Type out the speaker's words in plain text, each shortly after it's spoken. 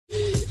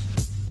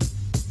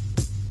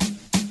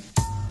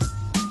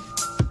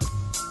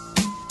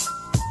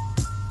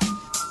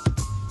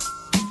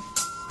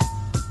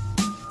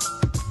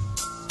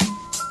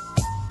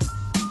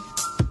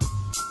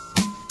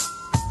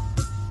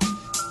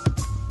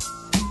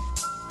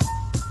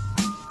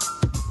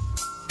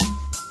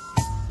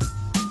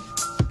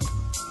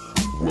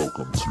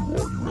Welcome to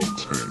Are You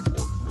Entertained?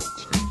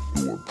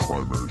 Your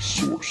primary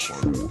source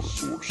for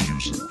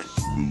music,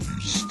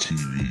 movies,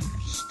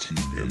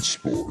 TV, and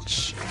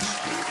sports.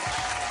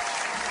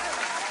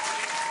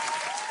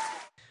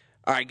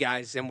 All right,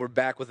 guys, and we're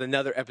back with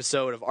another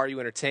episode of Are You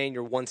Entertained,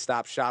 your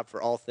one-stop shop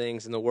for all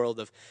things in the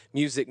world of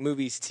music,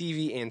 movies,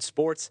 TV, and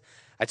sports.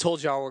 I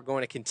told y'all we're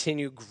going to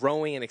continue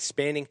growing and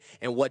expanding,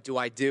 and what do?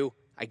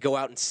 I go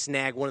out and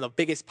snag one of the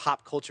biggest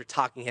pop culture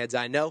talking heads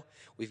I know.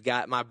 We've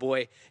got my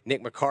boy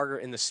Nick McCarger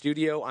in the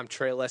studio. I'm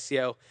Trey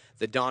Alessio,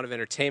 the Dawn of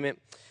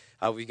Entertainment.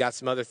 We've got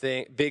some other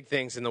big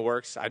things in the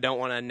works. I don't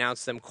want to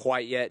announce them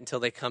quite yet until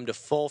they come to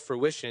full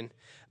fruition,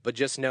 but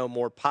just know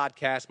more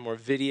podcasts, more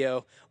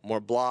video, more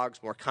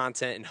blogs, more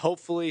content, and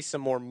hopefully some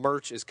more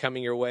merch is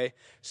coming your way.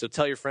 So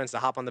tell your friends to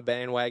hop on the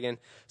bandwagon,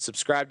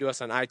 subscribe to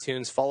us on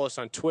iTunes, follow us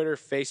on Twitter,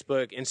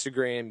 Facebook,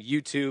 Instagram,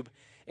 YouTube,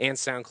 and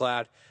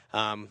SoundCloud.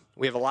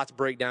 We have a lot to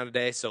break down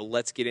today, so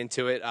let's get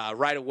into it.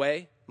 Right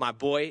away, my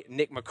boy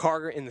Nick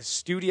McCarger in the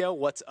studio.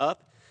 What's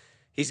up?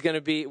 He's going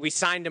to be – we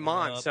signed him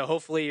on, so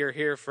hopefully you're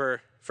here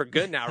for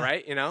good now,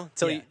 right? You know,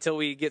 till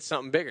we get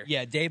something bigger.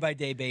 Yeah,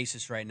 day-by-day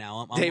basis right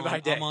now. Day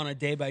by day. I'm on a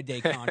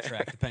day-by-day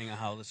contract, depending on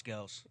how this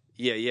goes.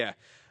 Yeah.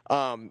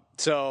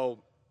 So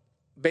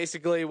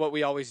basically what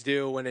we always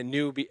do when a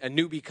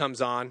newbie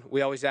comes on,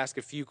 we always ask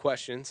a few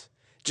questions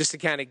just to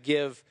kind of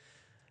give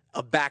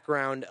a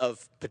background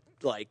of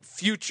like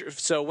future.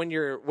 So when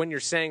you're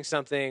saying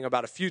something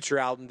about a future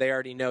album, they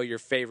already know your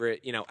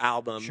favorite,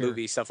 album,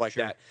 movie, stuff like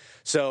that.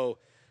 So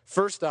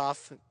first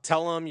off,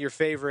 tell them your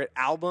favorite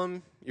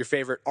album, your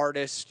favorite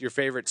artist, your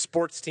favorite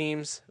sports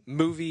teams,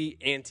 movie,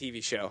 and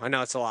TV show. I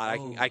know it's a lot.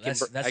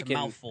 That's a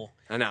mouthful.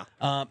 I know.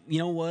 You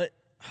know what?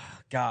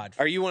 God.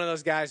 Are you one of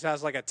those guys who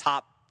has like a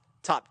top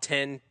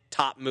 10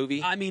 top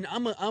movie? I mean,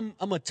 I'm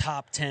a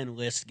top 10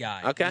 list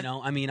guy. Okay.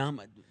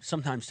 I'm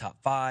sometimes top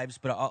fives,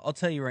 but I'll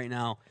tell you right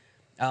now,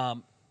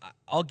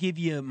 I'll give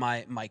you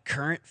my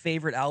current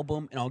favorite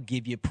album, and I'll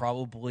give you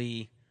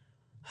probably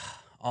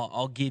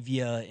I'll give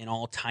you an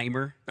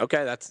all-timer.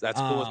 Okay, that's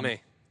cool with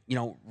me.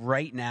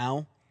 Right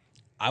now,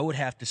 I would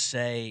have to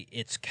say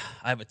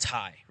I have a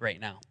tie right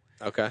now.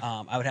 Okay.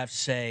 I would have to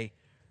say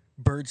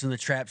Birds in the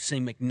Trap,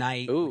 Sing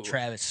McKnight, with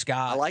Travis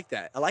Scott. I like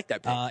that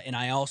pick. And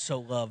I also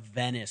love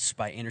Venice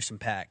by Anderson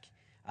 .Paak.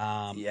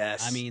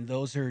 Yes. I mean,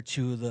 those are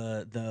two of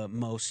the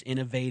most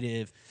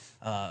innovative,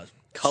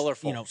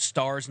 colorful,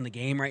 stars in the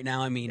game right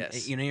now. I mean,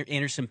 yes.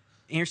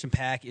 Anderson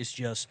 .Paak is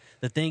just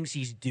the things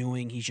he's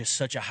doing. He's just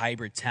such a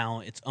hybrid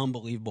talent. It's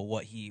unbelievable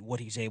what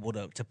he's able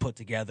to put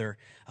together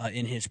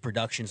in his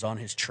productions on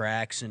his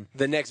tracks. And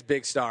the next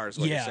big star is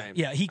what you're saying.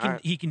 Yeah,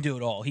 he can do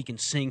it all. He can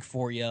sing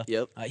for you.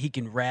 Yep. He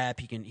can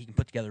rap. He can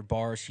put together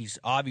bars. He's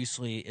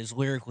obviously as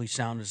lyrically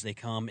sound as they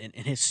come, and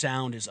his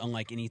sound is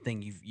unlike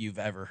anything you've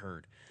ever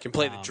heard. Can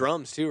play the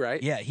drums too,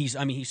 right? Yeah, he's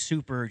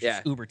super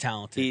uber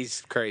talented.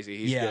 He's crazy.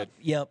 He's good.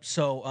 Yep.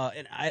 So,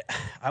 and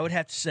I would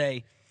have to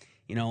say,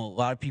 a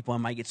lot of people, I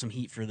might get some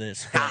heat for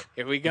this. But,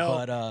 here we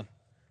go. But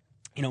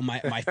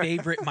my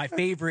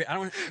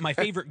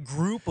favorite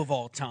group of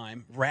all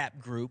time, rap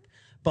group,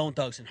 Bone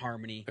Thugs and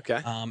Harmony.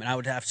 Okay. And I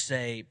would have to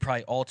say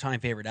probably all time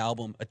favorite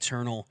album,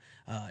 Eternal,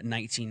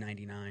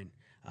 1999.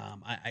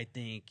 I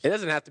think it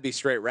doesn't have to be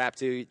straight rap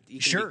too. You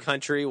can be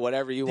country,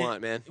 whatever you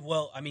want, man.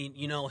 Well, I mean,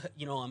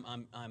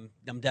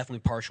 I'm definitely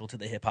partial to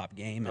the hip hop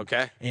game.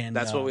 Okay, and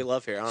that's what we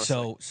love here.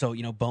 Honestly.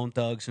 So Bone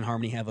Thugs and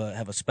Harmony have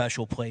a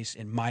special place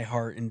in my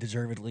heart, and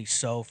deservedly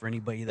so for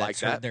anybody that's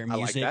heard their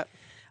music. I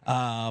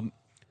like that.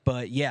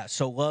 But yeah,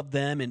 so love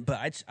them, but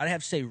I'd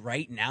have to say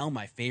right now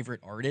my favorite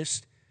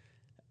artist,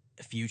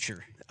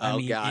 Future.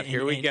 God,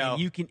 here we go.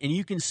 And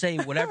you can say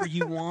whatever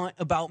you want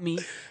about me.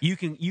 You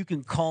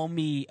can call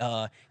me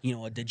a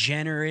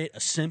degenerate, a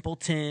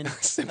simpleton,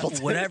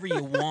 whatever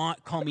you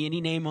want. Call me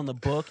any name on the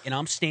book, and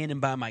I'm standing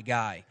by my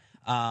guy.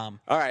 All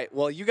right.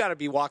 Well, you got to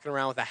be walking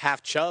around with a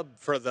half chub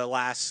for the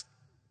last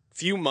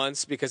few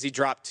months because he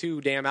dropped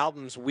 2 damn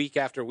albums week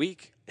after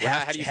week.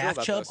 How do you feel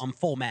about chub? those? I'm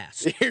full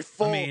mass. You're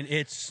full. I mean,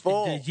 it's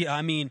full.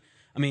 I mean,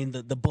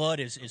 the blood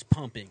is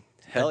pumping.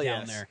 Hell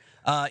down yes. there.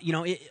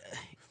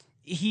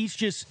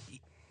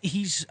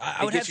 He's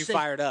I would have to say,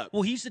 fired up.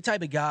 Well, he's the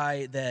type of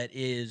guy that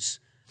is,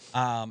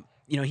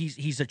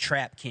 he's a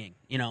trap king.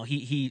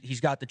 He's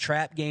got the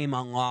trap game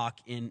on lock.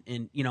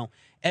 And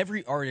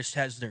every artist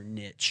has their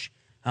niche.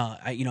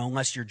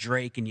 Unless you're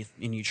Drake and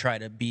you try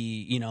to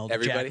be, the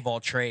jack of all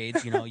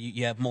trades,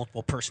 you have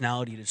multiple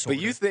personality disorder.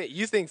 But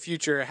you think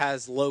Future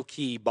has low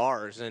key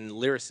bars and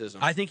lyricism?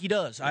 I think he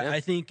does. Yeah. I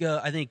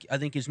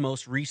think his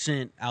most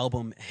recent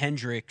album,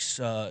 Hendrix,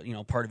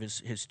 part of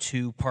his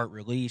 2-part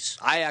release.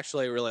 I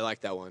actually really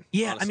like that one.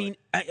 Yeah, honestly.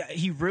 I mean,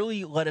 he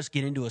really let us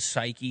get into a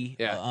psyche,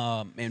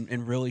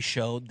 and really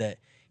showed that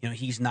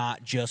he's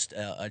not just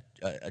a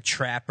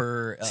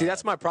trapper. See,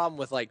 that's my problem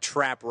with like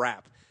trap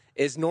rap.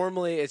 Is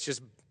normally it's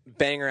just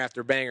banger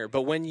after banger,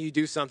 but when you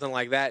do something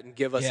like that and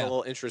give us a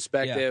little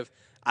introspective,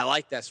 I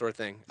like that sort of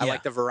thing. I Yeah.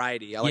 like the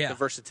variety. I like the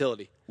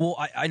versatility. Well,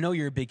 I know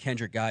you're a big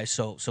Kendrick guy,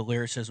 so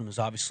lyricism is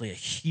obviously a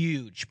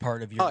huge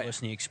part of your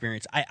listening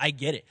experience. I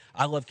get it.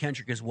 I love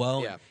Kendrick as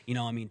well. Yeah. You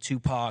know, I mean,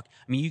 Tupac.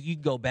 I mean, you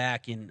go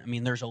back and I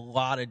mean, there's a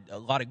lot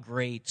of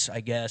greats, I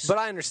guess. But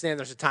I understand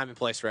there's a time and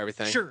place for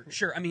everything.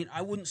 Sure. I mean,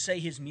 I wouldn't say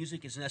his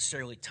music is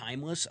necessarily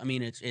timeless. I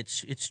mean,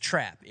 it's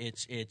trap.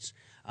 It's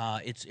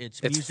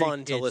music.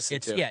 Fun to listen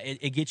to. Yeah,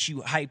 it gets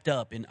you hyped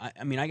up. And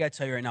I mean, I got to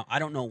tell you right now, I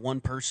don't know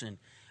one person,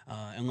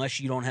 unless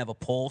you don't have a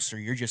pulse or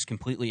you're just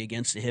completely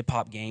against the hip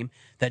hop game,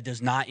 that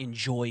does not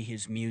enjoy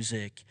his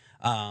music.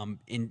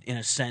 In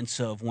a sense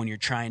of when you're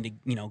trying to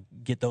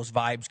get those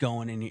vibes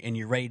going and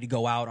you're ready to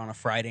go out on a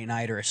Friday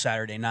night or a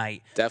Saturday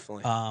night.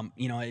 Definitely.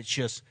 It's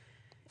just.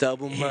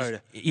 Double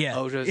murder. Yeah.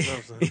 O.J.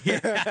 Simpson.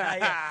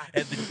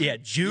 yeah.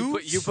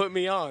 Juice. You put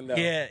me on, though.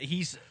 Yeah,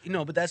 he's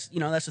but that's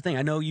the thing.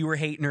 I know you were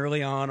hating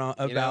early on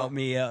about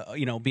me,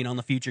 being on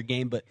the Future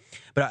game, but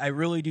I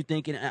really do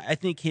think, and I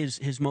think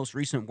his most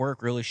recent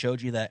work really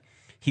showed you that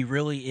he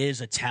really is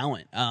a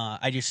talent.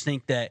 I just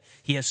think that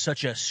he has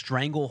such a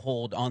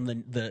stranglehold on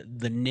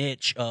the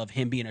niche of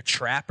him being a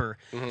trapper.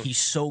 Mm-hmm. He's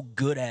so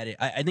good at it.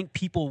 I think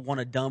people want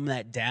to dumb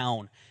that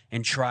down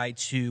and try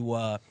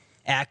to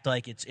act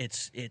like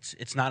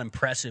it's not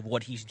impressive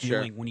what he's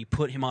doing when you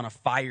put him on a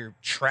fire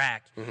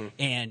track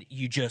and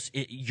you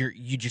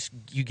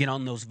get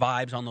on those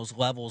vibes, on those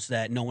levels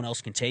that no one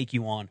else can take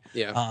you on.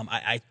 Yeah.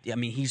 I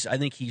mean I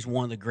think he's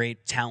one of the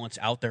great talents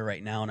out there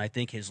right now, and I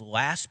think his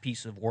last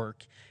piece of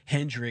work,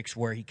 Hendrix,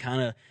 where he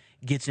kind of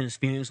gets in his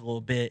feelings a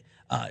little bit,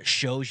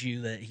 shows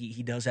you that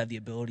he does have the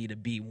ability to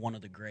be one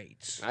of the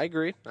greats. I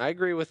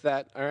agree with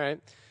that. All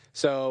right.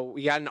 So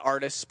we got an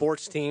artist,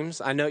 sports teams.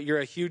 I know you're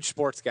a huge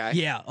sports guy.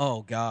 Yeah.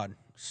 Oh God,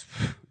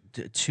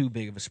 too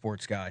big of a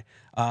sports guy.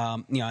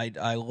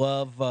 I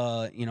love.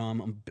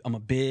 I'm a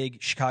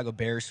big Chicago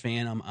Bears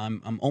fan.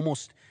 I'm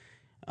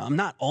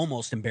not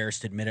almost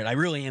embarrassed to admit it. I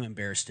really am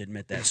embarrassed to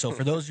admit that. So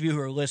for those of you who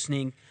are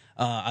listening,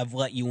 I've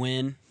let you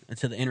in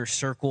to the inner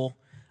circle.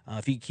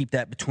 If you could keep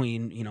that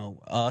between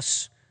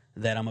us,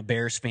 that I'm a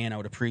Bears fan, I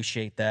would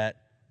appreciate that,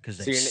 because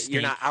so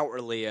you're not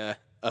outwardly a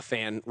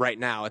fan right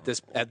now at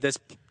this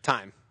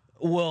time.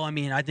 Well, I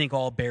mean, I think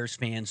all Bears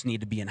fans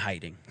need to be in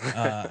hiding.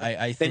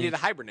 I think they need to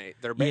hibernate.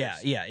 They're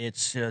Bears. Yeah.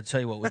 It's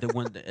tell you what,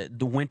 with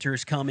the winter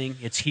is coming,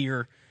 it's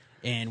here,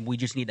 and we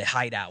just need to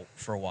hide out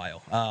for a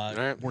while.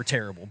 Right. We're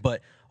terrible,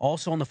 but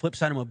also on the flip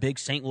side, I'm a big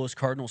St. Louis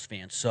Cardinals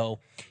fan. So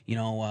I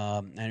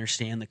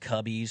understand the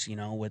Cubbies.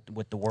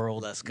 With the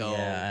world. Let's go.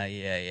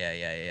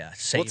 Yeah.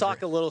 We'll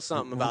talk a little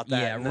something about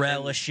that. Yeah,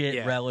 relish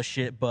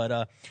it.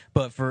 But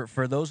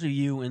for those of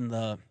you in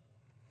the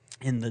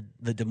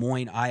Des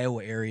Moines,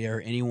 Iowa area,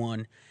 or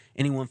anyone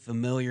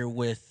familiar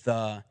with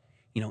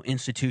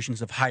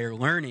institutions of higher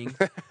learning,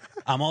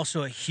 I'm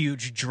also a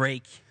huge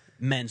Drake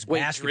men's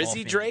basketball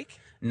fan. Drizzy Drake?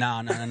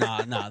 No.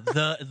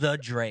 The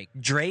Drake.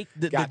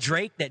 The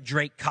Drake that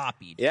Drake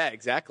copied. Yeah,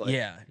 exactly.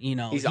 Yeah,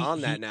 he's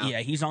on that now. Yeah,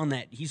 he's on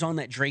that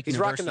Drake he's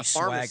University rocking the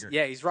swagger.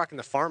 Yeah, he's rocking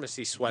the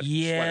pharmacy sweater.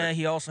 Yeah,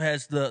 he also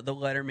has the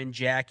Letterman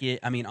jacket.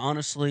 I mean,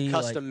 honestly,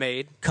 custom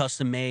made.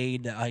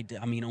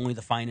 I mean, only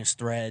the finest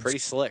threads. Pretty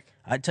slick.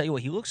 I'd tell you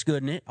what, he looks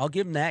good in it. I'll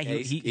give him that. Yeah,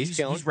 he's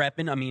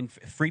repping. I mean,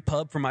 free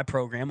pub for my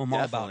program. I'm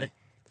all about it.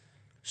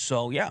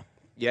 So yeah.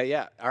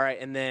 Yeah. All right,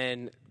 and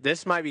then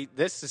this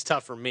is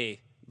tough for me,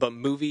 but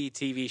movie,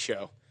 TV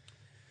show.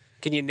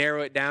 Can you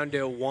narrow it down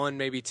to one,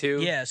 maybe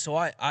two? Yeah, so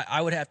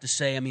I would have to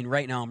say, I mean,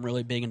 right now I'm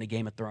really big into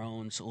Game of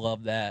Thrones.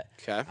 Love that.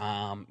 Okay.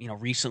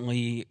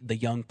 Recently The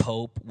Young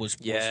Pope was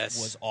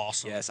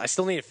awesome. Yes, I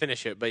still need to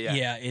finish it, but yeah.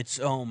 Yeah, it's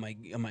my.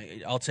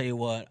 I'll tell you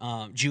what,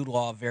 Jude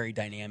Law, very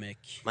dynamic.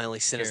 My only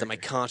sin is that my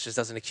conscience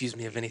doesn't accuse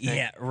me of anything.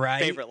 Yeah,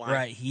 right. Favorite line.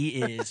 Right,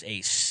 he is a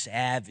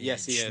savage.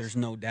 Yes, he is. There's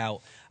no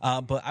doubt.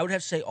 But I would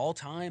have to say all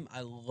time, I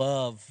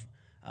love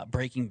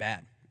Breaking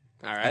Bad.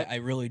 All right. I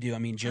really do. I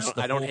mean,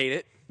 I don't hate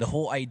it. The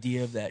whole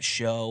idea of that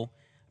show,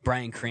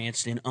 Bryan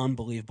Cranston,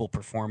 unbelievable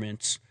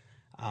performance.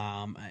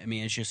 I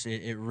mean, it's just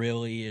it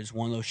really is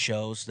one of those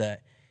shows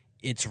that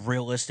it's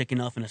realistic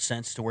enough in a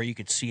sense to where you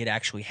could see it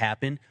actually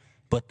happen,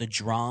 but the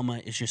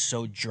drama is just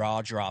so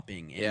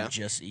jaw-dropping, and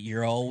just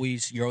you're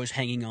always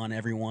hanging on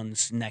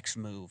everyone's next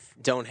move.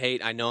 Don't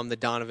hate. I know I'm the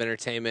Dawn of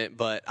Entertainment,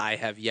 but I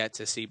have yet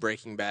to see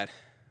Breaking Bad.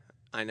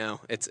 I know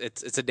it's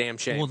a damn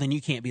shame. Well, then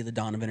you can't be the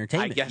Dawn of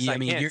Entertainment. I guess I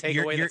can't take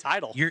away the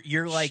title.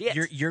 You're like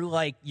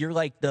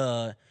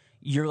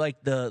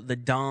the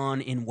Dawn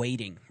in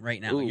waiting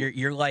right now. Ooh.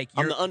 You're like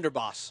I'm the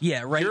underboss.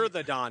 Yeah, right. You're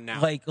the Dawn now.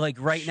 Like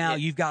right now,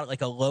 you've got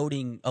like a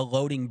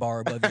loading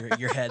bar above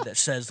your head that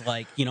says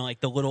like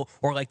the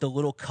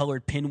little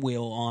colored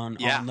pinwheel on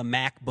the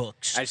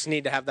MacBooks. I just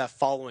need to have that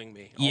following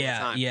me all the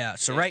time. Yeah.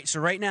 So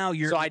right now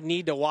you're. So I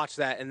need to watch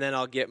that, and then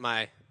I'll get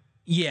my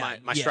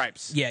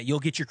stripes. Yeah, you'll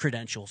get your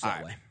credentials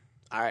that way.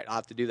 All right, I'll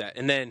have to do that.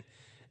 And then,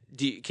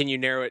 can you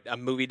narrow a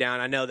movie down?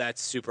 I know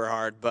that's super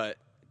hard, but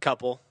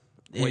couple.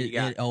 What you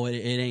got?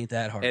 It ain't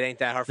that hard. It ain't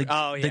that hard.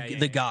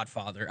 The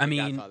Godfather. I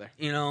mean, Godfather.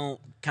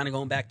 kind of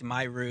going back to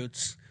my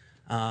roots,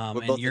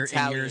 and both yours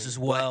Italian. as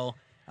well.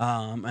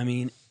 I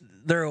mean,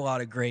 there are a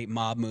lot of great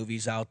mob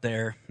movies out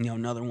there. You know,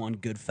 another one,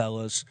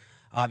 Goodfellas.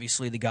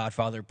 Obviously, The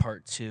Godfather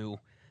Part 2.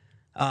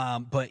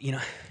 But, you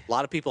know, A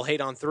lot of people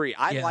hate on 3.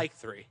 I Yeah. like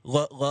 3.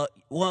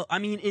 well, I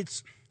mean,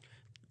 it's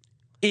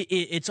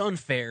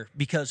unfair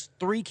because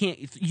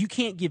you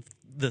can't give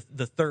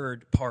the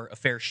third part a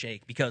fair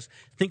shake because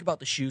think about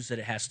the shoes that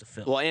it has to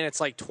fill. Well, and it's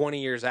like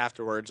 20 years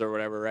afterwards or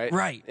whatever, right?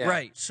 Right, Yeah.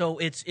 right. So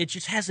it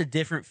just has a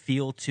different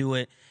feel to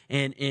it,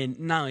 and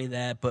not only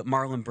that, but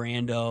Marlon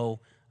Brando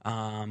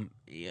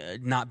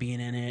not being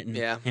in it, and,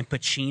 Yeah. and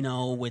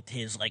Pacino with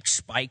his like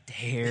spiked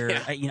hair.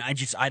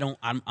 Yeah.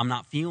 I'm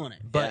not feeling it,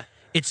 but Yeah.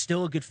 it's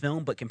still a good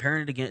film. But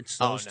comparing it against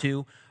those no.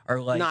 two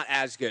are like Not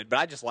as good, but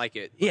I just like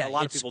it. Yeah, a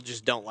lot of it's- people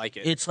just don't like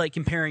it. it's like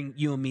comparing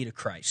you and me to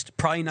Christ.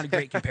 Probably not a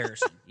great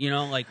comparison. You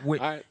know, like All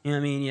right. you know what I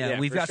mean? Yeah, Yeah,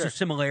 we've for got sure. some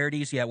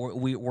similarities. Yeah,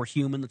 we're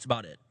human. That's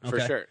about it. For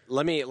Okay? sure.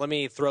 Let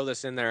me throw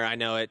this in there. I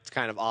know it's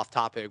kind of off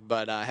topic,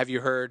 but have you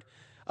heard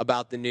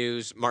about the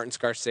news? Martin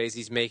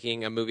Scorsese's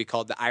making a movie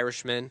called The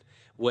Irishman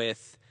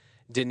with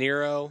De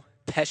Niro,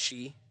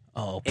 Pesci,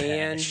 Oh,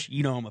 and Pesh.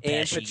 You know I'm a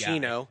and Pesci guy.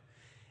 Pacino.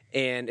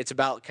 And it's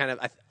about kind of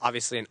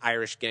obviously an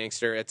Irish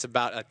gangster. It's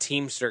about a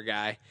Teamster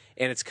guy,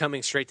 and it's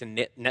coming straight to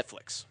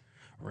Netflix.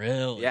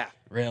 Really? Yeah.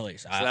 Really?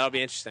 So that'll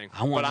be interesting.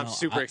 I want. But I'm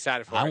super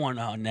excited for it. I want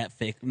to know how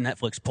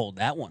Netflix pulled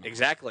that one.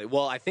 Exactly.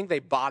 Well, I think they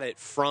bought it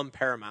from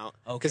Paramount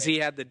because Okay. he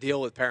had the deal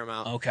with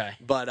Paramount. Okay.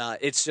 But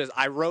it's just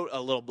I wrote a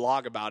little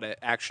blog about it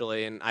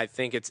actually, and I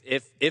think it's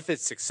if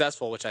it's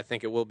successful, which I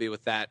think it will be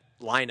with that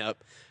lineup,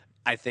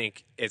 I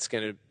think it's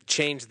going to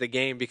change the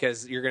game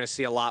because you're going to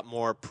see a lot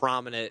more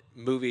prominent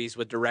movies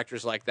with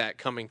directors like that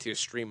coming to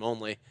stream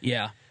only.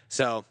 Yeah.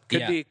 So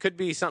Yeah. could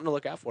be something to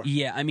look out for.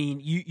 Yeah. I mean,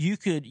 you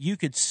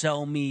could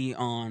sell me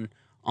on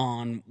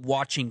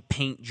watching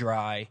paint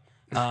dry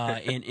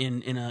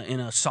in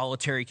a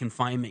solitary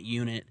confinement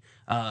unit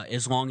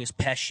as long as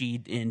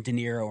Pesci and De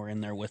Niro are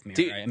in there with me.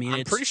 Dude, Right? I mean, I'm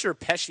it's pretty sure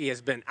Pesci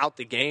has been out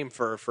the game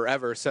for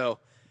forever, so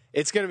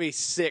it's going to be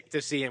sick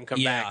to see him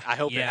come back. I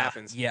hope it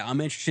happens. Yeah,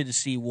 I'm interested to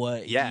see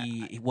what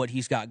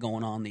he's got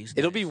going on these days.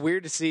 It'll be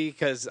weird to see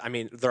because I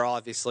mean they're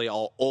obviously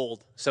all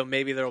old, so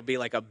maybe there'll be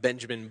like a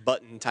Benjamin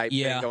Button type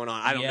thing going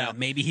on. I don't know.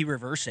 Maybe he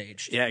reverse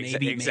aged. Yeah,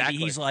 maybe exactly.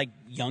 he's like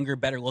younger,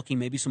 better looking.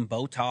 Maybe some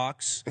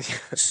Botox,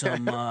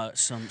 some.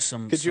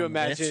 Could you some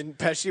imagine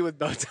Pesci with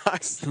Botox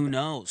lifts. Who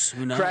knows?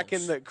 Who knows?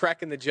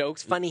 cracking the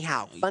jokes? Funny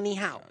how? Funny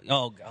how?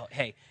 Oh, God.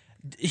 Hey,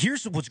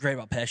 here's what's great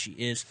about Pesci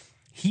is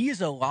he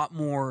is a lot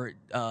more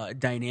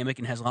dynamic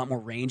and has a lot more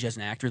range as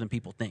an actor than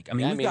people think. I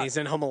mean, He's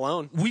in Home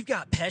Alone. we've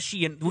got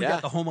Pesci and we've Yeah.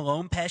 got the Home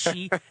Alone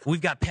Pesci.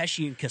 We've got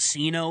Pesci in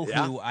Casino,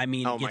 Yeah. who I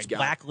mean Oh my gets God.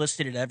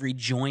 blacklisted at every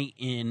joint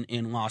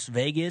in Las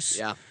Vegas.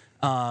 Yeah.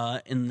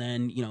 And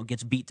then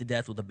gets beat to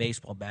death with a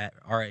baseball bat.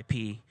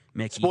 R.I.P.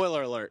 Mickey.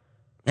 Spoiler alert.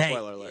 Hey,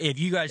 Spoiler alert. if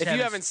you guys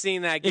haven't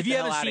seen that, get if you the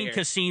hell haven't outta seen here.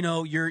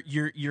 Casino,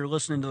 you're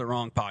listening to the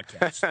wrong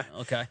podcast.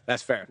 Okay.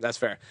 That's fair. That's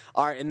fair.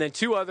 All right, and then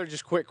two other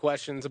just quick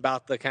questions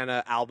about the kind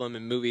of album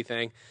and movie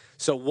thing.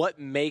 So, what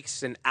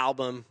makes an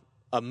album,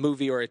 a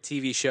movie, or a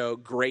TV show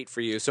great for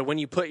you? So, when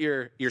you put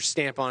your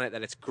stamp on it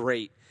that it's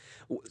great,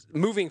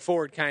 moving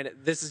forward,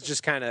 this is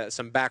just kind of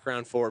some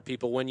background for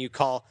people. When you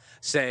call,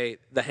 say,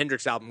 the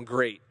Hendrix album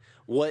great,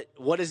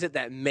 what is it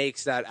that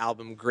makes that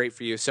album great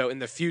for you? So, in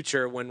the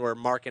future, when we're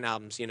marking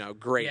albums,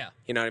 great, Yeah.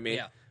 you know what I mean?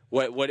 Yeah.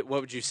 What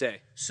would you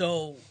say?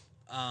 So,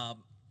 I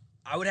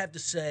would have to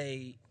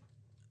say,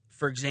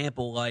 for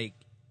example, like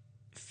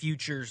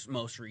Future's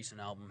most recent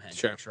album,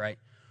 Hendrix, right?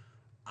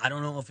 I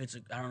don't know if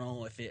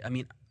it. I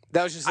mean,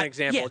 That was just an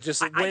example. yeah,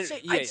 just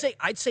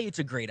I'd say it's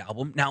a great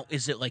album. Now,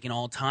 is it like an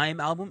all-time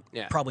album?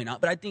 Yeah. Probably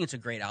not. But I think it's a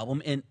great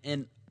album.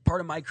 And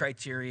part of my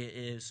criteria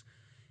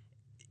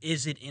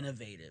is it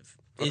innovative?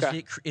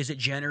 Okay. Is it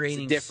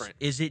generating Is it different?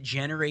 Is it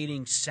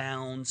generating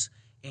sounds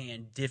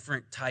and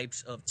different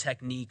types of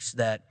techniques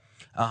that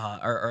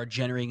are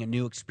generating a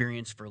new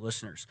experience for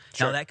listeners?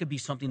 Sure. Now that could be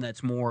something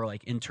that's more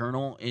like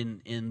internal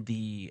in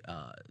the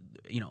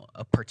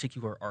a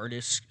particular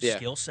artist's Yeah.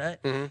 skill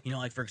set. Mm-hmm.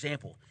 Like for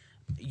example,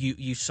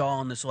 you saw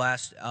on this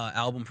last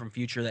album from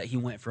Future that he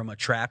went from a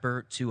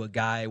trapper to a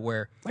guy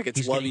where Like it's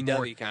he's getting more,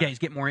 lovey-dovey kinda. yeah, he's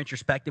getting more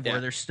introspective Yeah.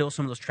 where there's still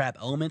some of those trap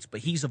elements, but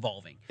he's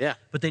evolving. Yeah.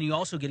 But then you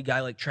also get a guy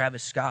like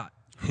Travis Scott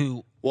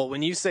who Well,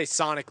 when you say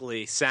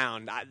sonically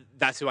sound,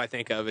 that's who I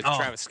think of. It's Oh.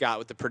 Travis Scott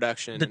with the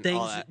production the and things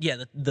all that.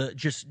 yeah the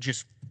just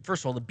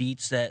first of all the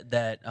beats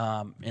that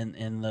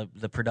and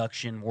the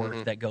production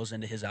work that goes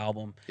into his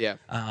album. Mm-hmm.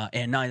 Yeah.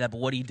 And not only that, but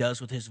what he does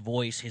with his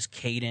voice, his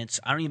cadence.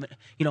 I don't even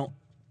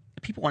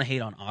people want to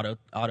hate on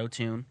auto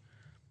tune.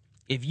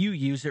 If you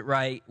use it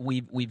right,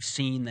 we've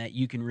seen that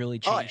you can really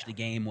change yeah. the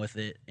game with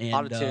it. And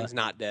Autotune's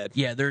not dead.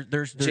 yeah,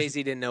 there's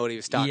Jay-Z didn't know what he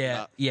was talking yeah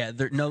about. yeah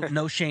there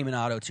no shame in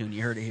auto tune.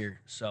 You heard it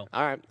here. So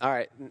All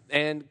right.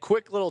 And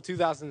quick little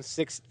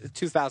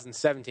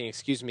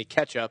 2017,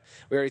 catch up.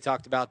 We already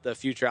talked about the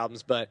future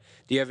albums, but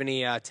do you have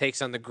any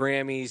takes on the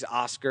Grammys,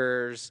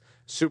 Oscars,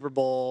 Super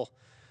Bowl,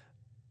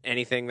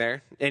 anything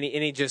there?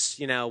 Any just,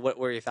 what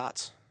were your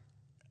thoughts?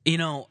 You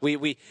know,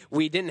 We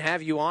didn't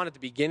have you on at the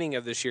beginning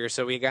of this year,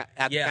 so we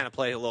had to kind of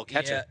play a little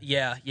catch up.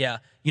 Yeah.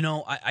 You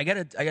know, I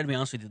gotta be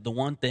honest with you. The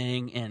one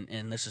thing,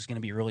 and this is gonna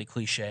be really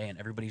cliche, and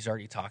everybody's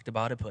already talked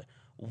about it, but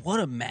what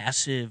a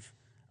massive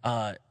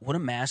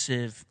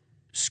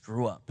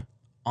screw up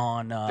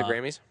on The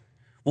Grammys?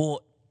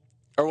 Well,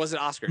 Or was it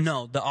Oscars?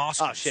 no, the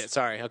Oscars. Oh, shit.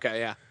 Sorry. Okay,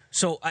 yeah.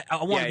 So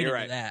I want to get into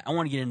right. that. I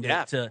want to get into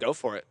Yeah, to go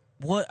for it.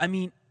 what I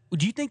mean.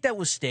 Do you think that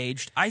was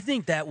staged? I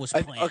think that was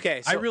planned.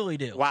 Okay. So, I really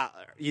do. Wow,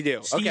 you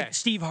do. Okay.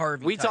 Steve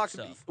Harvey. We type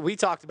stuff.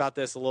 talked about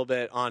this a little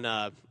bit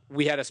on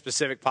we had a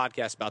specific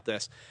podcast about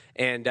this,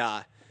 and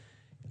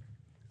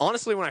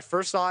honestly, when I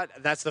first saw it,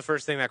 that's the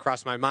first thing that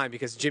crossed my mind,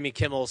 because Jimmy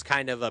Kimmel's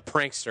kind of a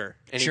prankster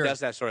and Sure. he does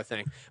that sort of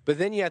thing. But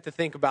then you have to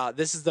think about,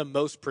 this is the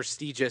most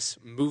prestigious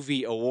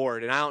movie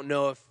award, and I don't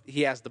know if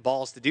he has the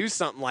balls to do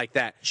something like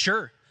that.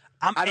 Sure.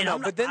 I don't know.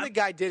 But then the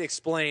guy did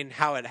explain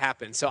how it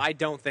happened, so I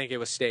don't think it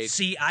was staged.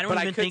 See, I don't But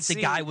even could think the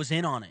see- guy was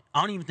in on it.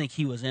 I don't even think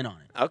he was in on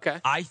it.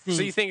 Okay. I think.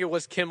 So you think it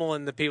was Kimmel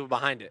and the people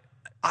behind it?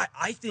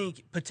 I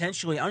think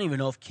potentially. I don't even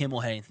know if Kimmel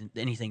had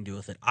anything to do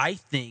with it. I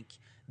think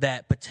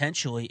that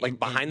potentially, Like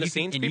behind the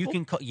scenes and you people?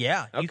 can call, you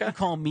Okay. can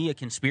call me a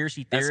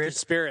conspiracy That's theorist,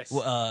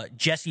 conspiracy.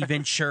 Jesse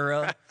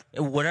Ventura,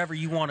 whatever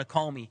you want to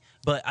call me.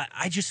 But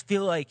I just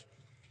feel like,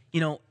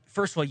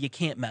 first of all, you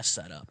can't mess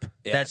that up.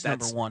 Yeah, that's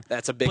number one.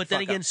 that's a big But then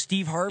fuck again, up.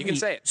 Steve Harvey. You can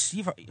say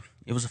it.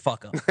 It was a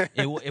fuck up.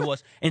 it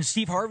was, and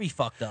Steve Harvey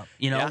fucked up.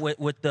 Yeah.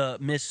 With the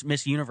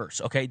Miss Universe.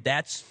 Okay,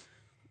 that's,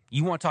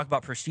 you want to talk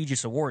about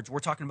prestigious awards? We're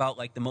talking about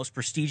like the most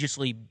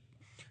prestigiously,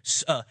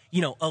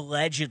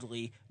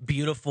 allegedly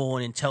beautiful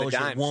and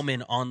intelligent dimes.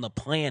 woman on the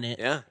planet.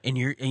 Yeah. And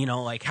you're,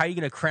 like, how are you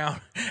going to crown?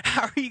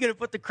 How are you going to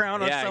put the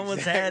crown on someone's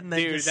exactly. head and then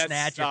Dude, just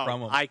that's- snatch it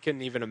from them? I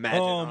couldn't even imagine.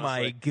 Oh honestly.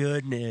 my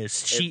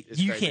goodness! It's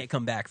You crazy. can't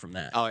come back from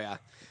that. Oh yeah,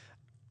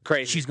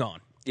 crazy. She's gone.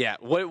 Yeah.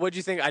 What do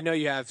you think? I know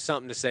you have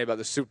something to say about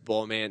the Super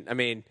Bowl, man. I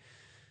mean,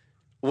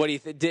 what do you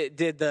think?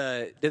 Did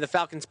the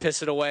Falcons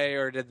piss it away,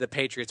 or did the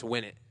Patriots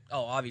win it?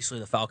 Oh, obviously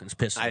the Falcons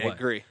pissed I away.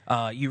 agree.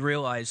 You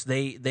realize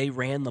they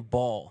ran the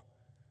ball.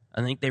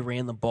 I think they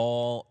ran the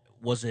ball.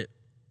 Was it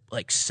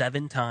like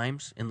 7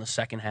 times in the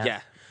second half?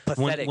 Yeah.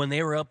 Pathetic. When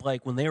they were up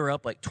like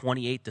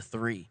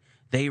 28-3,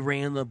 they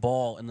ran the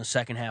ball in the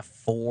second half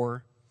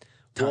 4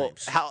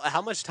 times. Well,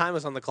 how much time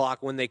was on the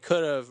clock when they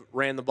could have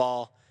ran the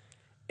ball?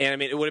 And I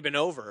mean, it would have been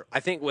over. I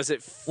think, was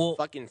it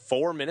fucking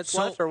 4 minutes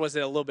left, or was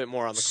it a little bit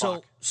more on the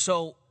clock?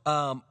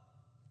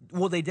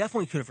 Well, they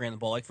definitely could have ran the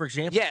ball. Like, for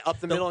example, Yeah, up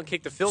the middle and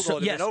kicked the field goal,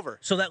 it would have been over.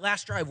 So that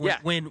last drive,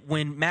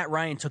 when Matt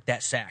Ryan took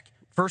that sack,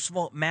 first of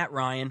all, Matt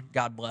Ryan,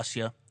 God bless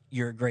you,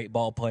 you're a great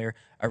ball player.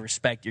 I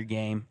respect your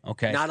game.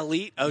 Okay, Not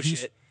elite? Oh, He's-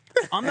 shit.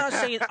 I'm not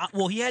saying.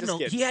 Well, he had Just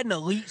kidding. he had an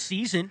elite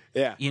season.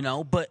 Yeah.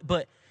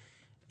 But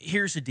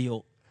here's the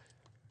deal.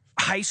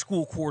 High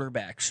school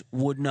quarterbacks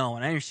would know,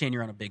 and I understand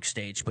you're on a big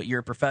stage, but you're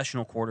a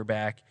professional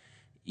quarterback.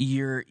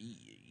 You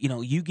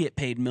get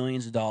paid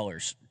millions of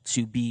dollars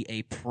to be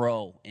a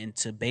pro and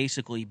to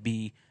basically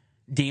be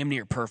damn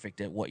near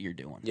perfect at what you're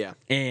doing. Yeah.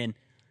 And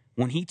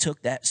when he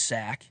took that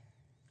sack,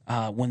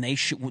 when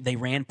they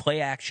ran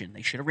play action,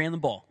 they should have ran the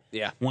ball.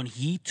 Yeah. When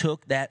he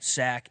took that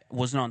sack,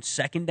 was it on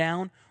second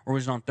down or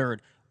was it on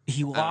third?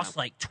 He lost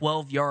like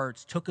 12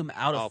 yards, took him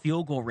out of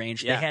field goal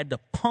range. Yeah. They had to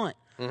punt.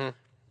 Mm-hmm.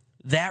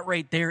 That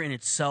right there in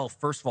itself,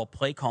 first of all,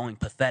 play calling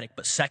pathetic.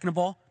 But second of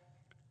all,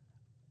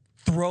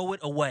 throw it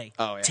away.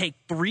 Oh, yeah. Take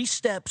 3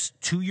 steps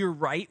to your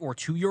right or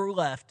to your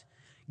left,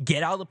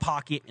 get out of the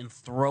pocket, and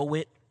throw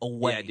it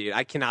away. Yeah, dude.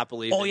 I cannot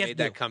believe All they you have made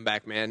to that do.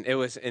 comeback, man. It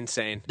was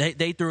insane.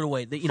 They threw it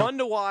away. Fun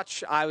to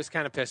watch. I was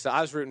kind of pissed.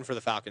 I was rooting for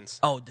the Falcons.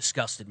 Oh, it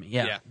disgusted me.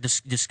 Yeah. Yeah.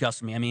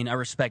 Disgusted me. I mean, I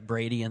respect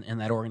Brady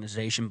and that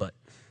organization, but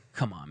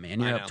come on,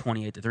 man. You're I up know.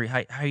 28-3.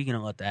 How are you going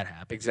to let that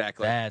happen?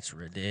 Exactly. That's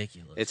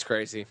ridiculous. It's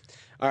crazy.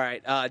 All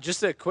right.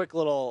 Just a quick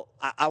little,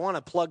 I want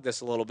to plug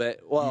this a little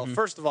bit. Well, Mm-hmm.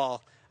 first of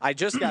all, I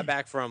just got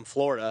back from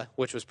Florida,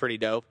 which was pretty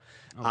dope.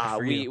 Oh, good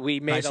for you. We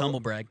made nice a humble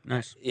brag.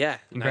 Nice. Yeah,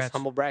 Congrats. nice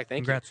humble brag.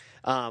 Thank Congrats.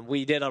 you.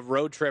 We did a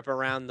road trip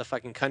around the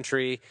fucking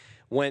country.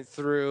 Went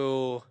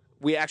through.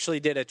 We actually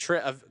did a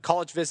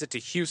college visit to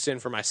Houston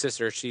for my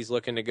sister. She's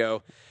looking to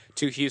go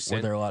to Houston.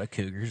 Were there a lot of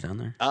cougars down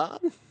there?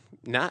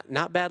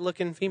 Not bad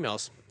looking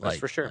females. That's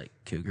for sure. Like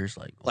cougars,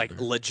 like Like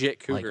older, legit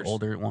cougars. like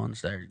older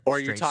ones that are Or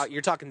straight-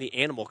 you're talking the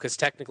animal, because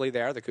technically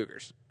they are the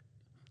cougars.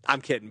 I'm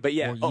kidding, but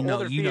yeah, Well,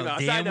 older you know females.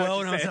 damn I know well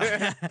what what you're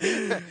I'm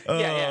saying.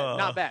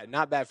 Yeah,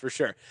 not bad for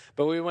sure.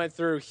 But we went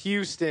through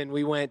Houston.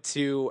 We went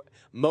to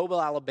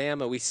Mobile,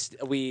 Alabama. We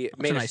made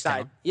a a nice side.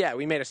 town. Yeah,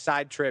 we made a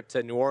side trip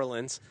to New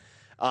Orleans.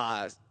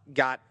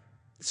 Got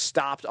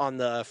stopped on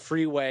the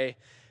freeway.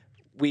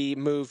 We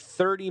moved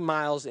 30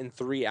 miles in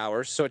 3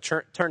 hours, so it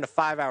turned a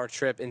 5-hour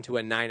trip into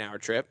a 9-hour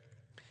trip.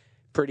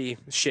 Pretty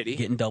shitty.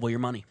 getting double your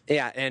money.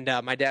 Yeah, and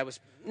my dad was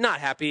not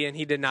happy, and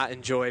he did not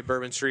enjoy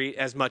Bourbon Street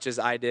as much as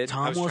I did.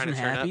 Tom I was trying wasn't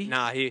to turn happy? Up.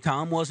 Nah,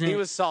 Tom wasn't? He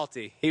was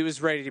salty. He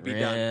was ready to be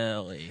done.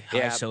 Really? High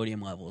Yeah.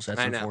 sodium levels. That's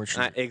I know.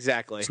 unfortunate.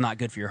 Exactly. It's not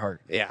good for your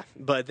heart. Yeah,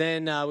 but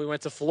then we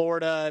went to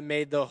Florida,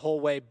 made the whole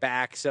way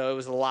back, so it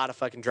was a lot of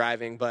fucking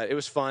driving, but it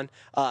was fun.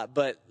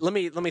 But let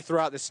me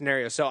throw out this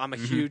scenario. So I'm a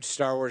huge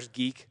Star Wars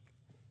geek.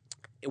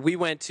 We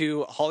went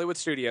to Hollywood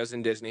Studios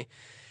in Disney,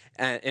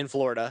 in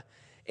Florida,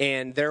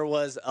 and there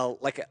was a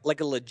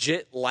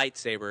legit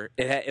lightsaber.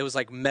 It was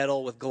like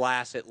metal with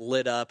glass. It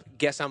lit up.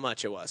 Guess how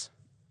much it was?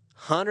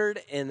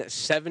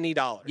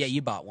 $170. Yeah,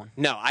 you bought one.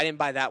 No, I didn't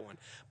buy that one.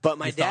 But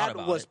my You thought dad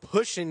about was it.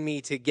 pushing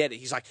me to get it.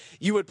 He's like,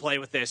 "You would play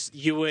with this.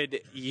 You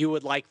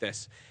would like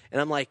this." And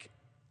I'm like,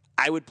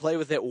 "I would play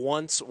with it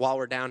once while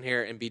we're down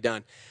here and be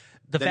done."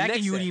 The fact that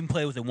next you would day- even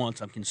play with it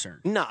once, I'm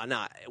concerned. No.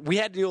 We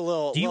had to do a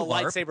little, Do you little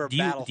LARP? lightsaber Do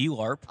you, battle. do you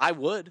LARP? I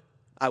would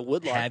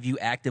LARP. Have you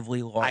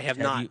actively LARPed? I have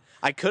not.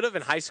 I could have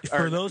in high school.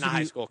 For those not of high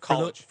you, school, for tho-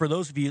 college. For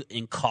those of you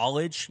in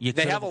college, you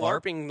They could have a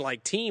LARPed. LARPing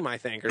like team, I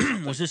think. Or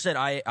something. Was this at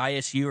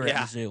ISU or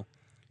Yeah. at Mizzou?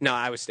 No,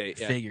 Iowa State.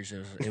 Yeah. Figures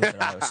it was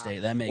at Iowa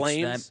State. That makes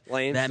Lanes? that,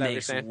 Lanes, is that that what you're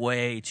makes saying?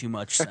 way too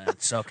much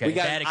sense. Okay, We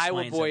got that an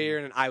Iowa explains boy everything. here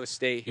and an Iowa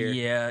State here.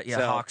 Yeah,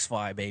 So- Hawks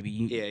fly, baby.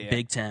 Yeah.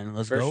 Big Ten.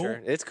 Let's For go.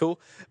 sure. It's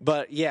cool.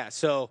 But yeah,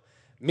 so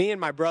me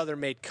and my brother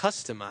made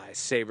customized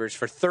sabers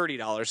for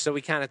 $30, so we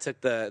kind of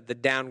took the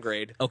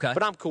downgrade. Okay.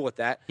 But I'm cool with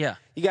that. Yeah.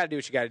 You got to do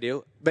what you got to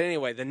do. But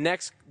anyway, the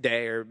next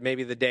day, or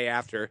maybe the day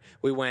after,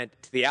 we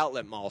went to the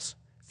outlet malls,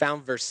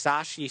 found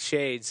Versace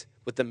shades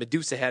with the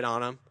Medusa head on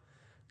them.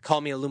 Call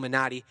me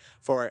Illuminati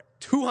for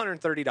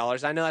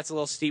 $230. I know that's a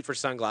little steep for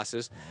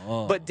sunglasses,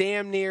 but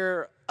damn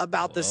near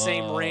about the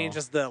same range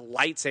as the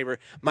lightsaber.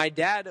 My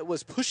dad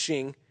was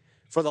pushing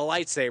for the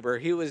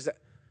lightsaber. He was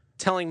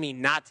telling me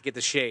not to get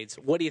the shades.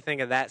 What do you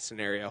think of that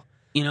scenario?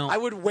 You know, I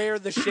would wear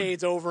the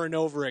shades over and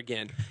over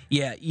again.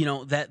 yeah, you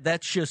know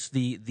that's just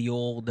the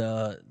old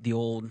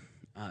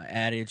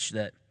adage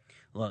that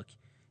look,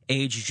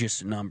 age is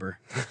just a number.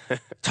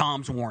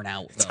 Tom's worn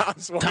out.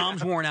 Though.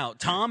 Tom's worn out.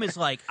 Tom is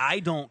like, I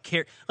don't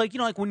care. Like, you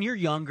know, like when you're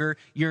younger,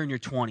 you're in your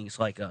 20s,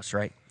 like us,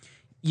 right?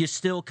 You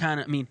still kind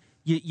of, I mean,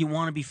 you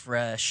want to be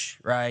fresh,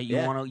 right? You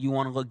Yeah.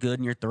 want to look good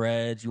in your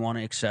threads. You want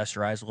to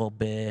accessorize a little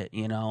bit.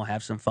 You know,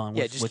 have some fun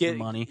Yeah, with, just with get your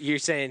money. You're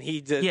saying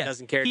he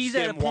doesn't care. He's Just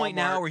get at a him point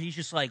now Walmart. where he's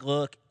just like,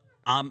 look,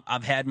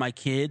 I've had my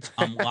kids.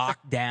 I'm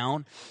locked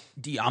down.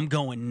 I'm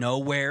going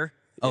nowhere.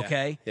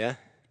 Okay. Yeah.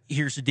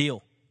 Here's the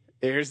deal.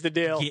 Here's the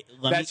deal.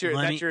 That's your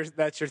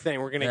thing.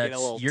 We're gonna get a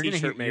little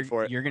T-shirt made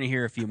for it. You're gonna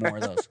hear a few more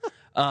of those.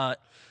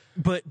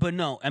 But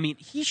no, I mean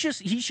he's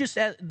just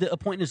at a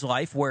point in his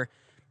life where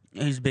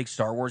he's a big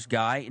Star Wars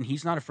guy and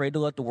he's not afraid to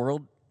let the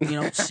world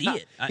see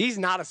it. He's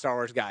not a Star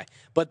Wars guy,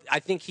 but I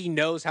think he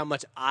knows how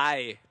much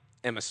I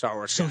am a Star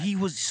Wars guy.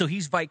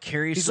 He's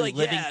vicariously He's like,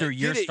 living yeah, through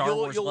your get it. Star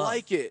Wars You'll love.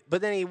 like it. But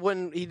then he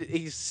wouldn't.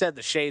 He said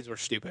the shades were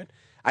stupid.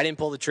 I didn't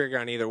pull the trigger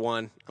on either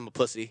one. I'm a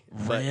pussy,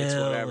 but it's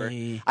whatever.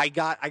 Really? I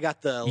got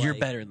the. You're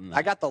better than that.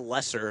 I got the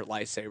lesser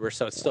lightsaber,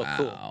 so it's still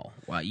cool.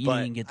 Wow, you But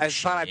didn't even get the I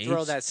just thought I'd throw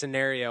shades? that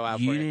scenario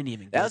out You for you. didn't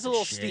even That get was a the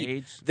little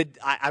shades? steep.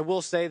 I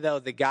will say though,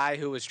 the guy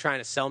who was trying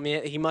to sell me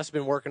it, he must have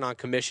been working on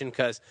commission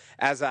because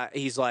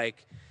he's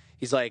like,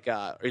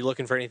 are you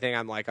looking for anything?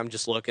 I'm like, I'm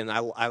just looking. I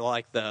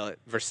like the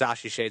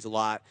Versace shades a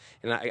lot,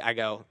 and I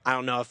go, I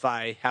don't know if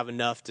I have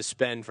enough to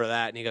spend for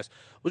that. And he goes,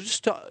 well,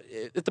 just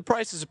if the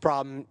price is a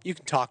problem, you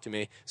can talk to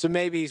me. So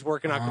maybe he's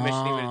working on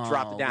commission. He would have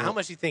dropped it down. How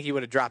much do you think he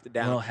would have dropped it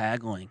down? Little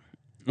haggling.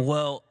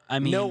 Well, I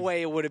mean, No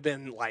way it would have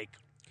been like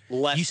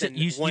less than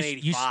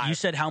 185, you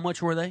said how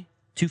much were they?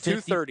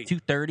 250?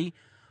 230?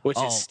 which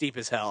Oh. is steep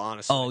as hell,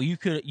 honestly. Oh, you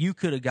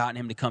could have gotten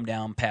him to come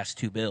down past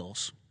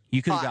 $2.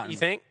 You could have gotten you him.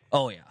 think?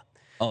 Oh yeah.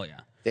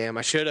 Damn,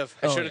 I should have.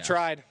 I Oh, should have yeah.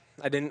 tried.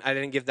 I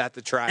didn't give that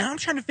the try. And I'm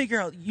trying to figure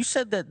out. You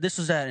said that this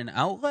is at an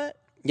outlet,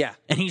 Yeah.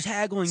 and he's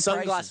haggling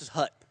Sunglasses prices.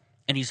 Hut.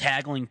 And he's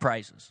haggling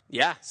prices.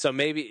 Yeah. So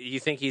maybe you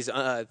think he's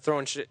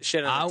throwing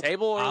shit on the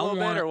table a little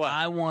bit, or what?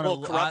 I want a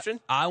little corruption.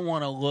 I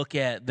want to look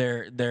at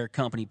their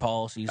company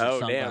policies at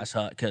Oh, Sunglass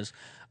Hut because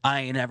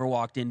I ain't never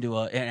walked into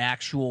an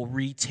actual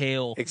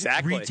retail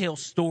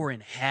store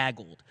and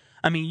haggled.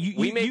 I mean,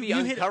 we may be you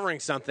hit- uncovering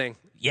something.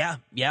 Yeah.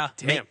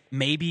 Damn.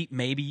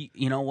 Maybe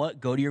you know what?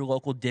 Go to your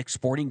local Dick's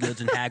Sporting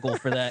Goods and haggle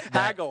for that.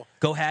 Haggle.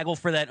 Go haggle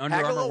for that Under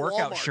Haggle Armour at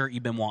workout Walmart. shirt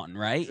you've been wanting,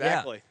 right?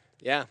 Exactly.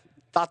 Yeah.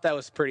 Thought that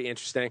was pretty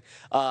interesting.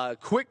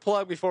 Quick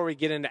plug before we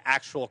get into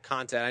actual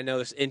content. I know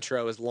this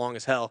intro is long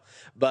as hell,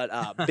 but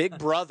Big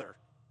Brother.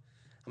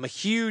 I'm a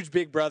huge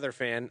Big Brother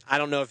fan. I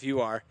don't know if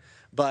you are,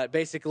 but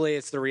basically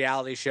it's the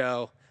reality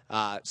show.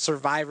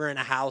 Survivor in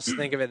a house,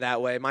 think of it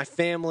that way. My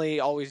family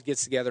always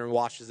gets together and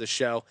watches the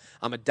show.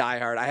 I'm a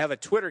diehard. I have a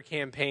Twitter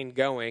campaign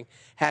going,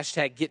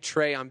 hashtag Get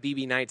Trey on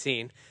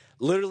BB19.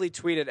 Literally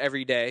tweet it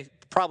every day.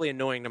 Probably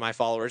annoying to my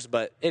followers,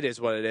 but it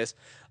is what it is.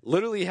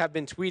 Literally have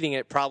been tweeting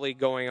it probably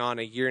going on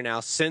a year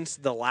now since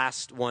the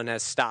last one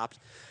has stopped.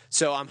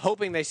 So I'm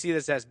hoping they see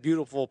this as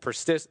beautiful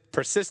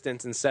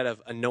persistence instead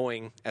of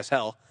annoying as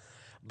hell.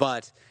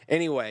 But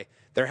anyway,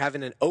 they're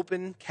having an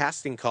open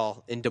casting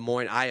call in Des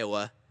Moines,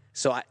 Iowa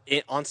So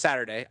on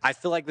Saturday, I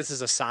feel like this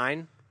is a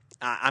sign.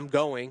 I'm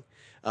going.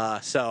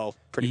 So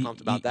pretty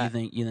pumped about that.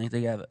 You think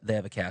they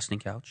have a casting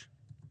couch?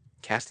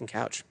 Casting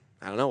couch.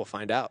 I don't know. We'll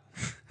find out.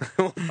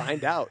 We'll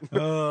find out.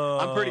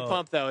 I'm pretty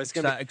pumped though. It's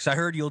gonna because I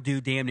heard you'll do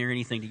damn near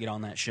anything to get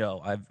on that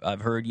show.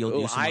 I've heard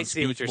you'll do some I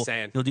see what you're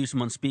saying. You'll do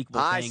some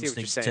unspeakable I see things what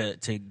you're saying.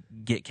 to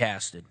get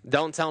casted.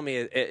 Don't tell me.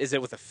 Is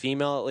it with a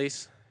female at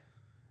least?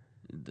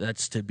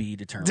 That's to be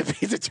determined. To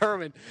be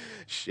determined.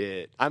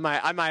 Shit. I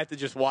might have to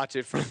just watch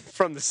it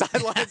from the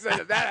sidelines.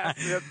 That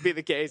has to be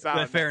the case.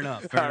 But fair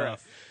enough. Fair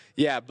enough.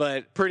 Yeah,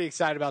 but pretty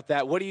excited about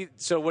that. What do you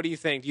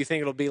think? Do you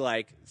think it'll be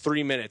like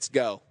 3 minutes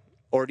go?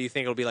 Or do you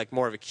think it'll be like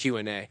more of a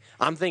Q&A?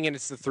 I'm thinking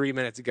it's the 3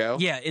 minutes go.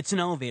 Yeah, it's an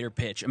elevator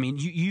pitch. I mean,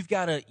 you've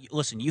got to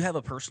listen. You have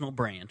a personal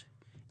brand,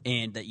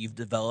 and that you've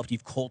developed,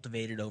 you've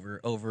cultivated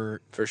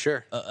over for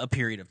sure a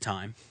period of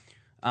time.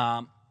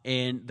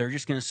 And they're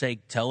just going to say,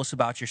 "Tell us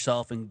about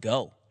yourself and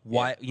go."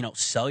 Why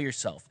sell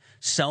yourself?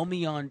 Sell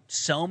me on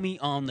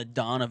the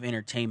dawn of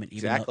entertainment.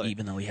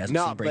 Even though he hasn't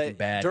seen Breaking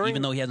Bad.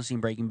 Even though he hasn't seen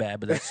Breaking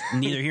Bad, but that's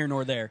neither here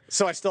nor there.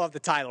 So I still have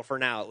the title for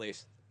now, at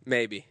least.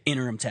 Maybe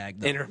interim tag.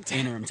 Though.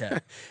 Interim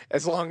tag.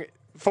 As long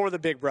for the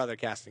Big Brother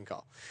casting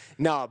call.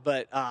 No,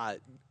 but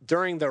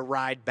during the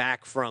ride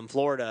back from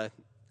Florida,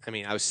 I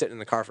mean, I was sitting in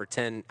the car for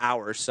 10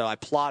 hours, so I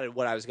plotted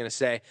what I was going to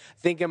say. I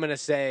think I'm going to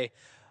say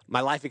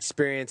my life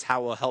experience,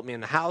 how it will help me in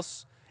the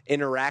house,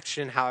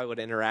 interaction, how I would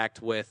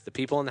interact with the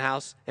people in the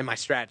house, and my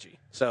strategy.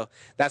 So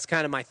that's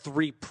kind of my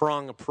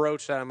 3-prong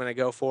approach that I'm going to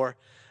go for.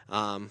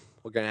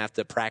 We're going to have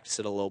to practice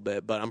it a little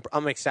bit, but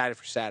I'm excited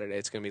for Saturday.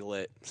 It's going to be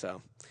lit.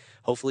 So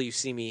hopefully you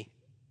see me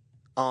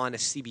on a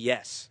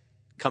CBS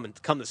come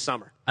the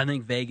summer. I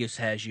think Vegas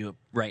has you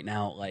right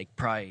now, like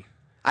probably.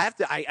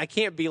 I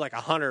can't be like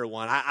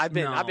 101. I've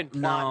been plotting.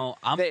 No,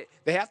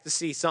 they have to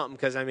see something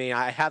because I mean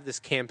I have this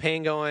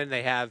campaign going.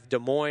 They have Des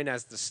Moines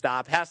as the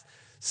stop.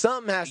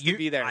 Something has to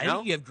be there. I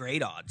think you have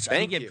great odds. I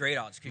think you have great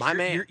odds. My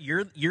man,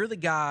 you're the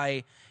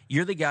guy.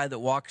 You're the guy that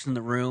walks in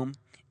the room,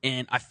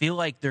 and I feel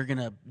like they're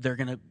gonna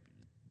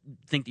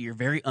think that you're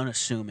very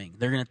unassuming.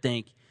 They're gonna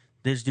think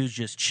this dude's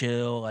just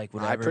chill, like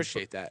whatever. I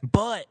appreciate that.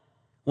 But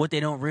what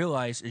they don't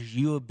realize is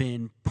you have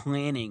been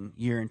planning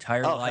your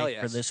entire life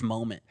for this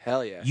moment.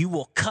 Hell yeah. You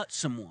will cut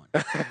someone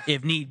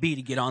if need be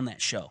to get on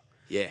that show.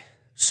 Yeah.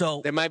 So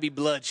there might be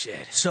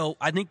bloodshed. So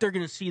I think they're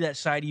going to see that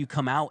side of you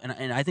come out,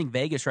 and I think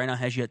Vegas right now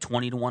has you at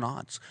 20-1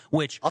 odds,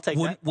 which I'll take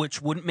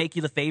which wouldn't make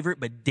you the favorite,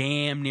 but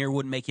damn near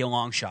wouldn't make you a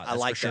long shot. That's I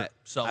like for sure. that.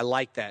 So I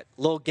like that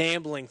little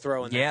gambling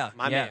throw in there. Yeah,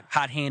 my man.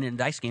 Hot hand in a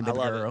dice game, baby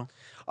I love girl. it.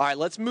 All right,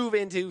 let's move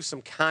into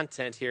some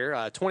content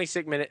here.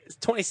 26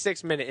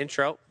 minute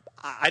intro.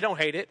 I don't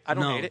hate it.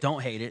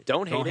 Don't hate it.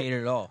 Don't hate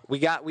it at all. We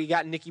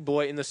got Nicky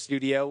Boy in the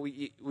studio.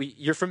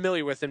 You're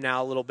familiar with him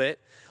now a little bit.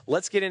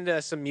 Let's get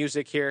into some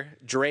music here.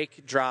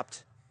 Drake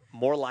dropped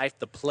More Life,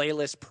 the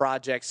playlist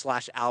project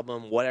 /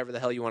 album, whatever the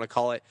hell you want to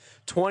call it.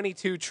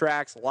 22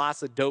 tracks,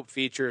 lots of dope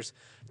features,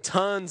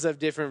 tons of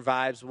different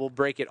vibes. We'll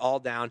break it all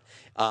down.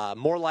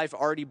 More Life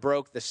already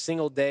broke the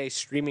single-day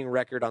streaming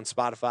record on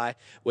Spotify,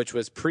 which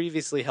was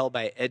previously held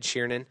by Ed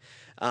Sheeran.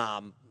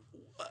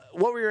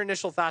 What were your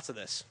initial thoughts of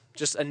this?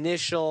 Just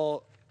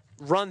initial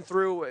run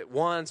through it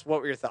once.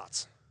 What were your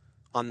thoughts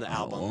on the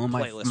album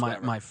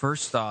playlist? My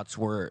first thoughts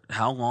were,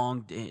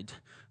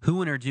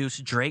 who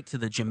introduced Drake to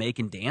the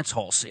Jamaican dance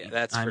hall scene? Yeah,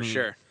 that's for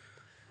sure.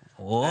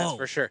 Whoa. That's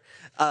for sure.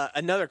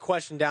 Another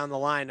question down the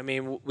line. I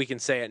mean, we can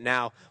say it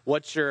now.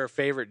 What's your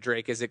favorite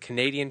Drake? Is it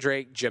Canadian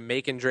Drake,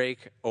 Jamaican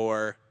Drake,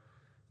 or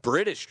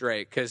British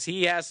Drake? Because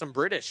he has some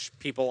British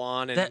people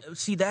on. And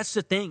that's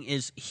the thing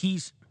is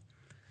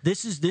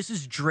This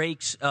is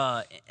Drake's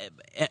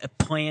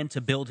plan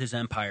to build his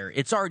empire.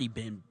 It's already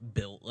been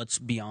built. Let's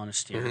be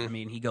honest here. I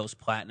mean, he goes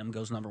platinum,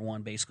 goes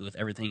 #1 basically with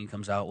everything he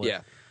comes out with.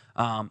 Yeah.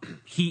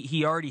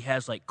 He already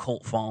has like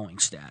cult following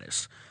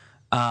status.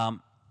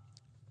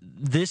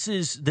 This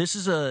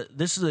is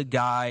a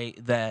guy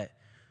that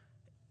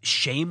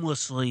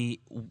shamelessly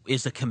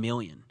is a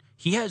chameleon.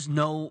 He has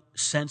no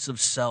sense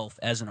of self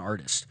as an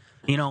artist.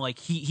 You know, like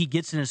he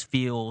gets in his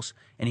feels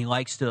and he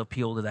likes to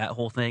appeal to that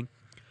whole thing.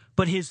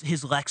 But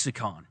his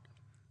lexicon,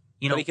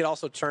 but he could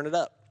also turn it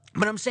up.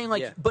 But I'm saying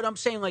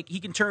like he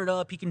can turn it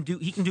up. He can do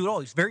it all.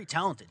 He's very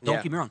talented.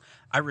 Don't get me wrong.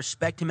 I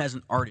respect him as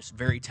an artist.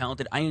 Very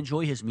talented. I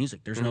enjoy his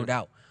music. There's no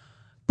doubt.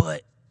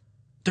 But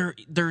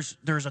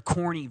there's a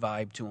corny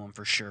vibe to him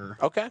for sure.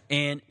 Okay,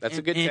 and that's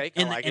a good take.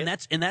 I like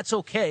it. And that's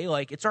okay.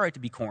 Like it's all right to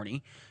be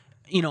corny,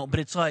 you know.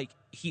 But it's like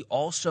he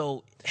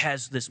also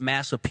has this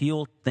mass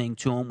appeal thing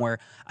to him where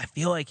I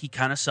feel like he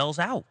kind of sells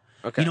out.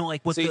 Okay. You know,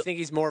 like you think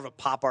he's more of a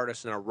pop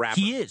artist than a rapper?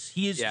 He is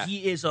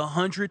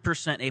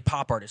 100% a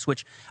pop artist,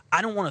 which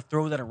I don't want to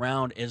throw that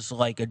around as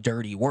like a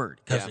dirty word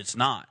because it's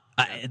not.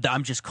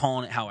 I'm just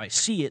calling it how I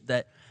see it.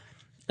 That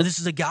this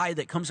is a guy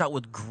that comes out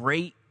with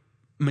great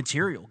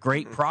material,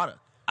 great product.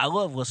 I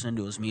love listening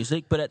to his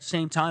music, but at the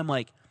same time,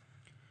 like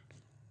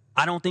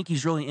I don't think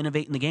he's really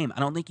innovating the game.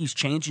 I don't think he's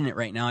changing it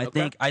right now.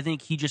 I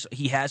think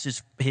he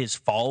has his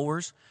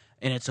followers.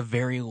 and it's a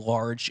very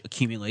large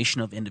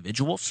accumulation of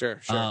individuals. Sure.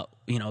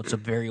 It's a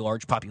very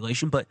large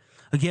population. But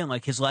again,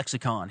 like his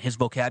lexicon, his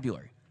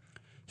vocabulary,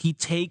 he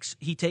takes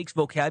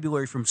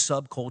vocabulary from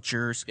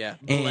subcultures. Yeah.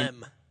 And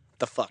Blem.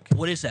 The fuck?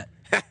 what is that?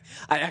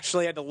 I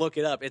actually had to look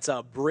it up. It's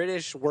a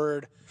British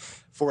word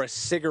for a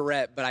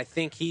cigarette, but I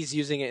think he's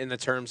using it in the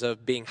terms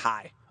of being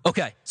high.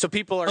 Okay. So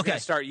people are going Okay. to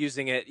start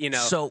using it.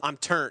 So- I'm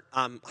turnt.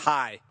 I'm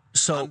high.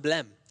 So- I'm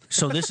blem.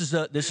 So this is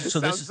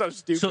Sounds so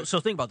stupid. So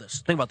think about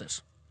this. Think about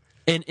this.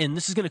 And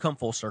this is going to come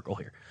full circle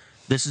here.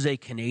 This is a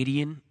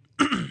Canadian.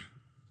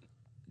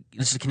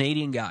 This is a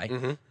Canadian guy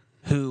Mm-hmm.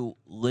 who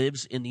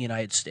lives in the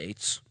United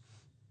States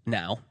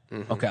now.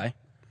 Mm-hmm. Okay,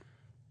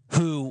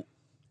 who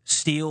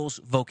steals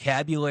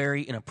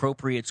vocabulary and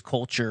appropriates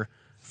culture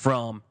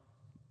from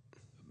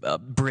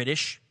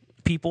British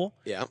people,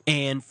 Yeah.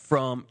 and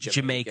from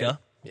Jamaica.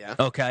 Yeah.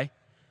 Okay.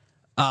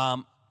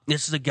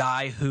 This is a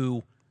guy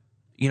who,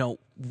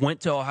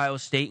 went to Ohio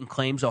State and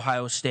claims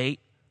Ohio State,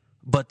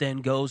 but then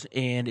goes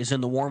and is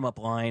in the warm-up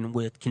line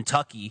with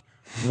Kentucky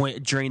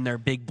during their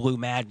Big Blue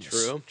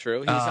Madness.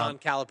 True. He's on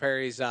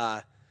Calipari's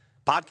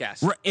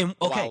podcast Right, and,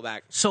 a okay, while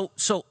back. So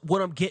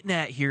what I'm getting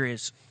at here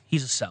is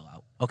he's a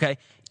sellout. Okay,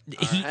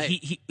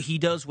 he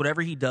does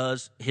whatever he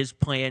does. His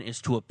plan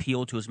is to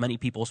appeal to as many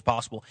people as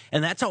possible,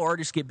 and that's how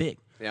artists get big.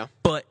 Yeah.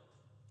 But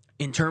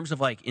in terms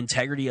of like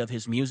integrity of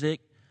his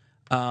music,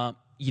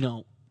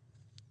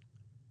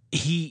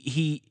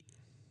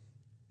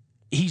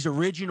 he's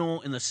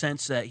original in the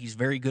sense that he's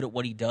very good at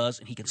what he does,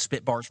 and he can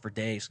spit bars for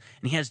days,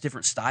 and he has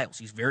different styles.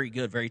 He's very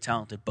good, very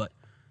talented, but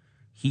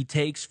he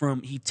takes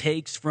from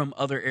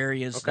other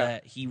areas Okay.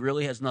 that he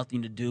really has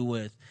nothing to do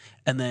with,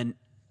 and then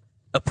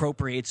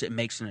appropriates it and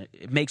makes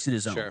it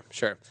his own.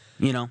 Sure.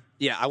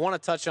 Yeah, I want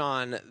to touch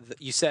on,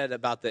 you said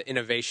about the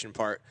innovation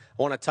part.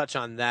 I want to touch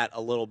on that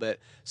a little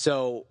bit.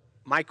 So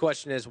my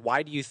question is,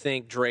 why do you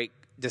think Drake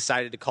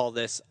decided to call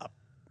this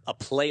a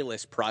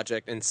playlist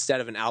project instead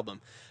of an album?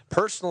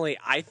 Personally,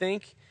 I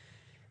think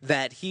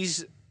that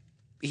he's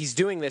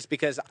doing this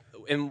because,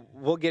 and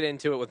we'll get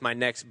into it with my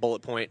next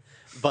bullet point,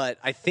 but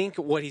I think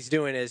what he's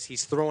doing is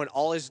he's throwing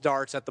all his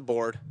darts at the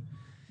board.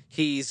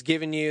 He's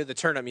giving you the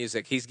turn-up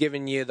music. He's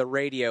giving you the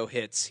radio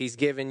hits. He's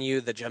giving you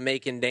the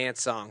Jamaican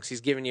dance songs.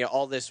 He's giving you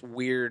all this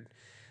weird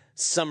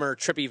summer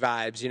trippy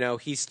vibes.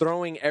 He's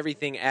throwing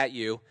everything at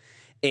you,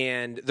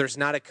 and there's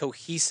not a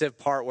cohesive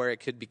part where it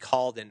could be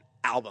called an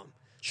album.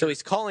 So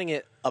he's calling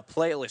it a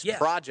playlist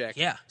project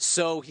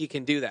so he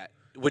can do that.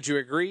 Would you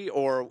agree,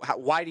 or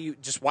why do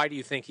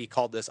you think he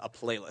called this a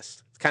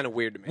playlist? It's kind of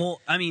weird to me. Well,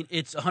 I mean,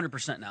 it's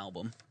 100% an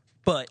album,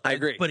 but I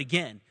agree. But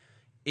again,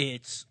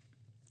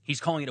 he's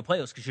calling it a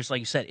playlist because, just like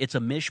you said, it's a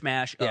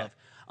mishmash of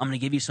I'm going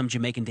to give you some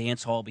Jamaican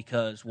dance hall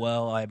because,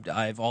 well,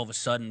 I've all of a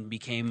sudden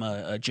became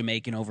a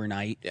Jamaican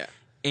overnight. Yeah.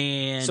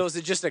 And so is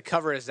it just to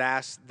cover his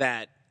ass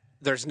that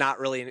there's not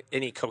really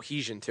any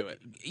cohesion to it?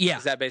 Yeah,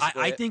 is that basically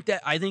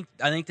it? I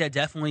think that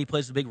definitely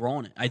plays a big role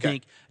in it. I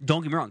think,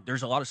 don't get me wrong,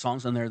 there's a lot of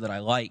songs on there that I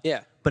like.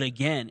 Yeah. But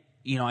again,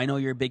 I know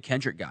you're a big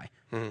Kendrick guy.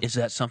 Mm-hmm. Is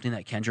that something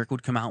that Kendrick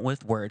would come out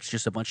with, where it's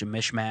just a bunch of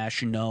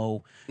mishmash,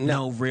 no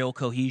real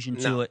cohesion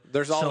to it?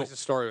 There's always a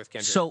story with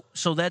Kendrick.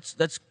 So that's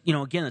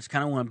again, that's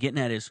kind of what I'm getting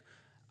at is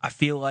I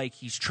feel like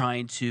he's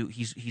trying to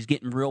he's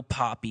getting real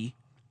poppy,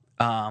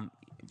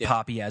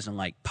 poppy as in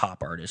like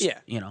pop artist.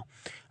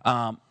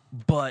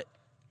 But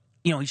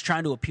he's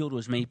trying to appeal to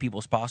as many people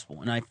as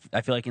possible, and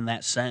I feel like in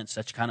that sense,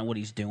 that's kind of what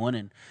he's doing,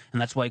 and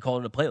that's why he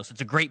called it a playlist. It's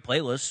a great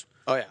playlist.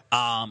 Oh yeah.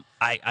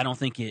 I don't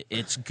think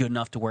it's good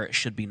enough to where it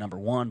should be number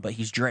one, but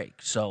he's Drake,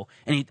 so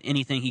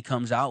anything he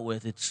comes out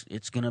with,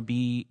 it's gonna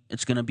be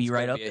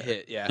right up a there.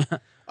 hit, yeah.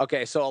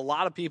 Okay, so a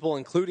lot of people,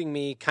 including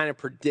me, kind of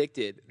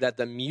predicted that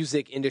the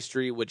music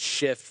industry would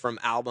shift from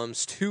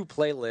albums to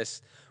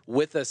playlists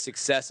with the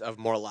success of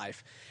More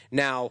Life.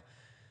 Now,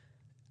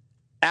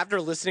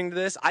 after listening to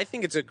this, I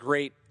think it's a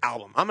great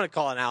album. I'm going to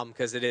call it an album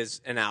because it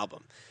is an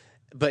album.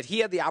 But he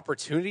had the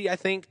opportunity, I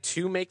think,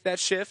 to make that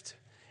shift.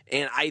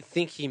 And I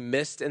think he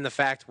missed in the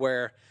fact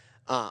where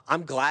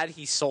I'm glad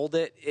he sold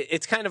it.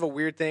 It's kind of a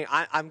weird thing.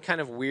 I'm kind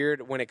of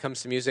weird when it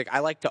comes to music. I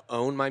like to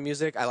own my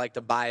music. I like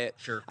to buy it.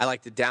 Sure. I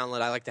like to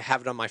download. I like to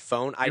have it on my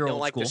phone. I You're don't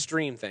old like the school.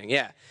 stream thing.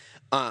 Yeah.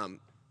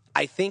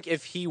 I think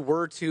if he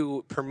were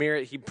to premiere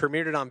it, he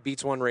premiered it on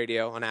Beats One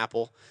Radio on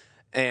Apple.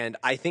 And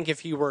I think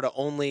if he were to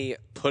only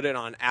put it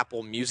on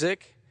Apple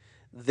Music,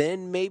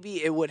 then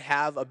maybe it would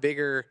have a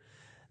bigger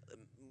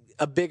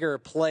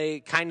play,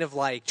 kind of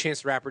like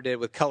Chance the Rapper did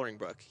with Coloring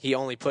Book. He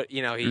only put,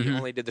 he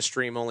only did the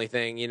stream only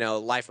thing,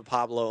 Life of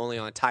Pablo only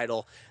on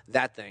Tidal,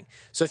 that thing.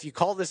 So if you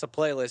call this a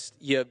playlist,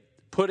 you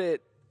put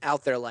it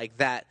out there like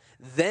that,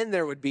 then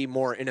there would be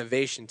more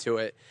innovation to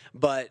it.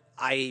 But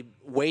I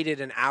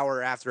waited an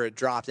hour after it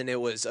dropped and it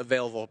was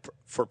available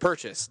for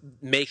purchase,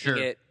 making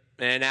it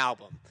an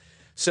album.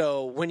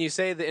 So when you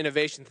say the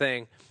innovation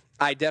thing,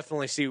 I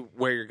definitely see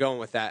where you're going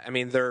with that. I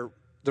mean, they're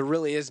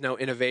really is no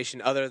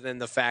innovation other than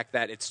the fact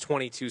that it's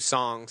 22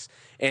 songs,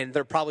 and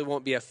there probably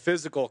won't be a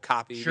physical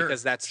copy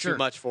because that's too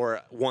much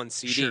for one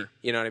CD. Sure.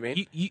 You know what I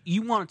mean?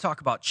 You want to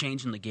talk about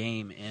changing the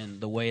game and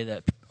the way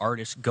that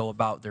artists go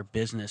about their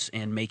business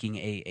and making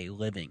a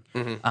living.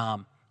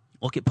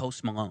 Look at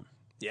Post Malone.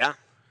 Yeah.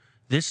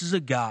 This is a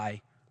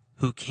guy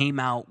who came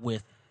out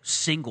with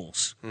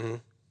singles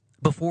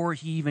before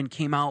he even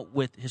came out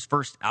with his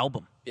first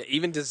album. Yeah,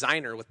 even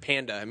Designer with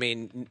Panda. I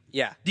mean,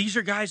 yeah. These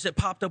are guys that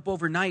popped up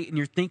overnight, and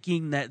you're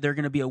thinking that they're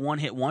going to be a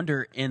one-hit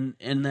wonder, and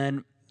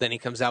then he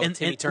comes out with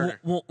Timmy Turner.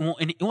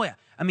 Yeah.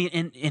 I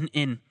mean,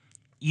 and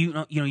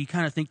you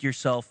kind of think to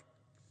yourself,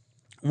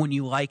 when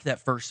you like that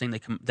first thing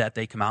that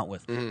they come out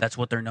with, that's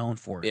what they're known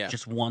for. Yeah.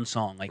 Just one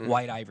song, like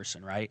White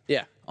Iverson, right?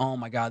 Yeah. Oh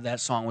my God,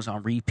 that song was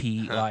on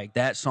repeat. Like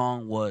that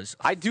song was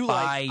I do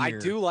fire.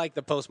 like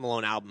the Post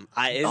Malone album.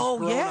 It's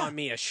grown on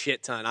me a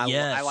shit ton.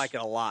 I like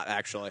it a lot,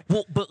 actually.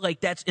 Well, but like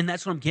that's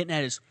what I'm getting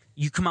at is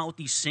you come out with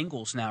these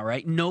singles now,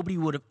 right? Nobody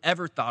would have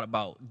ever thought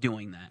about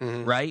doing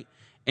that, right?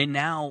 And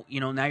now,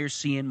 now you're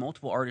seeing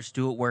multiple artists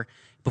do it where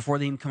before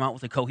they even come out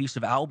with a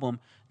cohesive album,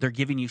 they're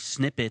giving you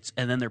snippets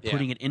and then they're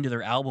putting it into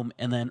their album,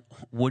 and then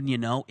wouldn't you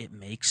know, it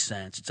makes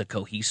sense. It's a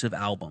cohesive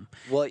album.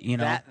 Well,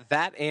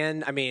 that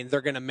and I mean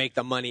they're going to make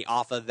the money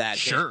off of that,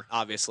 hit,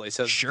 obviously.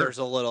 So there's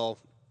a little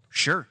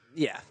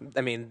yeah.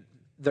 I mean,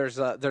 there's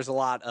a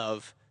lot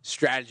of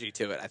strategy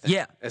to it, I think.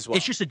 Yeah, as well.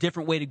 It's just a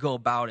different way to go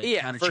about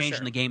it, kind of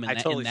changing the game in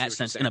that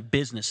sense, in a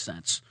business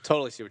sense.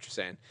 Totally see what you're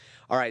saying.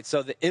 All right,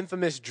 so the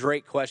infamous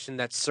Drake question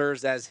that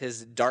serves as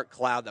his dark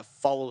cloud that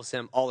follows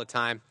him all the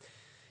time.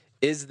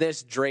 Is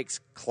this Drake's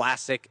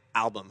classic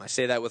album? I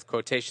say that with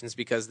quotations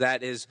because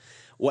that is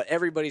what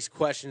everybody's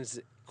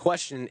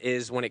question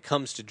is when it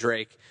comes to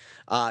Drake.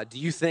 Do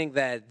you think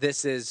that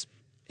this is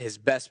his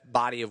best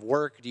body of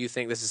work? Do you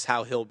think this is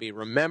how he'll be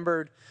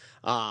remembered?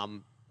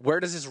 Where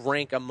does this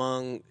rank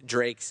among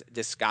Drake's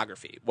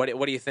discography?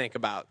 What do you think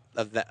about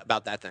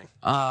that thing?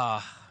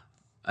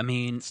 I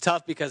mean, it's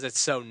tough because it's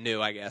so new,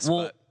 I guess.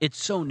 Well,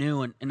 it's so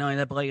new, and not only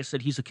that, but like I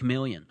said, he's a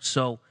chameleon.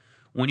 So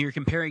when you're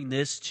comparing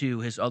this to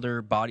his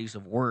other bodies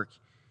of work,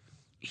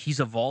 he's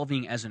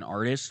evolving as an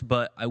artist.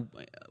 But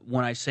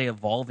when I say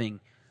evolving,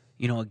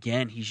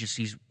 again,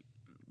 he's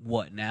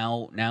what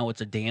now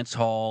it's a dance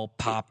hall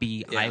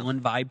poppy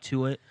island vibe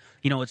to it.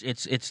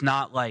 It's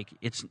not like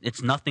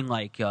it's nothing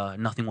like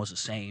Nothing Was the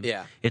Same.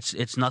 Yeah.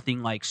 It's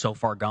nothing like So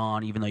Far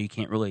Gone, even though you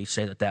can't really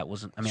say that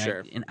wasn't. I mean,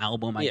 an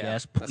album, I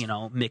guess.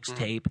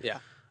 Mixtape. Yeah.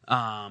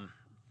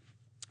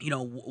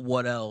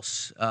 What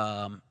else?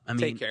 I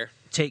mean,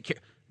 Take Care.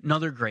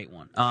 Another great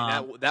one.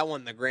 That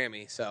won the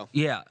Grammy. So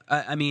yeah,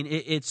 I mean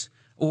it's.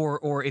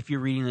 Or if you're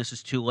reading this,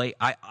 it's too late.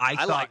 I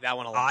thought like that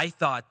one a lot. I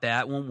thought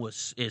that one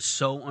is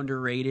so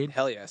underrated.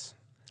 Hell yes.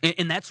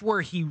 And that's where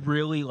he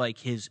really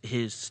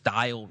his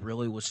style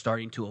really was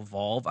starting to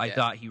evolve. I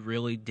thought he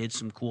really did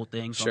some cool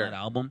things on that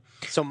album.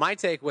 So my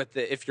take with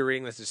If You're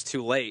Reading This Is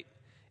Too Late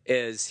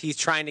is he's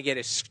trying to get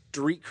his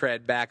street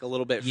cred back a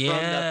little bit from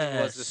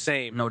Nothing Was the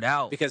Same. No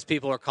doubt. Because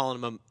people are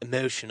calling him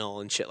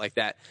emotional and shit like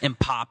that. And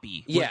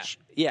poppy.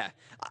 Yeah.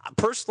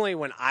 Personally,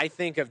 when I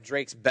think of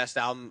Drake's best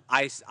album,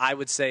 I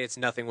would say it's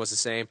Nothing Was the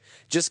Same,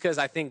 just because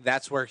I think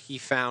that's where he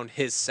found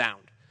his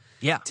sound.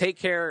 Yeah. Take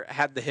Care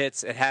had the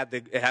hits. It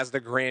has the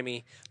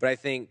Grammy, but I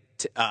think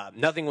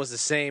Nothing Was the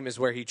Same is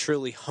where he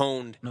truly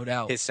honed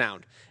his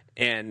sound.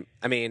 And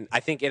I mean,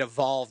 I think it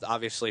evolved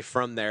obviously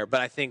from there,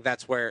 but I think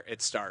that's where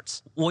it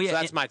starts. Well, yeah, so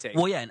that's my take.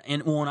 Well, yeah,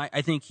 and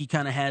I think he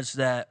kind of has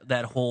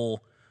that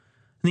whole.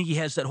 I think he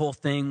has that whole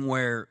thing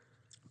where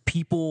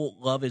people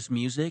love his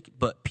music,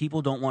 but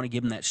people don't want to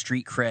give him that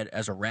street cred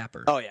as a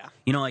rapper. Oh yeah,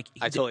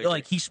 I totally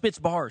like he spits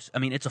bars. I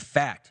mean, it's a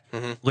fact.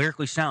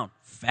 Lyrically sound,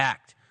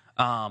 fact.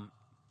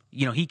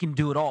 He can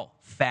do it all,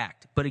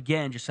 fact. But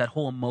again, just that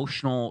whole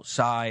emotional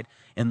side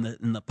and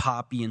the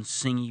poppy and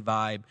singy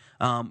vibe.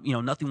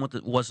 Nothing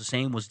was the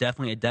same was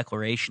definitely a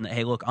declaration that,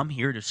 hey, look, I'm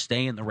here to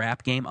stay in the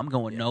rap game. I'm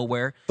going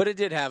nowhere. But it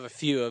did have a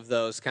few of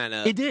those kind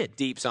of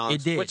deep songs,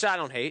 it did. Which I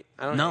don't hate.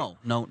 No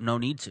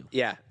need to.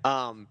 Yeah.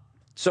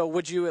 So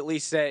would you at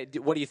least say,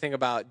 what do you think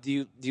about,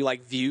 do you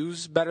like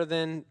Views better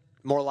than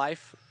More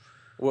Life?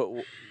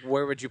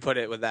 Where would you put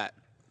it with that?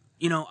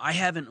 I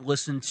haven't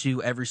listened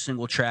to every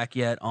single track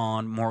yet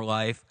on More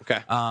Life.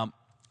 Okay.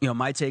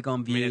 My take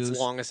on Views. I mean, it's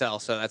long as hell,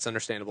 so that's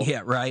understandable.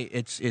 Yeah, right.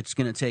 It's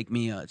gonna take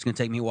me a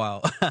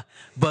while,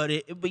 but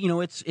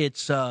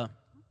it's I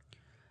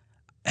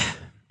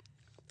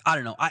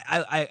don't know.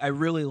 I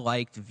really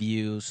liked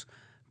Views,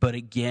 but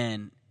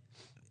again,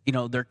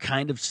 they're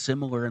kind of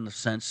similar in the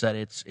sense that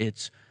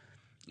it's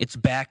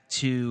back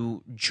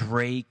to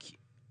Drake.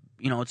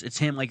 It's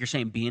him, like you're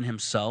saying, being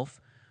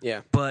himself.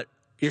 Yeah. But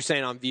you're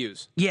saying on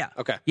Views. Yeah.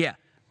 Okay. Yeah.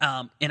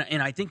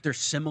 And I think they're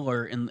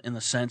similar in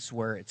the sense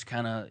where it's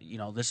kind of,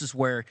 this is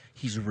where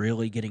he's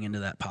really getting into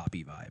that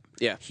poppy vibe.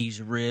 Yeah.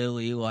 He's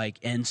really like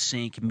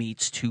NSYNC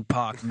meets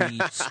Tupac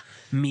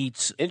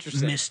meets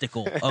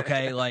Mystical.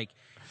 Okay.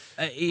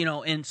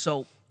 And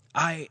so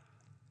I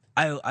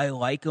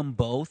like them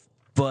both,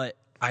 but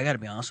I got to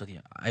be honest with you.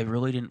 I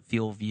really didn't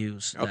feel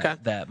Views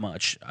that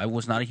much. I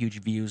was not a huge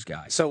Views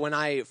guy. So when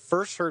I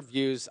first heard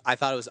Views, I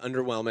thought it was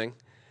underwhelming.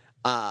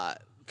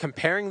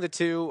 Comparing the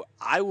two,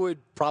 I would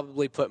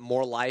probably put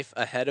More Life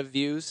ahead of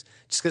Views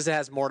just because it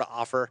has more to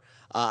offer.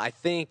 I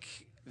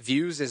think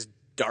Views is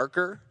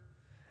darker.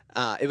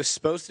 It was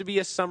supposed to be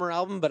a summer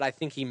album, but I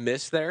think he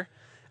missed there.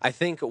 I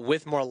think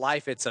with More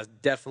Life, it's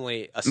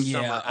definitely a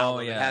summer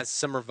album. It has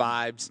summer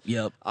vibes.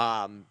 Yep.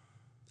 I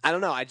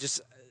don't know.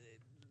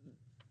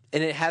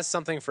 And it has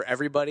something for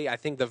everybody. I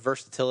think the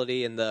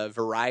versatility and the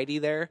variety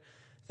there,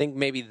 I think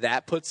maybe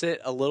that puts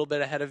it a little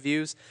bit ahead of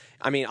Views.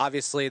 I mean,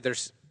 obviously,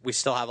 we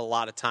still have a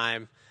lot of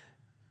time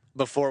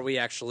before we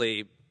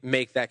actually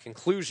make that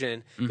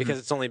conclusion because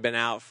it's only been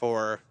out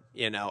for,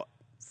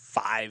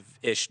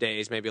 5-ish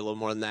days, maybe a little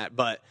more than that.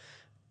 But,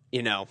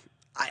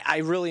 I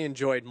really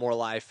enjoyed More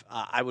Life.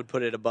 I would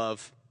put it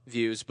above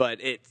Views, but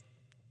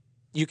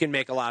you can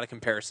make a lot of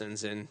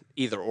comparisons in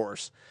either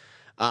ors.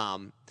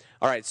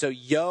 All right, so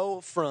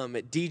Yo from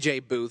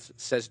DJ Booth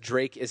says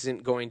Drake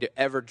isn't going to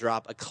ever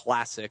drop a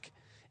classic,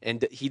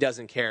 and he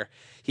doesn't care.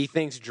 He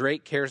thinks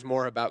Drake cares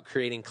more about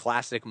creating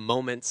classic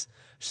moments,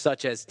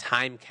 such as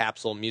time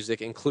capsule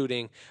music,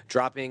 including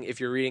dropping, if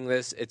you're reading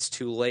this, It's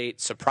Too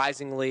Late.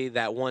 Surprisingly,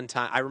 that one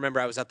time, I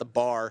remember I was at the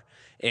bar,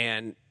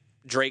 and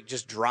Drake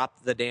just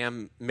dropped the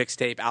damn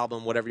mixtape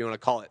album, whatever you want to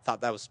call it.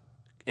 Thought that was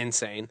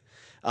insane.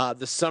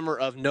 The summer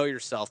of Know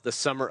Yourself, the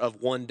summer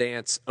of One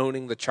Dance,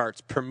 owning the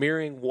charts,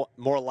 premiering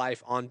More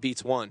Life on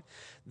Beats One.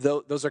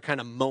 Those are kind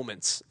of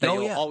moments that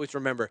you'll always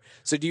remember.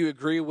 So do you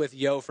agree with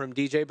Yo from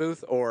DJ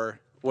Booth, or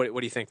what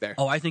do you think there?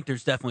 Oh, I think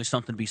there's definitely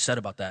something to be said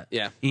about that.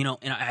 Yeah. And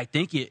I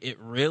think it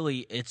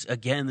really,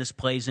 again, this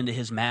plays into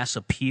his mass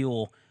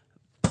appeal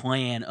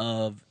plan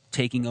of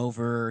taking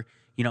over,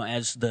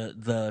 as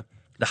the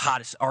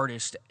hottest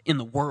artist in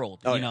the world,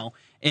 know.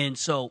 And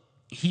so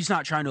he's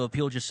not trying to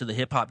appeal just to the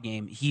hip hop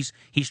game. He's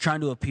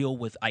trying to appeal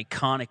with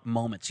iconic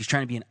moments. He's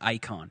trying to be an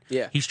icon.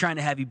 Yeah. He's trying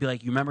to have you be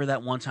like, you remember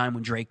that one time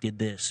when Drake did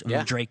this and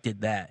when Drake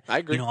did that. I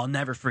agree. I'll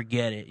never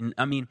forget it. And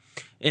I mean,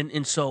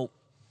 and so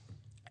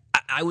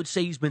I would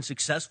say he's been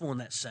successful in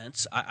that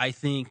sense. I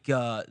think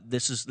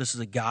this is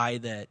a guy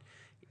that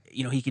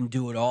he can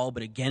do it all.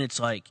 But again,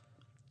 it's like,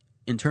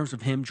 in terms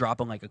of him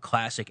dropping like a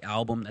classic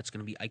album that's going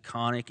to be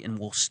iconic and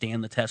will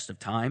stand the test of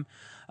time,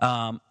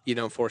 you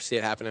don't foresee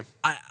it happening.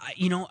 I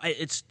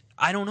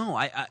don't know.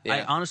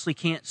 I honestly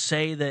can't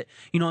say that.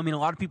 A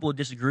lot of people would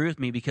disagree with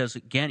me because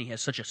again, he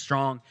has such a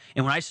strong,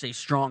 and when I say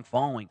strong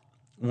following,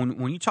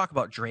 when you talk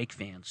about Drake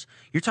fans,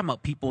 you're talking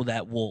about people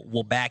that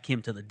will back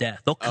him to the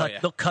death. They'll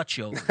cut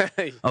you over.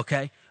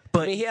 Okay.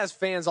 But he has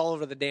fans all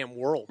over the damn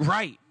world.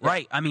 Right.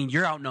 I mean,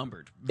 you're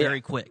outnumbered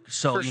very quick.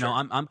 So For sure.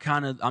 I'm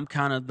kind of I'm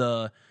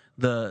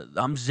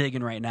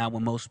zigging right now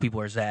when most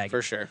people are zagging.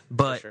 For sure.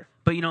 But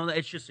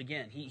it's just,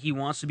 again, he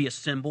wants to be a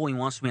symbol, he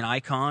wants to be an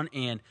icon,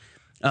 and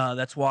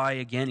that's why,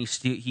 again,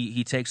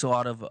 he takes a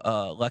lot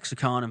of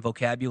lexicon and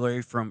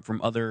vocabulary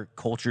from other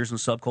cultures and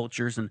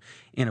subcultures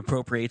and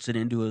appropriates it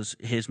into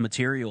his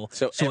material.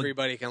 So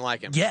everybody can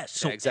like him. Yes.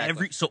 So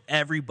exactly.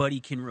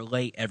 Everybody can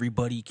relate.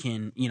 Everybody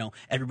can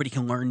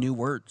learn new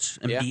words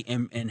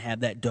and have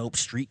that dope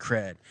street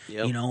cred.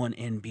 Yep.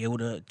 And be able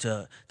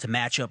to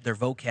match up their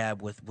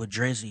vocab with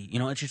Drizzy.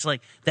 It's just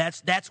like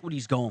that's what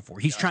he's going for.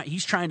 He's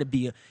trying to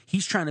be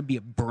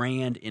a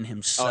brand in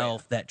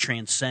himself that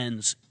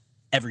transcends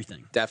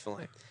everything.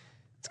 Definitely.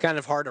 It's kind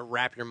of hard to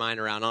wrap your mind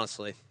around,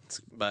 honestly.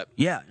 But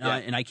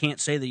and I can't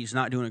say that he's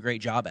not doing a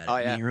great job at it.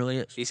 I mean, he really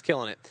is. He's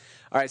killing it.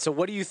 All right, so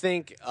what do you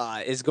think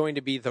is going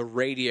to be the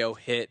radio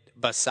hit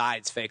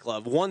besides Fake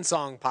Love? One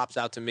song pops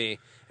out to me,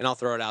 and I'll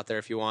throw it out there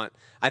if you want.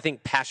 I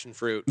think Passion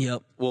Fruit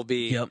will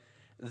be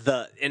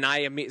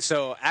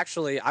so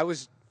actually I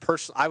was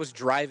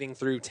driving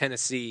through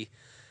Tennessee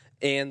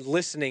and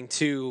listening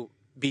to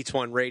Beats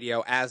One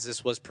Radio as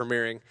this was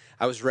premiering.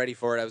 I was ready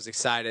for it. I was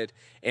excited.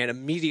 And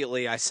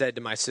immediately I said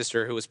to my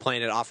sister, who was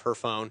playing it off her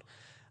phone,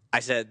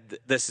 I said,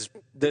 this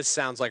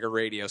sounds like a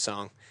radio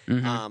song.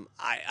 Mm-hmm.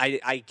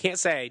 I can't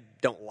say I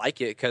don't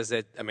like it because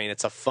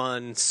it's a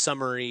fun,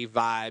 summery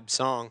vibe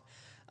song.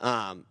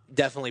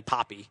 Definitely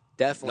poppy.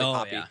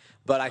 Poppy. Yeah.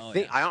 But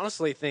I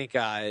honestly think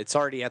it's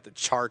already at the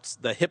charts,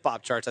 the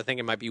hip-hop charts. I think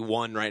it might be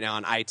 1 right now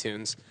on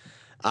iTunes.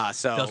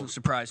 So doesn't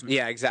surprise me.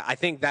 Yeah, exactly. I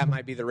think that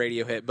might be the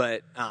radio hit.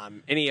 But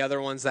any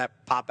other ones that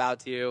pop out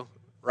to you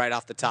right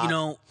off the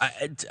top?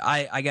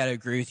 I got to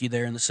agree with you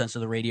there in the sense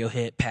of the radio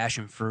hit.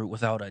 Passion Fruit,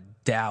 without a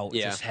doubt,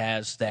 just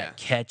has that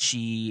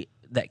catchy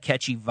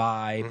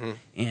vibe,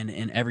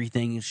 and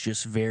everything is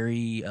just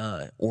very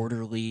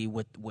orderly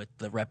with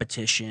the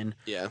repetition.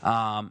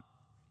 Yeah.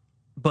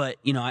 But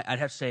I'd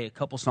have to say a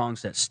couple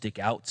songs that stick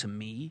out to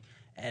me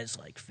as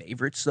like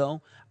favorites.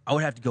 Though I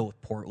would have to go with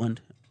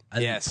Portland.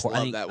 I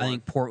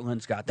think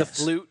Portland's got the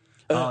flute.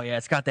 Oh yeah,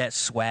 it's got that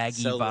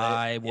swaggy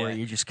vibe where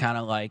you're just kind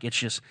of like, it's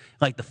just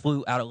like the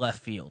flute out of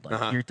left field.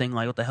 Like you're thinking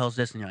like, what the hell is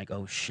this? And you're like,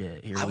 oh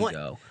shit, here we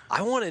go.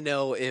 I want to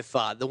know if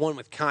the one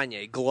with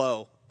Kanye,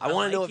 Glow, I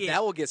want to know like if it.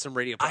 that will get some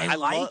radio play. I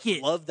like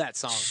it. Love that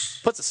song.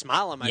 Puts a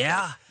smile on my face.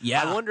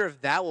 Yeah. I wonder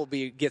if that will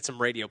get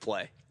some radio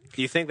play.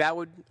 Do you think that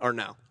would or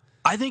no?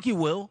 I think it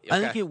will. I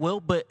Okay. think it will.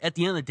 But at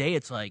the end of the day,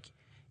 it's like,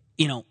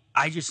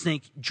 I just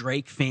think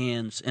Drake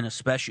fans, and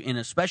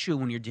especially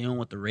when you're dealing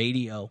with the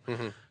radio,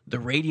 the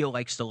radio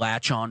likes to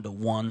latch on to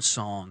one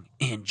song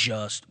and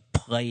just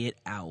play it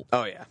out.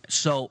 Oh yeah.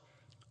 So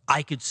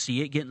I could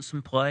see it getting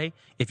some play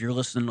if you're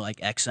listening to like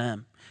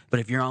XM. But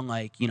if you're on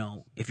like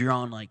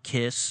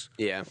Kiss,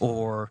 Yeah.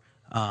 or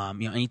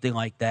anything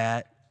like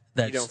that,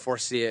 that's You don't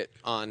foresee it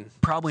on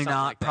probably something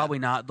not. like that. Probably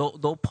not.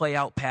 They'll play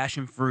out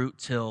Passion Fruit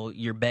till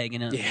you're begging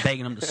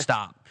them to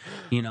stop.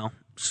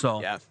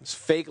 So Yeah, it's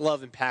Fake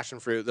Love and Passion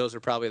Fruit. Those are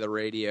probably the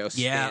radio.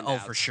 yeah. Oh,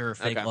 standouts. for sure.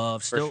 Fake Okay,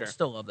 Love. for sure.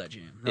 Still love that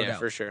jam. No Yeah, doubt.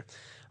 for sure.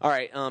 All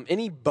right.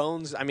 Any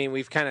bones? I mean,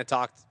 we've kind of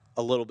talked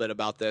a little bit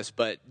about this,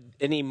 but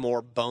any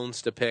more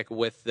bones to pick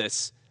with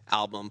this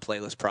album,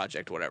 playlist,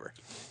 project, whatever?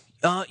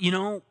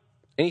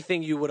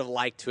 Anything you would have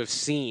liked to have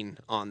seen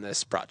on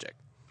this project?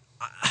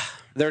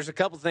 There's a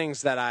couple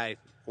things that I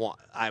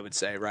would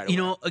say right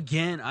away.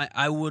 Again,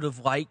 I would have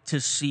liked to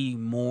see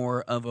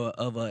more of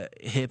a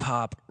hip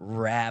hop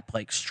rap,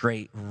 like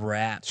straight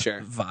rap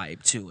Sure.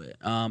 vibe to it.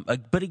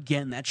 But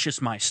again, that's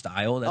just my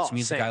style. That's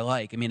music same. I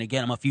like. I mean,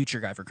 again, I'm a Future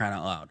guy, for crying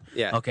out loud.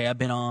 Yeah. Okay, I've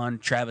been on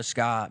Travis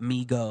Scott,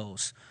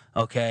 Migos.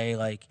 Okay,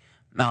 like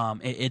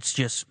it's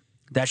just.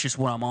 That's just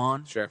what I'm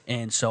on. Sure.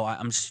 And so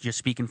I'm just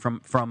speaking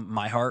from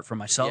my heart, from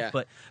myself. Yeah.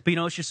 But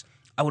it's just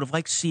I would have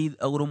liked to see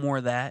a little more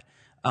of that.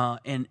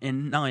 And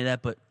not only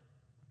that, but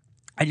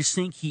I just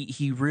think he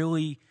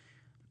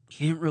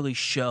didn't really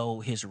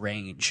show his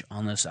range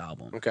on this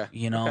album. Okay.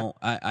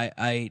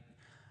 I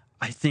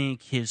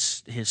think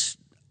his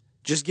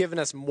Just giving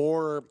us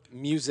more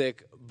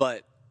music,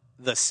 but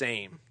the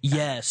same.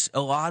 yes,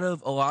 a lot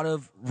of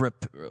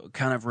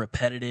kind of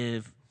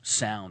repetitive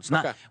sounds.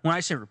 Not Okay. when I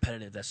say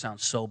repetitive, that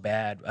sounds so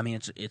bad. I mean,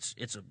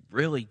 it's a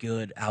really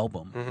good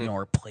album,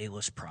 or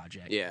playlist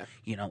project. Yeah.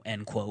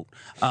 End quote.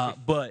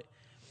 But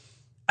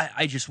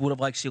I just would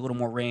have liked to see a little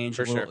more range.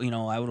 For sure.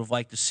 I would have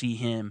liked to see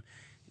him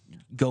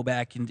go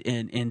back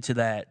into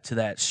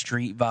that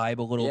street vibe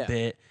a little Yeah.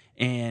 bit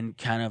and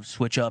kind of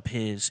switch up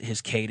his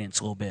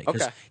cadence a little bit,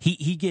 because Okay.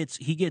 he gets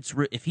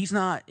if he's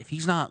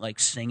not like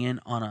singing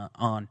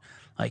on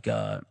like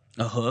a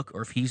hook,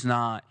 or if he's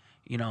not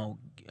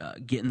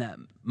getting that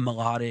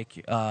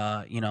melodic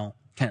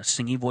kind of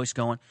singy voice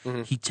going,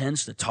 he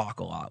tends to talk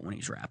a lot when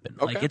he's rapping.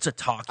 Okay. Like it's a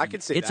talky. I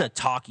can see it's that. a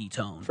talky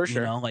tone. For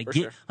sure, Like for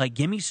sure.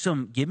 give me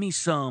some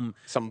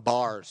Some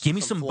bars. give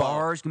me some flow.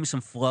 bars, give me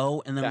some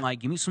flow, and then Yeah. like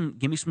give me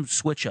some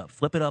switch up,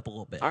 flip it up a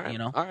little bit. All right.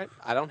 All right.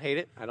 I don't hate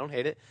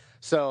it.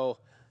 So,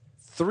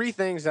 3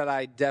 things that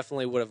I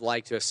definitely would have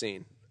liked to have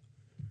seen.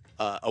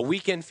 A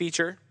weekend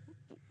feature.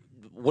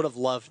 Would have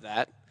loved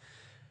that.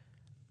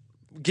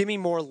 Give me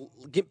more.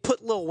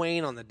 Put Lil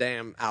Wayne on the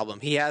damn album.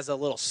 He has a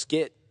little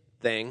skit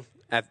thing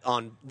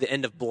on the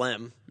end of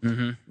Blem.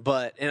 Mm-hmm.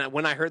 But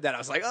when I heard that, I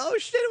was like, "Oh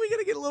shit, are we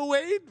gonna get Lil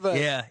Wayne?" But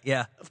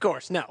Yeah. of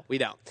course, no, we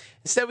don't.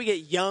 Instead, we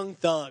get Young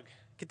Thug.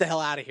 Get the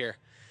hell out of here.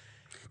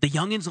 The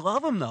youngins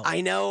love him though.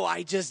 I know,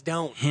 I just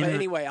don't. Him But and-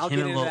 anyway, I'll him get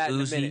and into Lil that in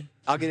a Uzi. minute.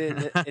 I'll get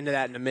into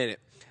that in a minute.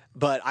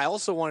 But I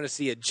also wanted to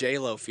see a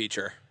J-Lo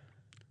feature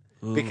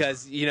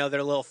because, their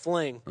little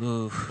fling.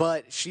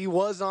 But she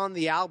was on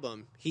the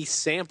album. He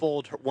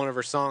sampled one of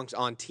her songs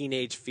on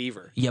Teenage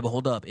Fever. Yeah, but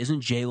hold up,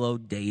 isn't J-Lo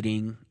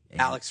dating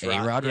Alex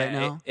A-Rod Rod right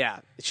now? Yeah,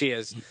 she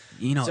is.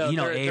 So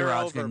they're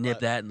A-Rod's over, gonna nip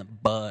but- that in the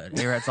bud.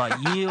 A-Rod's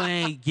like, you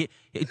ain't get.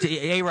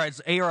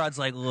 A-Rod's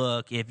like,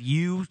 look, if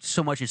you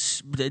so much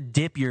as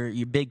dip your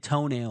big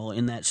toenail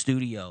in that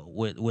studio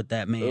with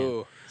that man,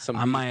 Ooh, some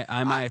I beef.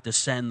 might have to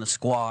send the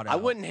squad out. I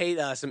wouldn't hate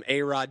some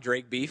A-Rod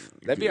Drake beef.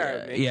 That'd be all right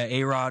with me. Yeah,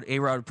 A-Rod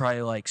would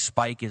probably like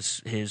spike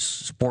his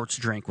sports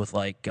drink with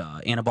like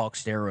anabolic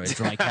steroids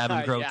and like have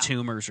him grow Yeah.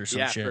 tumors or some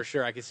Yeah, shit. for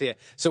sure. I can see it.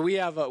 So we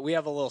have a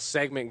little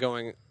segment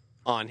going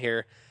on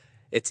here.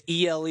 It's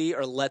ELE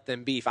or Let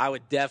Them Beef. I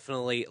would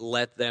definitely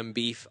let them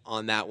beef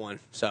on that one.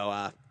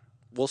 So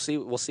we'll see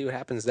what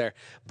happens there.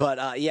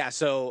 But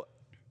so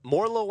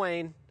more Lil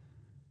Wayne,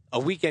 a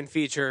weekend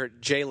feature,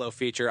 J-Lo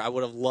feature. I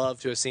would have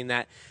loved to have seen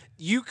that.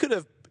 You could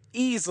have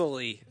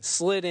easily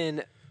slid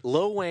in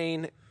Lil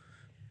Wayne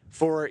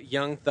for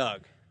Young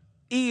Thug.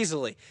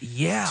 Easily.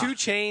 Yeah. 2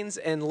 Chainz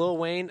and Lil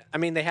Wayne, I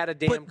mean, they had a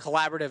damn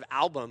collaborative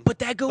album. but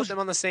that goes- Put them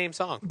on the same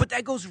song. But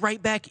that goes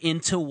right back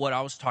into what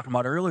I was talking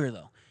about earlier,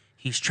 though.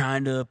 He's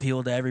trying to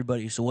appeal to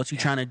everybody. So what's he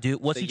trying to do?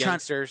 What's The he trying?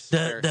 youngsters,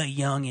 The or-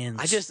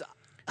 youngins.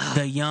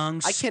 The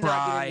young, I cannot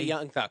get spry into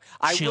Young Thug.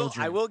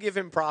 children. I will give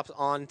him props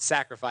on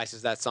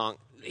Sacrifices, that song.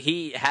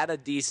 He had a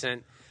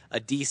decent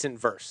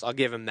verse. I'll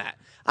give him that.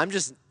 I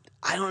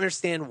don't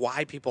understand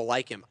why people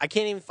like him. I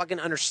can't even fucking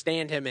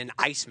understand him in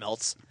Ice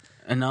Melts.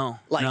 No,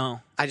 no.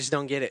 I just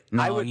don't get it.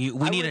 No, I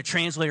we need a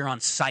translator on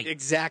site.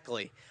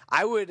 Exactly.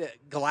 I would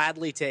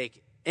gladly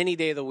take any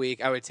day of the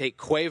week. I would take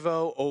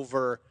Quavo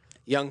over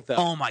Young Thug.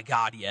 Oh my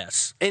God,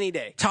 yes. Any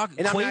day.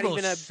 And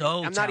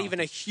I'm not even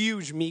a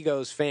huge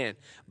Migos fan,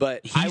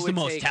 but he's the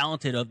most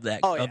talented of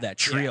that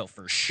trio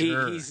for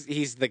sure.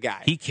 He's the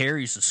guy. He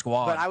carries the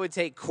squad. But I would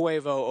take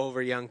Quavo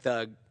over Young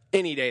Thug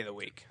any day of the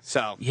week.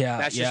 So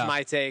that's just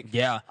my take.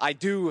 Yeah. I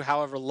do,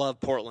 however, love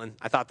Portland.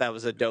 I thought that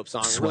was a dope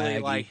song. Swaggy. Really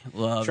like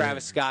Love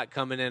Travis Scott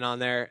coming in on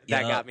there.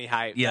 That got me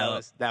hyped.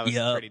 That was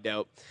pretty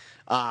dope.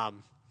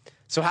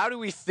 So how do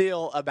we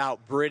feel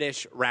about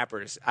British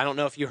rappers? I don't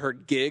know if you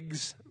heard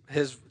Giggs,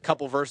 his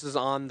couple verses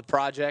on the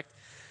project.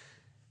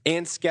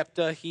 And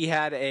Skepta, he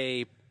had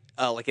a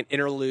like an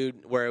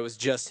interlude where it was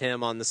just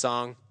him on the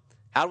song.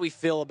 How do we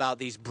feel about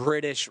these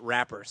British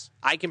rappers?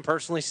 I can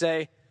personally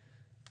say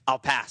I'll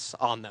pass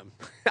on them.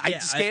 I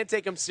just can't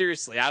take them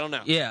seriously. I don't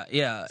know.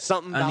 Yeah.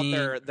 Something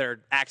about their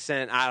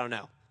accent. I don't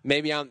know.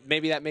 Maybe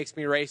that makes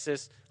me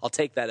racist. I'll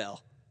take that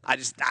L. I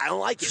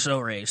don't like it. So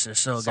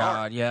racist. Oh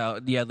God. Yeah.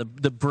 The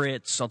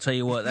Brits. I'll tell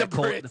you what.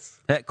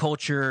 That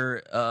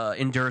culture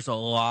endures a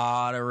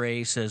lot of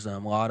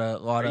racism. A lot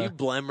of. Are you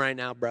blem right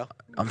now, bro?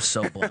 I'm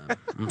so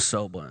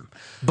blem.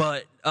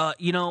 But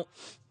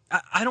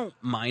I don't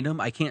mind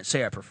them. I can't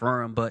say I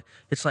prefer them, but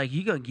it's like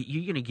you're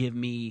gonna give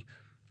me.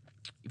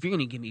 If you're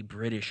gonna give me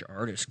British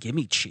artists, give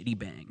me Chitty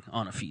Bang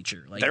on a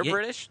feature. Like they're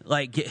British.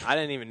 I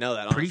didn't even know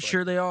that. Pretty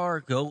sure they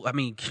are. Google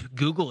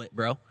it,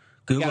 bro.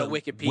 Google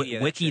Wikipedia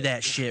wiki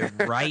that shit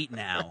right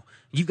now.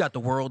 You've got the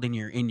world in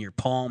your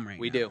palm right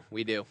now.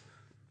 We do.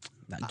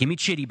 Now, give me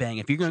Chitty Bang.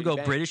 If you're gonna go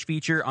British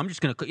feature, I'm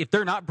just gonna. If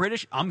they're not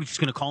British, I'm just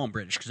gonna call them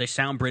British because they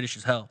sound British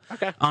as hell.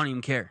 Okay. I don't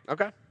even care.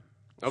 Okay.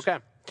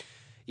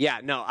 Yeah.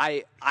 No.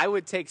 I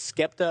would take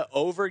Skepta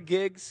over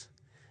Giggs.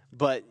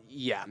 But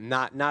yeah,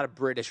 not a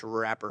British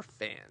rapper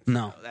fan.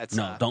 No,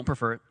 don't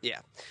prefer it.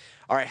 Yeah.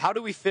 All right. How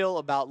do we feel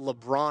about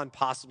LeBron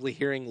possibly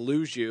hearing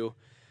 "Lose You"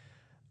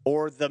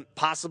 or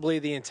possibly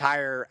the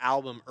entire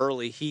album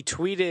early? He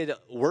tweeted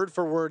word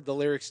for word the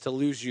lyrics to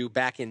 "Lose You"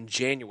 back in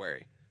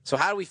January. So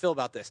how do we feel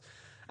about this?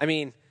 I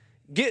mean,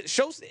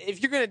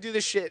 if you're gonna do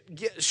this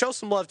shit, show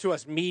some love to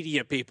us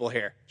media people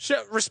here.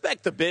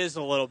 Respect the biz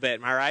a little bit.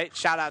 Am I right?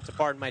 Shout out to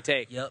Pardon My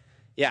Take. Yep.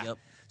 Yeah. Yep.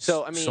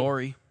 So I mean,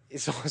 sorry.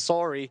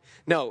 Sorry.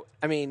 No,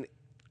 I mean,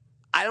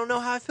 I don't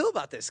know how I feel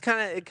about this.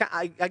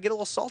 I get a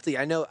little salty.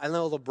 I know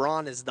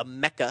LeBron is the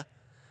Mecca,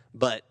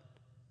 but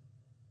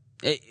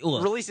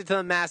release it to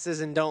the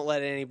masses and don't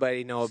let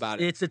anybody know about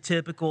it. It's a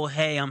typical,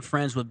 hey, I'm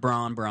friends with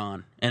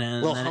Bron,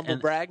 and humble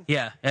brag.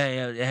 Yeah,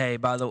 hey,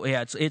 by the way,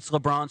 it's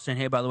LeBron saying,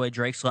 hey, by the way,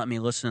 Drake's letting me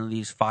listen to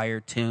these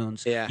fire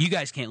tunes. Yeah, you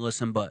guys can't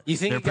listen, but you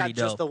think they're he got pretty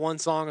dope. Just the one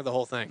song or the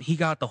whole thing? He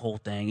got the whole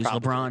thing. He's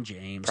LeBron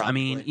James. Probably.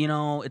 I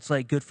mean, it's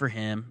like good for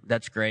him.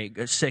 That's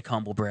great. Sick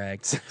humble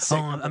brag.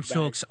 I'm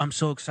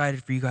so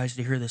excited for you guys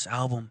to hear this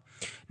album.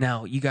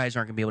 Now, you guys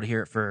aren't gonna be able to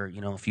hear it for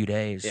a few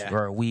days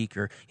or a week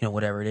or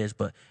whatever it is,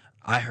 but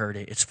I heard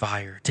it. It's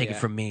fire. Take it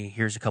from me.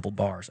 Here's a couple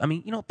bars. I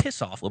mean,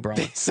 piss off, LeBron.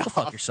 Go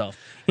fuck yourself.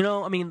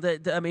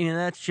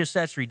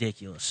 That's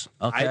ridiculous.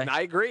 Okay,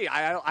 I agree.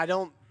 I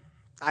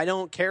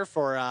don't care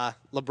for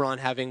LeBron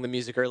having the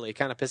music early. It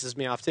kind of pisses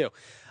me off too.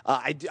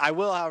 I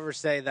will, however,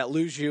 say that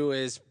 "Lose You"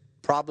 is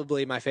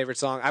probably my favorite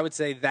song. I would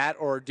say that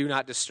or "Do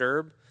Not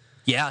Disturb."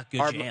 Yeah,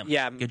 good jam.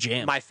 Yeah, good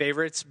jam. My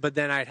favorites, but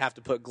then I'd have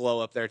to put "Glow"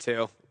 up there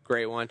too.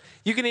 Great one.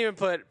 You can even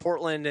put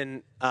Portland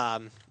and.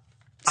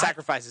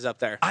 Sacrifices up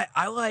there.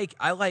 I like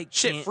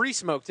shit. Free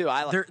Smoke too.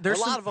 I like. There's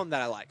a lot of them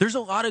that I like. There's a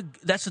lot of.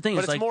 That's the thing.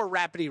 But it's more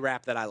rappity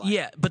rap that I like.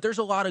 Yeah, but there's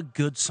a lot of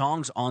good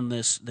songs on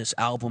this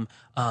album.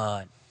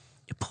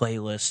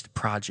 Playlist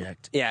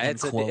project. Yeah,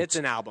 it's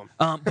an album.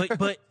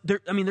 But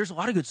there's a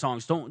lot of good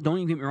songs. Don't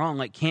even get me wrong.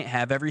 Like Can't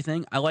Have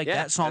Everything. I like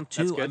that song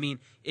too. I mean,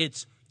 I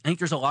think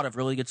there's a lot of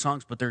really good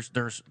songs, but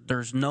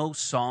there's no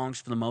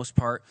songs for the most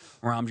part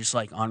where I'm just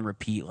like on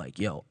repeat. Like,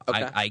 yo,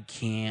 I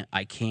can't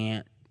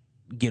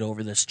get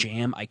over this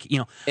jam. I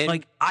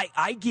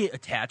get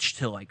attached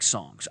to like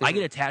songs. I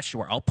get attached to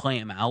where I'll play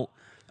them out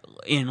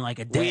in like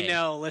a day. We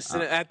know.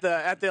 Listen, at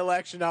the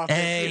election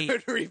office, you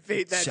would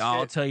repeat that. So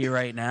I'll tell you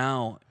right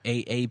now,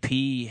 AP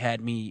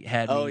had me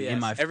in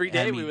my every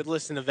day. We would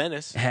listen to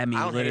Venice. Had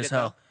me lit as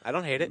hell. I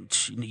don't hate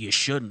it. You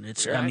shouldn't.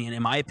 It's. Right. I mean,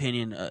 in my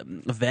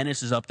opinion,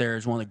 Venice is up there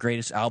as one of the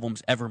greatest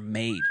albums ever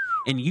made.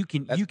 And you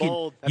can. That's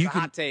bold. That's a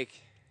hot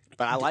take.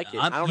 But I like it.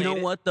 I don't you know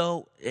what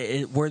though?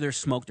 Where there's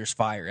smoke, there's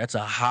fire. That's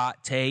a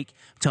hot take.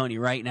 I'm telling you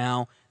right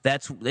now.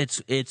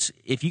 It's.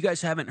 If you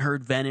guys haven't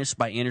heard Venice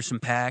by Anderson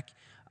 .Paak,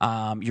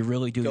 you're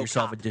really doing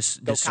yourself a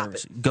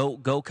disservice.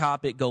 Go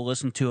cop it. Go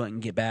listen to it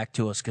and get back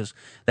to us because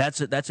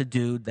that's a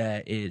dude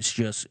that is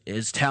just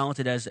as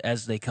talented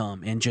as they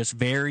come and just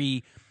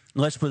very.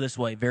 Let's put it this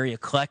way: very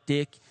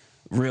eclectic,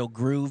 real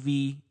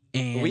groovy.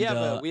 And we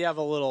have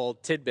a little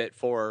tidbit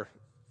for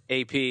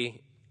AP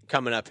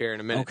coming up here in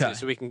a minute too,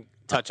 so we can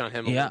touch on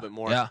him a little bit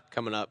more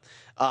coming up.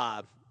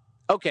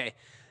 Okay,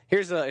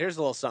 here's a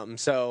little something.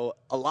 So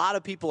a lot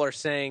of people are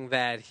saying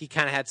that he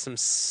kind of had some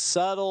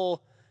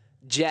subtle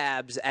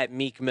jabs at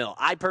Meek Mill.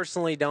 I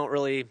personally don't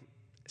really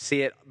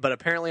see it, but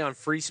apparently on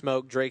Free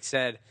Smoke, Drake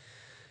said,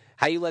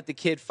 "How you let the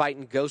kid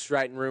fighting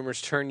ghostwriting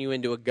rumors turn you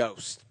into a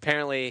ghost."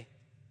 Apparently,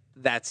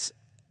 that's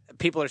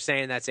people are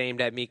saying that's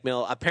aimed at Meek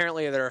Mill.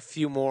 Apparently, there are a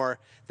few more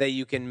that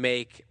you can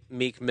make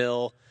Meek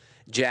Mill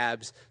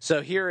jabs.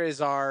 So here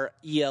is our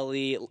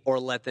ELE or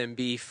Let Them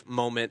Beef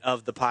moment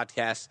of the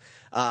podcast.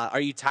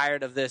 Are you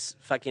tired of this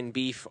fucking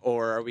beef,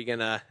 or are we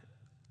gonna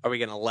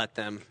let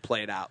them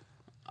play it out?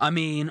 I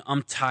mean,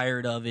 I'm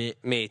tired of it.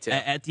 Me too.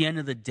 At the end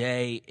of the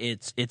day,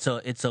 it's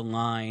a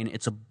line.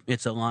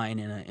 It's a line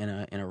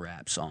in a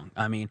rap song.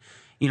 I mean,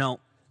 you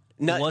know,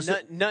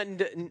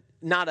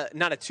 not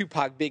a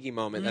Tupac Biggie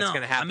moment that's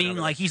going to happen. I mean,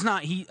 like he's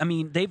not. I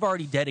mean, they've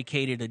already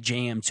dedicated a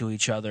jam to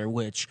each other,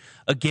 which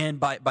again,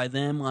 by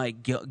them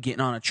like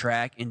getting on a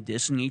track and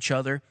dissing each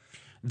other,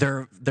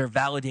 they're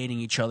validating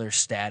each other's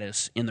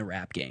status in the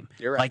rap game.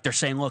 You're right. Like they're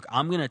saying, look,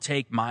 I'm going to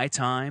take my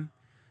time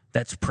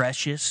that's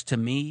precious to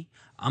me.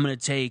 I'm going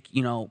to take,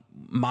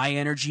 my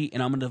energy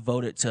and I'm going to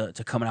devote it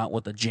to coming out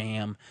with a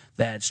jam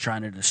that's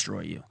trying to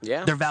destroy you.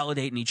 Yeah. They're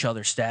validating each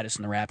other's status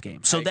in the rap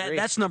game. So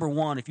that's number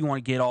one if you want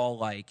to get all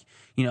like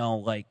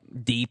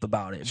deep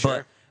about it.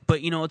 Sure. But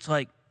it's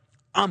like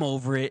I'm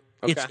over it.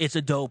 Okay. It's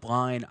a dope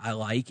line. I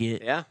like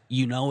it. Yeah.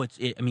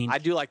 I mean, I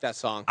do like that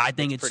song. I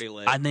think it's pretty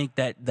lit. I think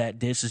that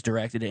diss is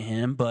directed at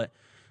him, but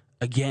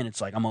again, it's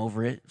like I'm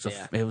over it.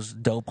 It was a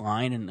dope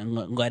line, and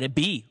let it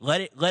be.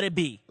 Let it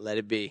be. Let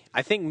it be.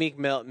 I think Meek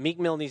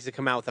Mill needs to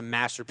come out with a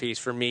masterpiece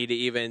for me to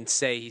even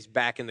say he's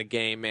back in the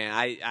game, man.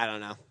 I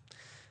don't know.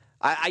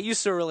 I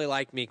used to really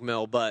like Meek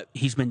Mill, but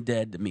he's been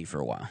dead to me for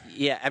a while.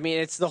 Yeah, I mean,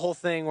 it's the whole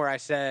thing where I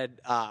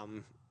said a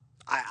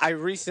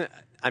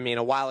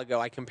while ago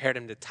I compared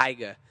him to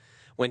Tyga.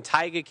 When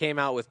Tyga came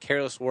out with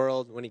Careless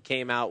World, when he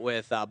came out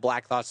with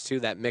Black Thoughts 2,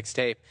 that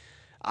mixtape,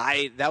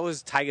 that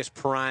was Tyga's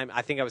prime.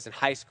 I think I was in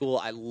high school.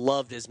 I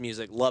loved his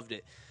music, loved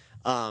it.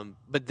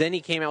 But then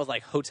he came out with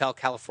like Hotel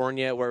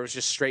California, where it was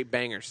just straight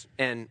bangers,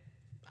 and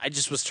I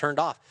just was turned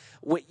off.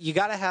 You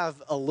got to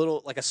have a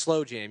little, like a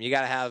slow jam. You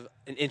got to have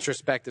an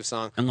introspective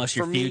song. Unless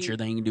you're Future,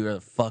 then you can do whatever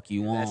the fuck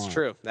you want. That's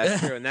true,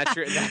 and that's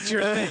your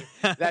thing.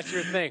 That's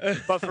your thing.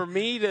 But for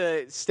me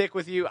to stick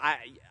with you,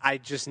 I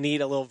just need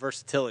a little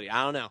versatility.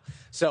 I don't know.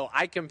 So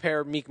I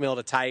compare Meek Mill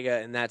to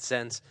Tyga in that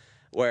sense,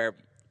 where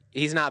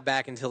he's not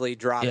back until he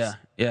drops.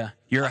 Yeah.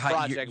 You're a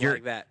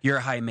like that. You're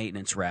a high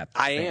maintenance rap.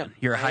 I fan. am.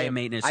 You're a high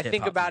maintenance. I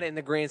think about it in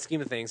the grand scheme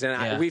of things,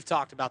 and we've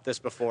talked about this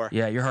before.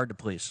 Yeah, you're hard to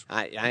please.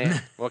 I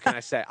am. What can I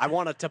say? I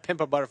want to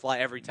Pimp a Butterfly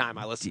every time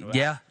I listen to it.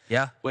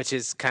 Yeah. Which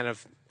is kind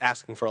of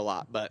asking for a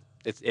lot, but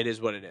it is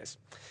what it is.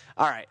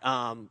 All right.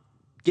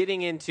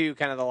 Getting into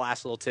kind of the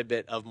last little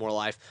tidbit of More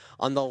Life.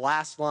 On the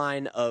last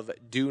line of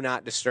Do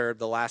Not Disturb,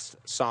 the last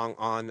song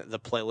on the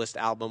playlist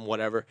album,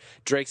 whatever,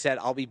 Drake said,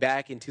 "I'll be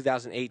back in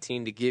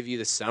 2018 to give you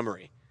the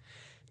summary."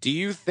 Do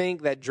you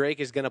think that Drake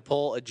is going to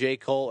pull a J.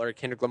 Cole or a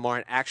Kendrick Lamar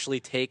and actually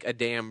take a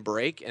damn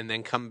break and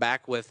then come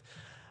back with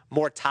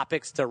more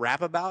topics to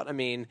rap about? I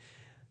mean,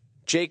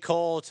 J.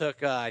 Cole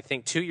took, I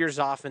think, 2 years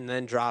off and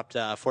then dropped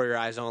For Your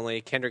Eyes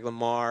Only. Kendrick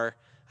Lamar,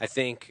 I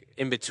think,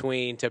 in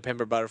between To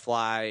Pimp a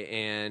Butterfly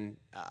and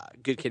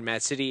Good Kid,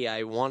 Mad City,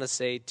 I want to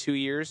say 2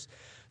 years.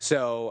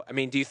 So, I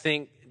mean, do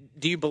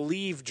you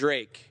believe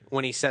Drake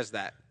when he says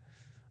that?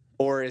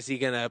 Or is he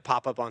going to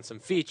pop up on some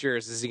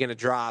features? Is he going to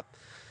drop,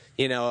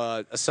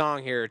 a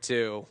song here or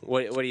two?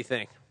 What do you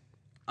think?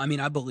 I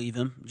mean, I believe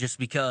him just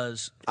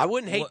because. I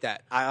wouldn't hate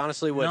that. I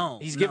honestly wouldn't. No,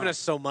 He's given us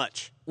so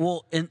much.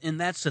 Well, and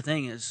that's the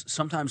thing is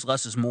sometimes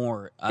less is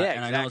more. Yeah,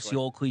 and I know it's the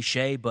old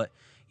cliche, but,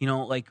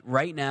 like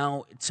right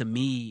now, to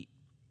me,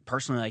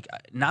 personally, like,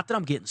 not that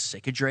I'm getting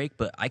sick of Drake,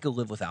 but I could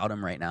live without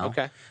him right now.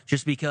 Okay.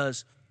 Just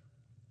because,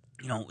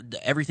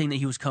 everything that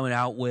he was coming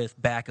out with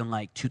back in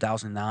like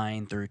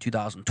 2009 through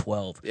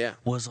 2012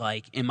 was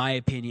like, in my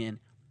opinion,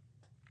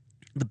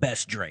 the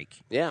best Drake.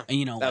 Yeah.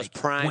 And, that was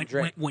prime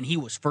Drake. When he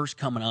was first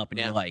coming up and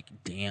you're like,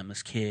 damn,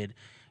 this kid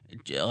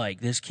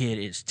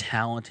is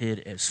talented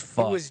as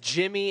fuck. He was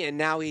Jimmy, and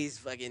now he's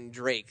fucking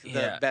Drake,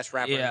 the best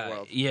rapper in the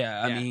world.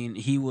 Yeah, I mean,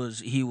 he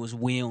was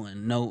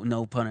wheeling,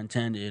 no pun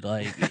intended.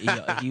 Like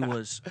he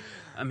was.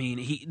 I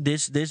mean,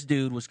 this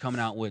dude was coming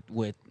out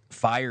with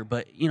fire,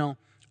 but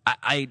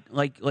I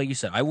like you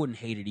said, I wouldn't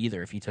hate it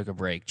either if he took a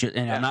break.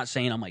 I'm not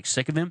saying I'm like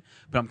sick of him,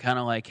 but I'm kind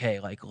of like, hey,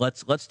 like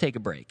let's take a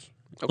break.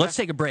 Okay. Let's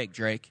take a break,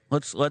 Drake.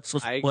 Let's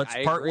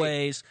part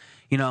ways.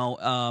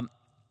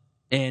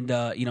 And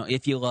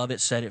if you love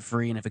it, set it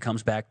free, and if it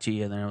comes back to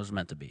you, then it was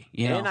meant to be.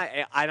 And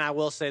I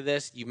will say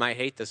this: you might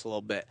hate this a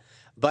little bit,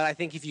 but I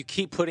think if you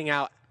keep putting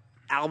out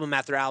album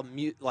after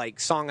album, like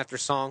song after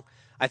song,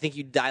 I think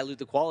you dilute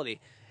the quality.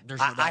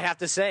 I have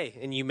to say,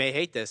 and you may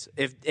hate this,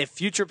 if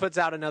Future puts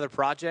out another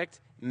project,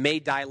 may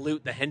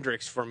dilute the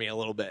Hendrix for me a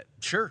little bit.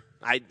 Sure.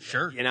 I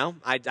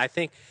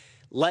think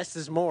less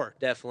is more,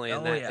 definitely,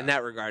 in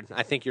that regard.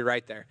 I think you're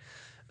right there.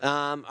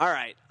 All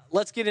right.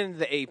 Let's get into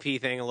the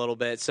AP thing a little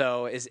bit.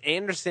 So, is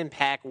Anderson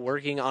 .Paak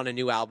working on a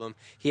new album?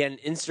 He had an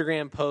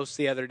Instagram post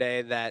the other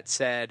day that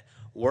said,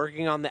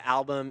 working on the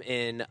album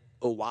in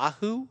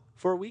Oahu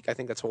for a week. I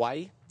think that's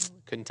Hawaii.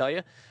 Couldn't tell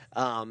you.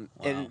 Wow.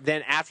 And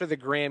then after the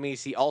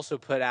Grammys, he also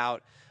put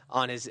out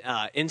on his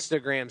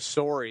Instagram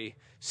story,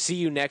 "See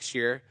you next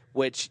year,"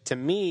 which to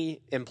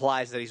me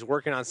implies that he's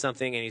working on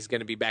something and he's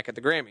going to be back at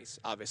the Grammys,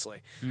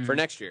 obviously, for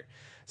next year.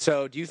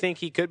 So do you think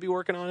he could be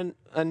working on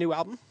a new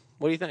album?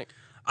 What do you think?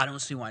 I don't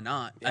see why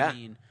not. Yeah. I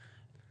mean,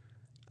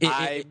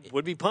 I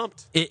would be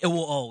pumped.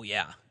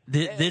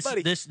 This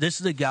buddy. this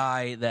is a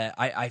guy that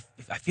I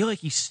feel like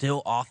he's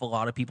still off a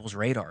lot of people's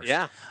radars.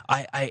 Yeah.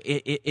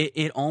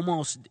 It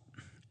almost,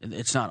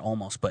 it's not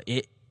almost, but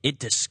it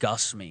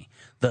disgusts me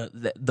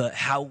the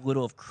how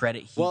little of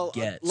credit he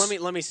gets.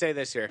 Let me say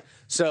this here.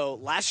 So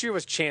last year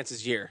was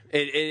Chance's year.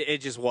 It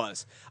just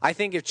was. I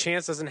think if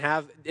Chance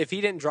if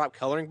he didn't drop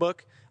Coloring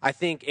Book, I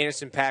think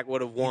Anderson .Paak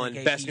would have won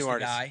think Best he's New the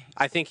Artist. guy?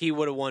 I think he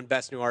would have won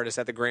Best New Artist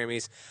at the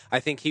Grammys. I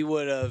think he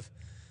would have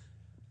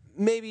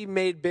maybe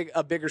made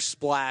a bigger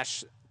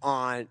splash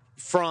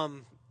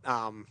from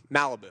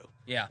Malibu.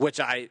 Yeah.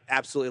 Which I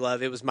absolutely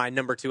love. It was my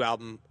number 2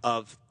 album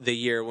of the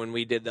year when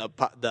we did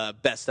the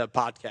Best of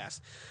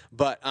podcast.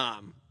 But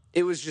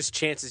it was just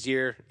Chance's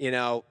year. You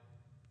know,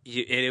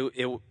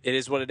 it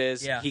is what it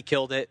is. Yeah. He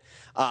killed it.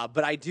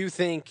 But I do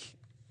think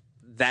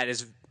that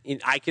is.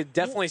 I could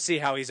definitely see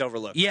how he's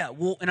overlooked. Yeah,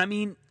 well, and I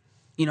mean,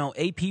 you know,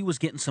 AP was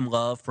getting some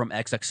love from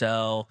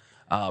XXL,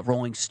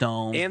 Rolling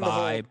Stone, And Vibe. the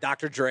whole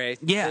Dr. Dre.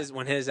 Yeah.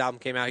 When his album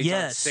came out, he's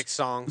on 6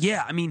 songs.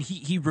 Yeah, I mean,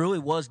 he really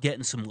was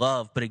getting some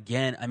love, but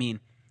again, I mean,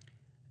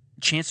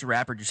 Chance the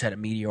Rapper just had a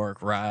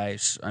meteoric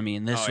rise. I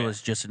mean, this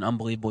was just an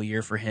unbelievable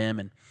year for him,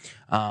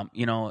 and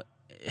you know,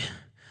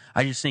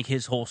 I just think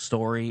his whole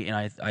story, and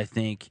I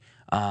think.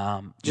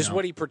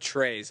 What he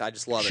portrays, I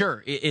just love it.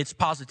 Sure, it's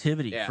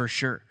positivity for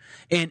sure,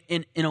 and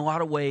in a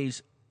lot of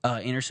ways,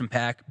 Anderson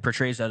 .Paak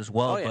portrays that as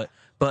well. Oh, yeah.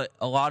 But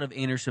a lot of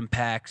Anderson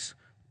 .Paak's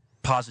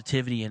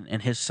positivity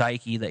and his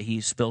psyche that he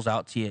spills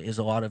out to you is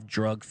a lot of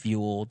drug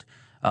fueled,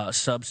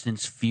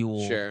 substance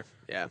fueled,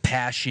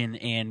 passion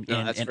and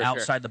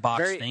outside the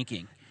box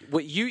thinking.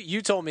 What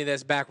you told me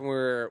this back when we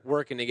were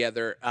working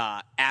together.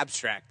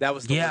 Abstract. That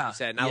was the one you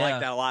said, and I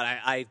like that a lot.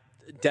 I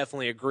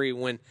definitely agree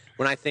when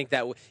I think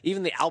that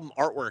even the album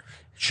artwork,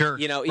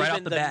 you know, right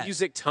even the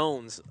music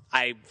tones,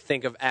 I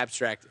think of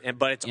Abstract,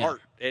 but it's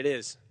art. It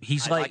is.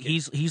 He's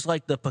he's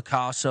like the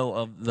Picasso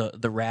of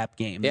the rap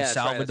game, the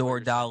Salvador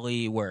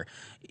Dali, where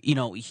you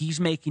know he's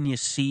making you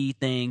see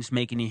things,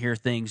 making you hear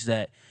things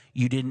that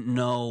you didn't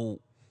know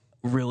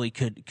really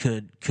could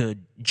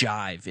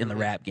jive in the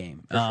rap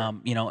game.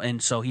 You know,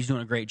 and so he's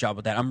doing a great job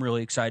with that. I'm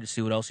really excited to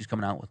see what else he's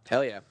coming out with.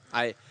 Hell yeah.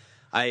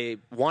 I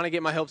want to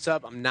get my hopes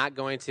up. I'm not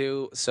going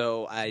to,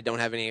 so I don't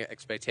have any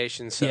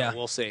expectations. So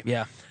we'll see.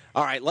 Yeah.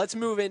 All right, let's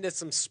move into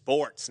some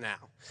sports now.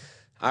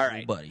 All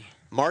right, buddy.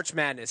 March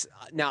Madness.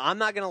 Now, I'm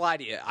not going to lie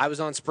to you. I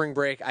was on spring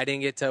break. I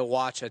didn't get to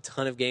watch a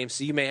ton of games,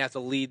 so you may have to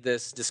lead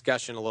this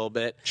discussion a little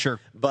bit. Sure.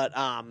 But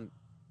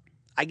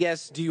I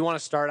guess, do you want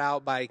to start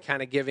out by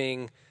kind of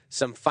giving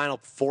some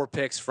final 4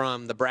 picks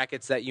from the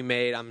brackets that you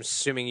made? I'm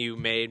assuming you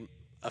made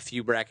a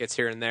few brackets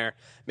here and there.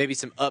 Maybe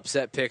some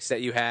upset picks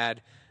that you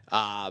had.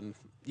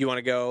 You want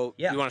to go?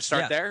 Yeah. You want to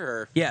start there?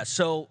 Or? Yeah.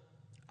 So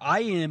I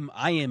am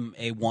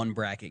a 1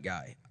 bracket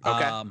guy.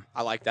 Okay.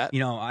 I like that. You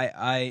know,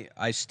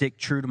 I stick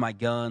true to my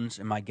guns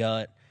and my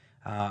gut.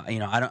 You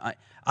know,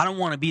 I don't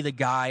want to be the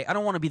guy. I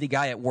don't want to be the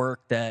guy at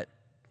work that,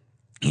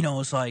 you know,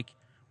 it's like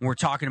we're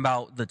talking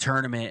about the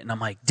tournament and I'm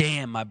like,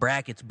 damn, my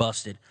bracket's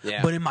busted.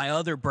 Yeah. But in my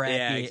other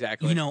bracket,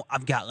 exactly. you know,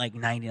 I've got like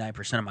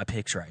 99% of my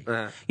picks right.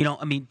 You know,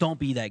 I mean, don't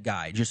be that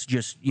guy. Just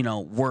you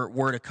know,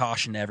 word of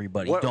caution to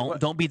everybody.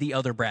 Don't be the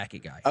other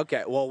bracket guy.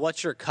 Okay. Well,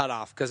 what's your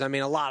cutoff? Because I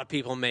mean, a lot of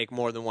people make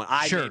more than one.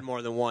 I made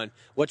more than one.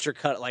 What's your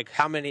cut? Like,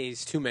 how many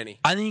is too many?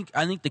 I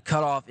think the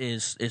cutoff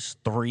is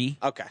 3.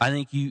 Okay. I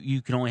think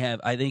you can only have.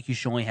 I think you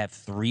should only have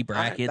 3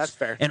 brackets. All right, that's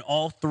fair. And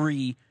all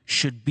 3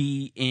 should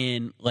be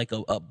in like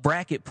a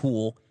bracket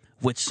pool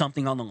with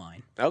something on the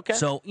line. Okay.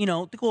 So, you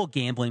know, the little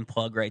gambling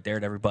plug right there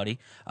to everybody.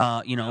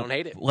 You know, I don't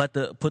hate it. Let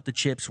the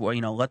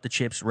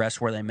chips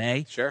rest where they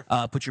may. Sure.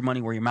 Put your money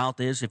where your mouth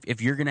is.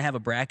 If you're gonna have a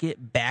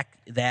bracket, back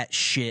that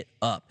shit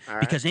up. All right.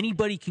 Because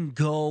anybody can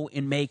go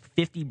and make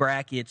 50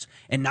 brackets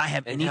and not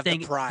have anything.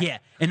 Have the pride. Yeah,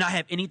 and not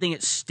have anything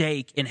at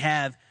stake and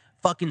have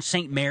fucking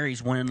St.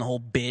 Mary's winning the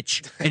whole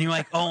bitch. And you're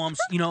like,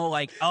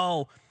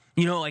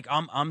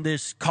 I'm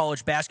this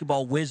college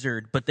basketball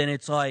wizard, but then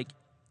it's like,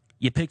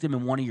 you picked them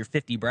in one of your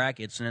 50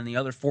 brackets, and then the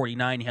other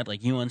 49, you had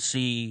like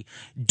UNC,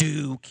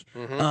 Duke,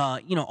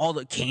 you know, all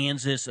the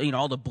Kansas, you know,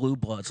 all the blue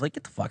bloods. Like,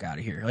 get the fuck out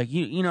of here. Like,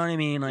 you know what I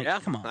mean? Like,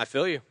 come on. I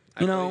feel you.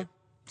 You know?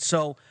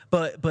 So,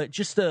 but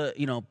just to,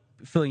 you know,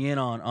 fill you in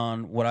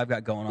on what I've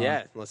got going on.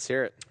 Yeah, let's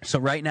hear it. So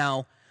right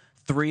now,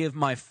 3 of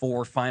my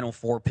final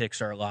 4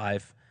 picks are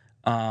live.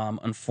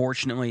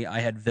 Unfortunately, I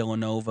had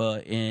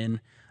Villanova in.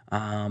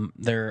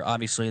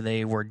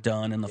 They were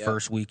done in the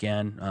first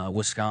weekend.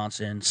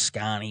 Wisconsin,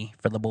 Scotty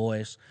for the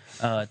boys,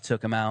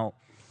 took them out.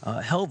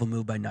 Hell of a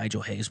move by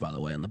Nigel Hayes, by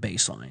the way, on the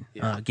baseline.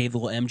 Gave the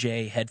little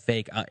MJ head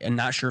fake. I'm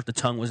not sure if the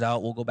tongue was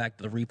out. We'll go back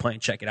to the replay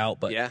and check it out.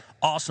 But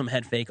awesome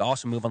head fake,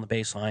 awesome move on the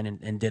baseline,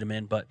 and did him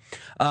in. But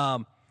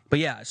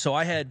yeah, so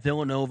I had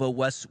Villanova,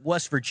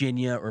 West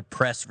Virginia, or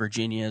Press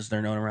Virginia, as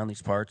they're known around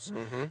these parts,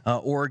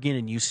 Oregon,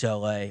 and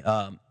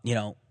UCLA. You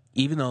know,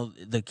 even though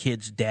the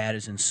kid's dad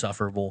is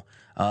insufferable,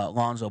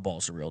 Lonzo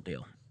Ball's the real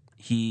deal.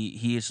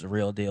 He is the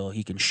real deal.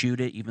 He can shoot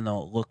it, even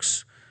though it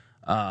looks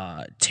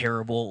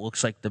terrible. It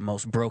looks like the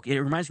most broke.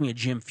 It reminds me of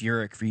Jim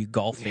Furyk for you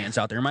golf fans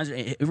out there.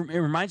 It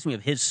reminds me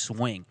of his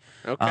swing.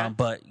 Okay.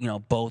 But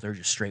both are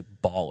just straight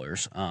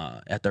ballers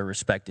at their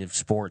respective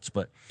sports.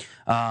 But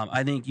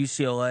I think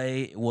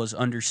UCLA was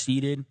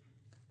underseeded.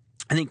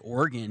 I think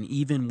Oregon,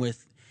 even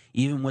with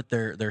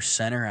their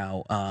center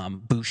out,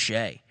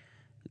 Boucher.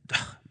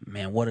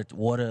 Man, what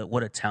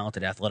a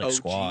talented athletic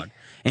squad.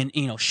 And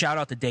shout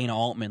out to Dana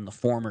Altman, the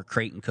former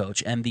Creighton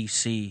coach,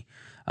 MVC.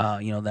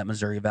 That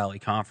Missouri Valley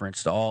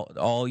Conference. To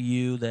all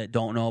you that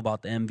don't know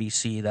about the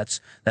MVC,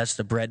 that's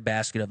the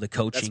breadbasket of the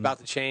coaching. That's about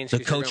to change. The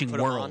coaching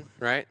world, on,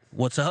 right?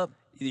 What's up?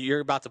 You're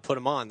about to put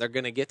them on. They're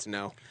going to get to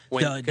know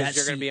because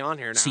you're going to be on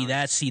here now.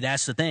 That's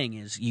the thing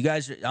is you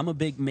guys. I'm a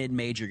big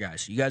mid-major guy,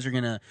 so you guys are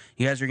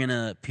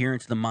gonna peer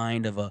into the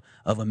mind of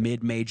a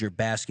mid-major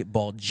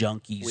basketball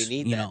junkies. We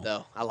need that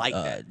though. I like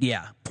that.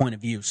 Yeah, point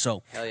of view.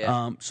 So, hell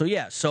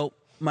yeah. So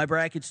my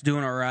bracket's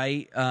doing all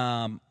right.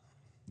 I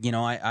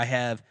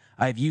have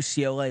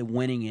UCLA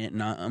winning it,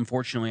 and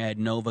unfortunately, I had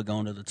Nova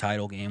going to the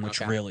title game,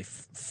 which really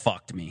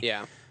fucked me.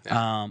 Yeah.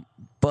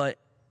 But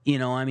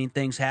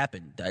things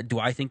happen. Do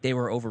I think they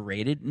were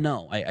overrated?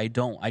 No, I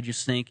don't. I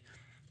just think,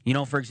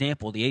 for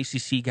example, the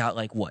ACC got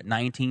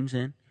 9 teams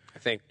in, I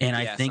think, and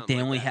I think they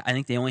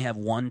only have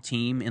one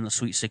team in the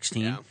Sweet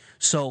 16. Yeah.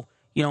 So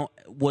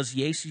is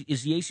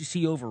the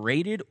ACC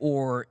overrated,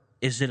 or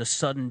is it a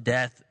sudden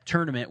death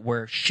tournament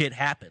where shit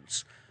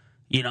happens?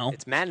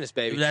 It's madness,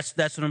 baby. That's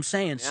what I'm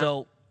saying. Yeah.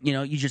 So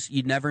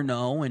you never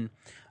know, and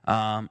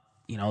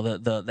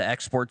the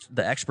experts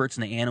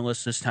and the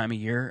analysts this time of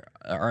year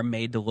are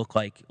made to look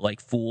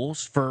like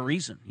fools for a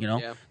reason.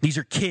 These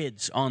are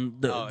kids on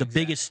the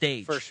biggest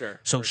stage, for sure.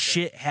 So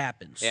shit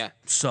happens. Yeah.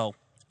 So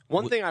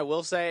one thing I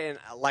will say, and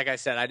like I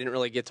said, I didn't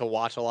really get to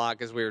watch a lot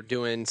because we were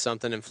doing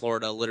something in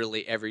Florida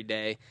literally every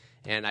day,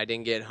 and I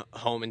didn't get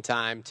home in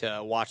time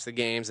to watch the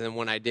games. And then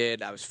when I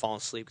did, I was falling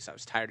asleep because I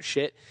was tired of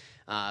shit.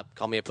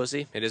 Call me a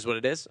pussy. It is what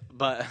it is.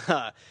 But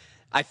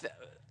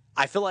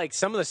I feel like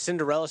some of the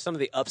Cinderella, some of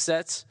the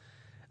upsets,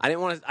 I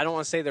don't want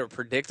to say they were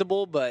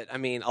predictable, but I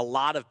mean a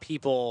lot of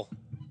people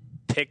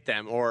picked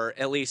them, or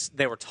at least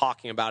they were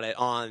talking about it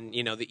on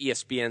the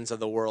ESPNs of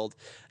the world.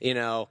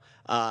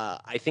 I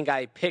think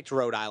I picked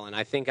Rhode Island.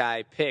 I think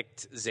I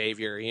picked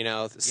Xavier.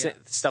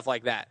 Stuff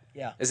like that.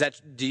 Yeah. Is that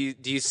do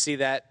you see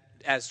that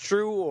as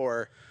true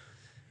or?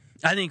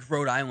 I think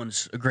Rhode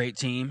Island's a great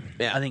team.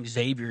 Yeah. I think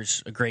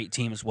Xavier's a great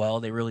team as well.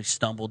 They really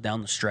stumbled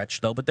down the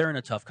stretch, though, but they're in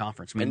a tough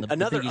conference. I mean, the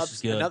Big East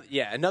is good.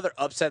 Another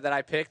upset that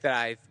I picked that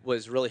I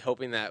was really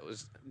hoping that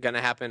was going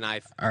to happen.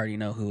 I already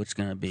know who it's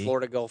going to be.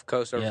 Florida Gulf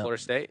Coast over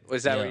Florida State.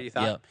 Was that what you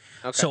thought?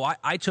 Yeah. Okay. So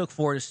I took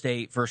Florida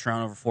State first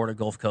round over Florida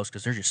Gulf Coast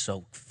because they're just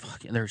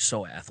they're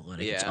so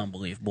athletic. Yeah. It's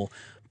unbelievable.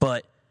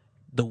 But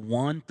the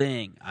one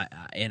thing,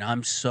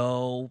 I'm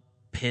so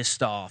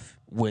pissed off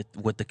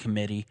with the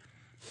committee.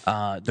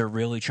 They're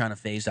really trying to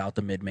phase out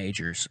the mid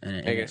majors,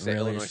 and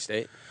Illinois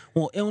State.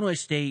 Well, Illinois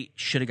State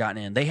should have gotten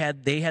in. They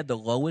had the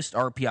lowest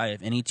RPI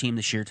of any team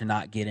this year to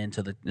not get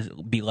into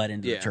be let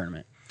into the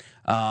tournament.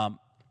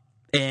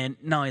 And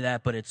not only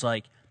that, but it's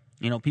like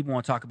people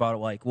want to talk about it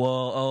like,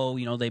 well,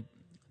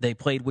 they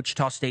played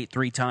Wichita State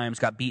 3 times,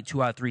 got beat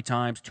 2 out of 3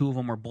 times. 2 of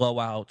them were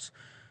blowouts.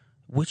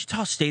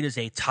 Wichita State is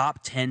a top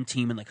 10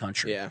 team in the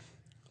country. Yeah.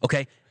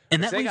 Okay,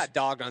 and they got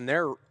dogged on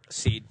their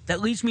seed.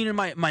 That leads me to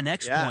my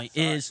next point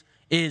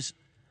is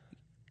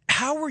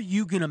how are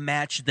you going to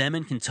match them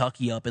in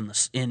Kentucky up in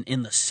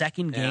the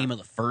second game of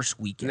the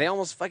first weekend? And they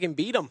almost fucking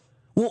beat them.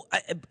 Well,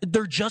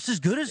 they're just as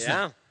good as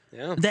them.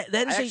 Yeah.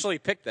 That is I actually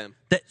picked them.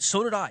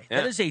 So did I.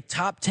 Yeah. That is a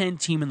top 10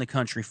 team in the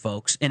country,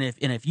 folks. And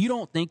if you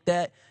don't think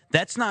that,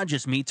 that's not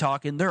just me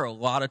talking. There are a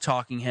lot of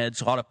talking heads,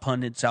 a lot of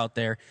pundits out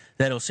there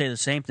that'll say the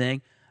same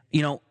thing.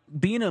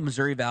 Being a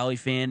Missouri Valley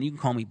fan, you can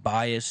call me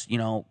biased,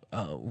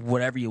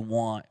 whatever you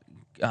want,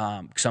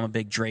 because I'm a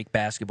big Drake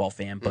basketball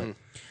fan, but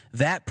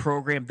that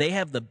program, they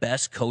have the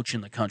best coach in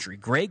the country.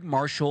 Greg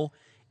Marshall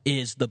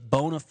is the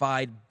bona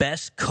fide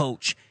best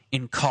coach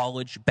in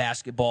college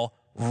basketball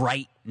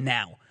right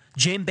now.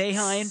 Jim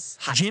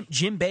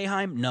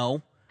Boeheim,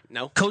 no.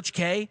 Coach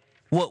K,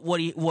 what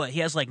he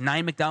has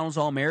 9 McDonald's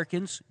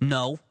All-Americans?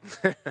 No.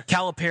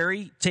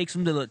 Calipari takes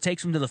him to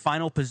the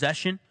final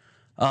possession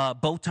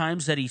both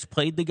times that he's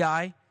played the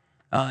guy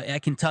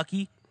at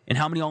Kentucky. And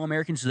how many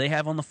All-Americans do they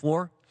have on the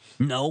floor?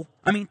 No.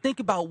 I mean, think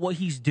about what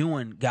he's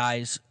doing,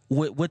 guys,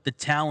 with the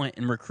talent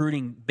and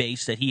recruiting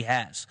base that he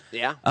has.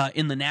 Yeah.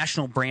 In the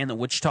national brand that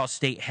Wichita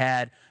State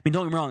had. I mean,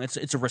 don't get me wrong,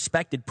 it's a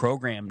respected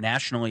program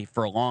nationally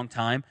for a long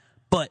time,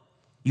 but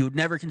you would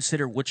never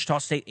consider Wichita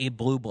State a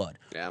blue blood.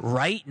 Yeah.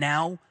 Right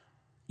now,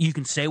 you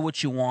can say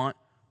what you want.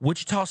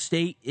 Wichita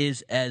State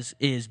is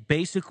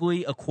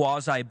basically a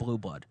quasi blue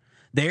blood.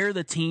 They're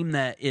the team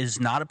that is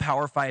not a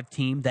Power 5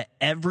 team that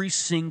every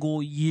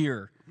single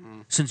year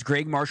Since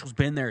Greg Marshall's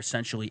been there,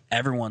 essentially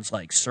everyone's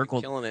like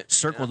circle killing it.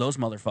 those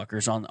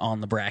motherfuckers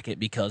on the bracket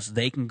because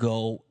they can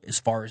go as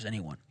far as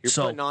anyone. You're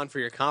so putting on for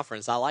your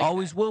conference. I like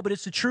always that. will, but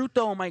it's the truth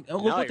though. Look No,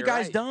 what the you're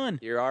guy's right. done.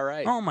 You're all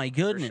right. Oh my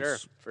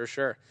goodness. For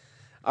sure.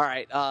 All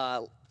right.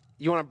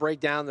 You want to break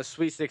down the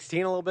Sweet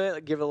 16 a little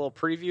bit? Give a little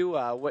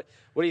preview. What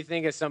do you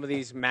think of some of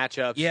these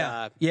matchups?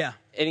 Yeah.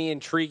 Any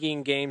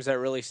intriguing games that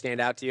really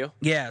stand out to you?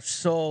 Yeah.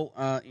 So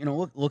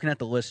looking at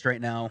the list right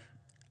now,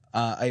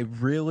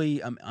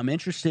 I'm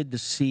interested to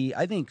see.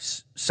 I think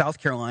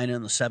South Carolina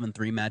in the 7-3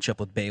 matchup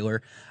with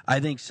Baylor. I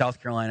think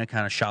South Carolina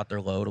kind of shot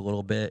their load a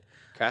little bit.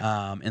 Okay.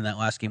 In that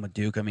last game with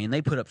Duke. I mean,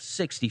 they put up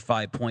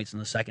 65 points in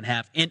the second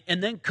half, and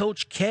then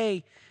Coach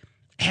K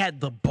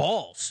had the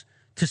balls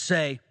to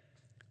say,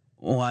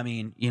 well, I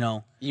mean,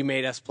 you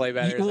made us play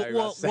better.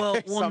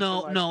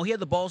 No. He had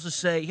the balls to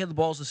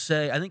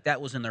say. I think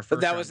that was in their first. But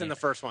that round was in game. the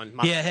first one.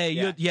 Well,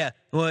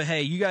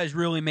 hey, you guys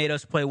really made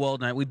us play well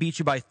tonight. We beat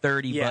you by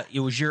 30, but it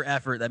was your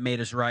effort that made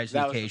us rise to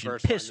the occasion.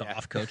 Piss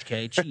off, Coach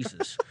K.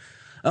 Jesus.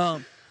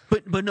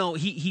 But no,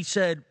 he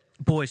said,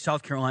 boy,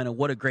 South Carolina,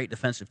 what a great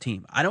defensive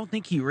team. I don't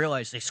think he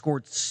realized they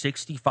scored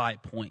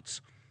 65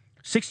 points.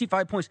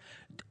 65 points.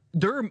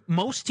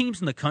 Most teams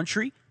in the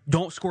country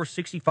don't score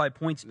 65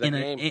 points in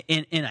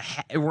an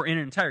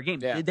entire game.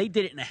 Yeah. They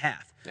did it in a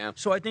half. Yeah.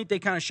 So I think they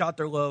kind of shot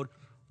their load.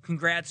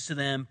 Congrats to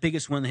them.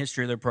 Biggest win in the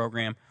history of their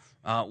program.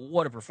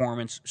 What a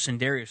performance.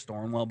 Sindarius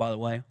Thornwell, by the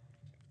way.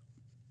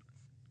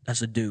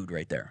 That's a dude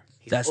right there.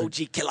 That's an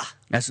OG killer.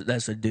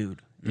 That's a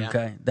dude. Yeah.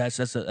 Okay?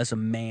 That's a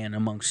man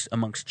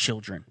amongst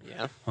children.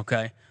 Yeah.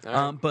 Okay?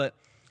 Right. But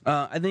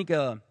I think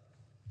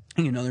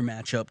another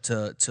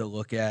matchup to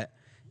look at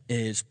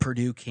is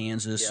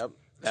Purdue-Kansas. Yep.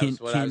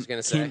 That's what I was going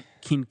to say.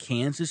 Can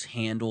Kansas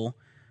handle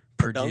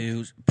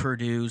Purdue's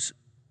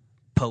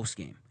post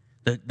game?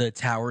 The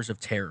Towers of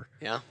Terror.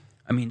 Yeah.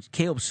 I mean,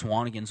 Caleb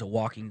Swanigan's a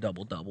walking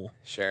double-double.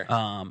 Sure.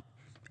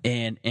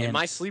 And in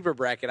my sleeper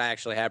bracket, I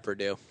actually had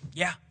Purdue.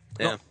 Yeah.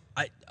 Yeah.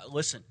 No,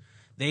 listen.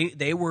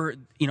 They were,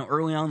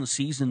 early on in the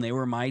season, they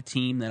were my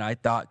team that I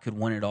thought could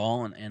win it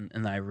all,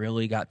 and I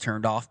really got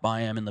turned off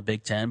by them in the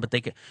Big Ten. But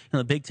the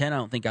Big Ten, I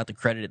don't think got the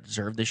credit it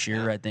deserved this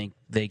year. Yeah. I think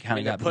they kind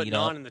of got beat putting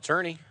up. on in the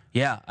tourney.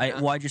 Yeah,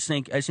 I just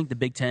think the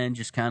Big Ten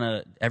just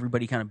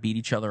everybody kind of beat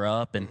each other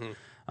up, and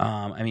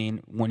I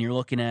mean, when you're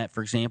looking at,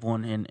 for example,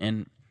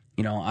 and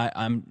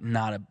I'm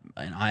not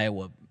an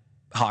Iowa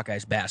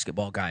Hawkeyes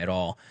basketball guy at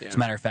all. Yeah. As a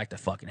matter of fact, I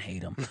fucking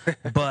hate them.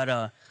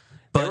 But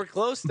they were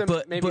close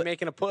to maybe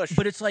making a push.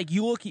 But it's like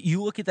you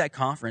look at that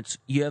conference.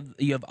 You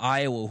have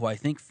Iowa, who I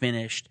think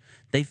finished.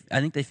 I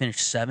think they finished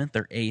 7th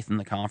or 8th in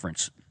the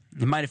conference.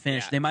 They might have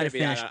finished. Yeah, they might have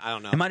maybe, finished. I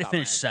don't know. They might have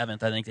finished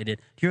 7th. I think they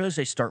did. Do you realize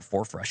they start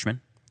 4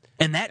 freshmen?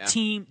 And that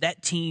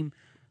team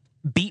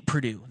beat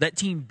Purdue. That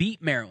team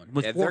beat Maryland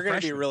with 4 they're going to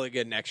freshmen. be really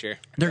good next year.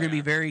 They're going to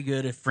be very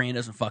good if Fran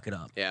doesn't fuck it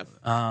up.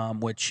 Yeah.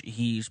 Which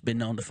he's been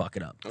known to fuck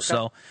it up. Okay.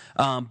 So,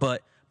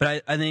 but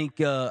I think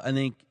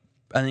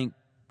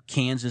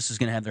Kansas is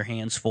going to have their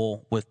hands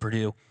full with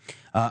Purdue.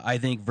 I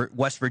think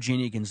West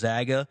Virginia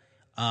Gonzaga.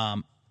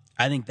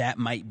 I think that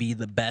might be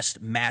the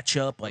best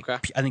matchup.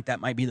 I think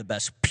that might be the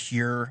best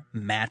pure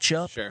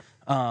matchup. Sure.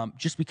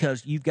 Just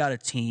because you've got a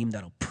team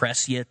that'll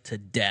press you to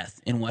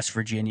death in West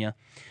Virginia.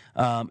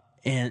 And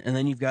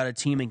then you've got a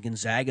team in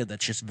Gonzaga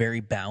that's just very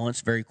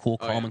balanced, very cool,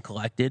 calm, and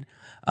collected.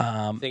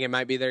 Think it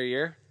might be their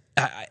year?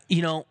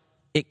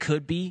 It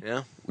could be.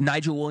 Yeah.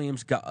 Nigel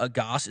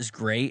Williams-Goss is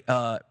great.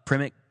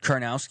 Primick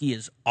Karnowski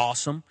is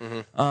awesome.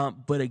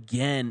 Mm-hmm. But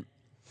again,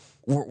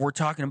 we're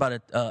talking about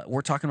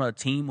a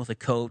team with a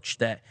coach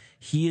that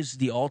he is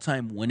the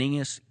all-time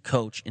winningest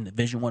coach in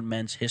Division I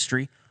men's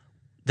history.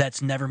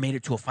 That's never made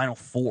it to a Final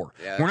Four.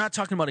 Yeah. We're not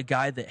talking about a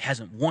guy that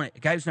hasn't won it. A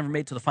guy who's never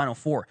made it to the Final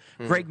Four.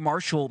 Greg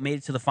Marshall made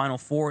it to the Final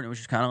Four, and it was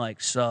just kind of like,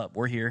 "Sup,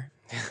 we're here.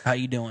 How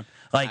you doing?"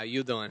 Like, how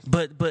you doing?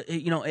 But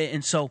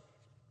and so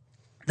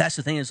that's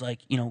the thing is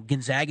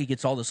Gonzaga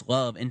gets all this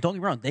love, and don't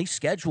get me wrong, they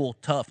schedule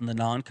tough in the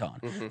non-con.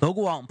 They'll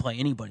go out and play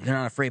anybody. They're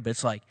not afraid. But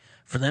it's like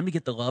for them to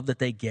get the love that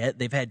they get,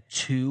 they've had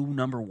 2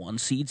 number 1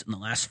 seeds in the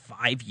last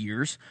 5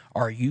 years.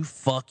 Are you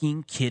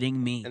fucking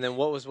kidding me? And then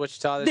what was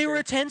Wichita this They year? were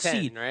a 10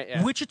 seed. Right?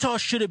 Yeah. Wichita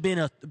should have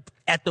been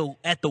at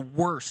the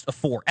worst of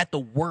 4. At the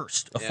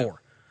worst of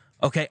 4.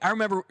 Okay, I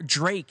remember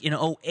Drake in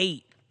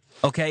 2008.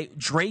 Okay,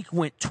 Drake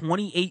went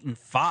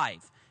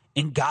 28-5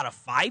 and got a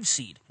 5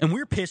 seed, and we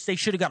were pissed they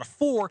should have got a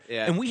 4.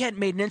 Yeah. And we hadn't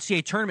made an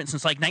NCAA tournament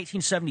since like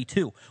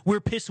 1972. We were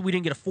pissed that we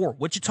didn't get a 4.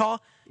 Wichita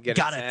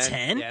got a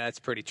 10. Yeah, that's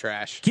pretty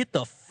trash. Get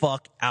the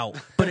fuck out.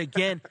 But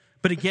again,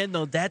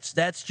 though, that's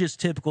just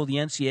typical of the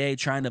NCAA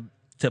trying to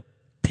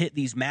pit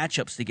these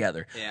matchups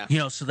together.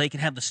 Yeah. So they can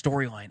have the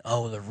storyline.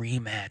 Oh, the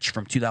rematch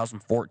from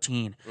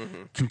 2014,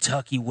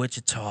 Kentucky,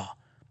 Wichita.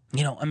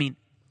 I mean,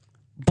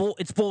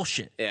 it's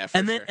bullshit. Yeah, for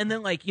sure. And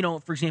then like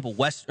for example,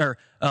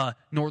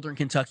 Northern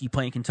Kentucky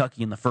playing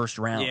Kentucky in the first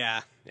round.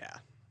 Yeah.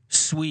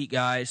 Sweet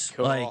guys.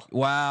 Cool. Like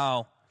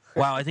wow.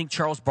 I think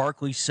Charles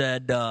Barkley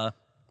said.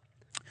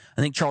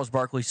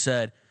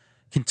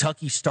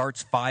 Kentucky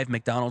starts 5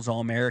 McDonald's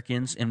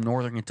All-Americans, and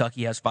Northern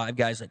Kentucky has 5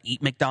 guys that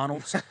eat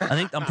McDonald's.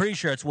 I'm pretty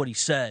sure that's what he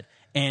said.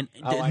 And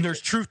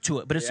there's truth to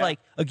it. But it's like,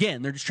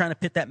 again, they're just trying to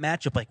pit that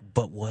matchup. Like,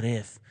 but what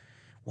if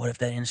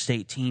that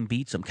in-state team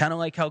beats them? Kind of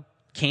like how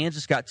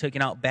Kansas got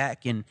taken out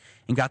back and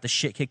got the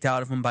shit kicked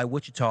out of them by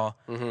Wichita,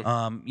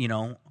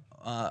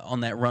 on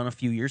that run a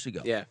few years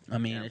ago. Yeah. I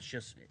mean, it's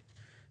just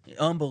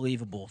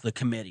unbelievable, the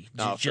committee.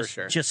 For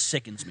sure. Just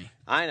sickens me.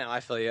 I know, I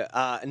feel you.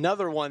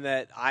 Another one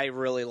that I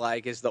really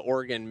like is the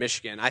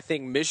Oregon-Michigan. I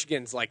think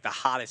Michigan's like the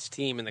hottest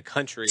team in the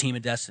country. Team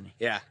of destiny.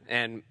 Yeah,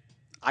 and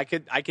I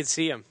could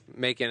see them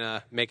making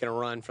a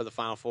run for the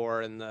Final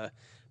Four and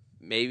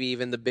maybe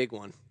even the big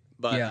one.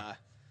 But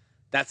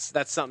that's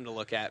something to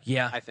look at.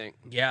 Yeah, I think.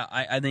 Yeah,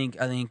 I think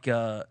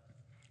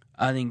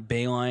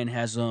Bayline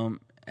has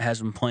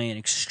them playing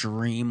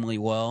extremely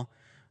well.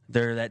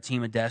 They're that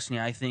team of destiny.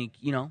 I think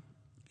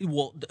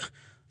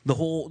the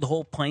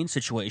whole plane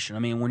situation. I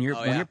mean, when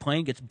your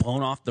plane gets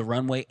blown off the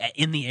runway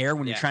in the air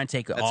when you're trying to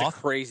take it off, that's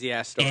a crazy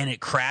ass story. and it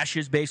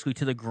crashes basically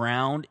to the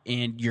ground,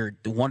 and you're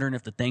wondering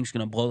if the thing's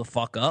going to blow the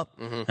fuck up,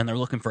 and they're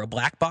looking for a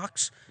black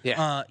box. Yeah,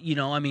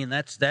 I mean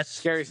that's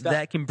scary stuff.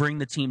 That can bring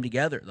the team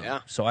together, though. Yeah.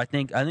 So I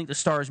think the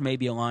stars may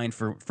be aligned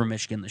for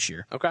Michigan this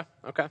year. Okay.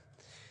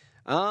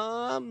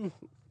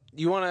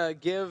 You want to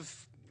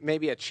give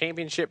maybe a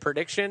championship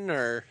prediction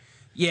or?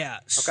 Yeah.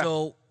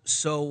 Okay.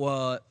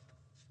 So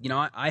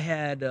I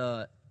had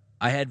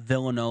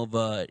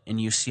Villanova and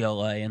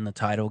UCLA in the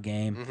title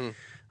game.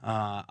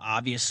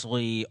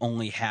 Obviously,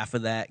 only half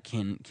of that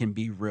can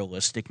be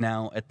realistic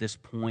now at this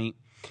point.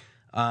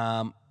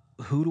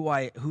 Who do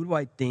I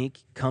think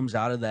comes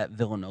out of that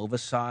Villanova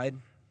side?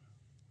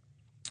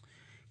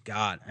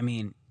 God, I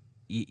mean,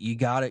 you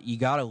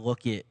gotta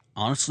look at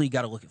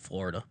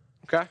Florida.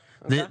 Okay.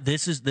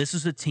 This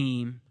is a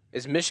team.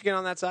 Is Michigan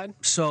on that side?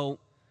 So.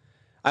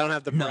 I don't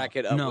have the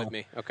bracket up with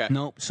me. Okay.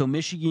 No. So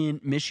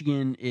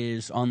Michigan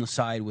is on the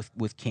side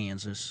with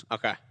Kansas.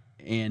 Okay.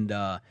 And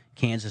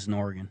Kansas and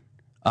Oregon.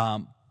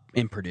 And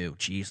Purdue.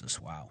 Jesus,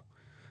 wow.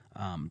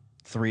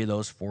 3 of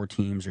those 4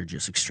 teams are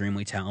just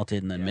extremely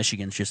talented, and then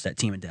Michigan's just that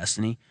team of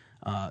destiny.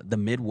 The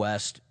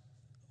Midwest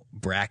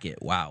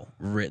bracket, wow.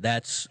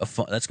 That's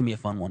gonna be a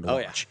fun one to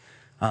watch.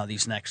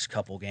 These next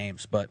couple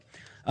games. But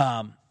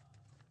no,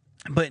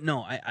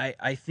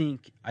 I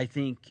think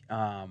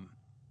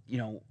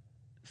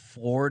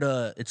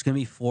Florida, it's going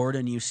to be Florida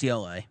and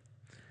UCLA.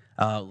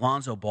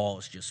 Lonzo Ball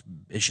is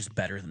just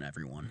better than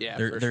everyone. Yeah,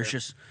 there's sure.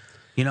 just,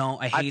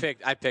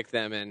 I picked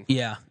them in.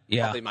 Yeah.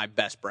 Probably my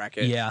best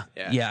bracket. Yeah.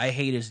 I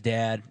hate his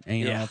dad.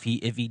 And,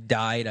 if he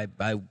died,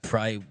 I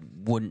probably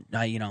wouldn't.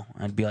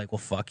 I'd be like, well,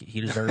 fuck it,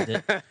 he deserved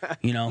it.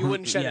 You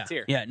wouldn't shed a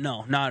tear. Yeah,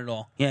 no, not at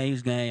all. Yeah, he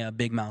was going to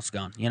big mouth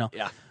gun.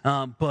 Yeah.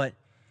 But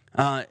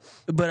I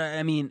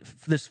mean,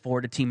 this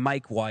Florida team,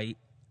 Mike White,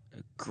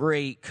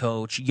 great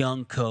coach,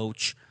 young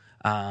coach.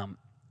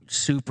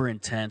 Super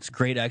intense,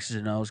 great X's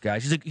and O's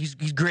guys. He's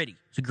gritty.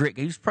 He's a great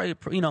guy. He's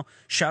probably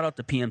shout out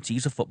to PMT.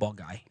 He's a football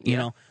guy.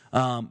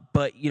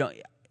 But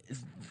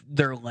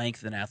their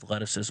length and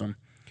athleticism.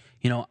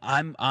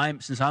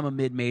 Since I'm a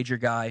mid-major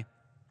guy,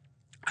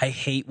 I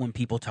hate when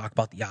people talk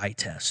about the eye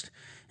test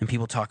and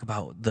people talk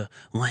about the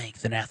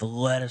length and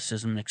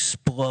athleticism and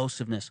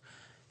explosiveness.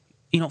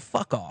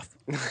 Fuck off.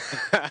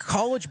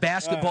 College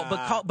basketball,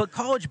 but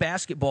college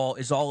basketball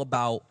is all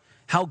about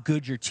how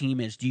good your team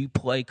is. Do you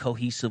play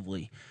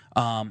cohesively?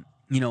 Can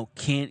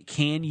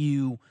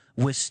you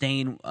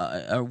withstand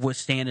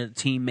a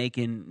team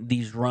making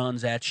these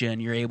runs at you, and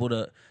you're able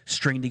to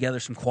string together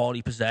some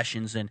quality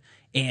possessions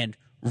and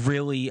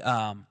really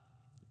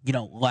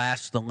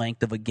last the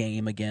length of a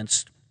game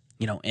against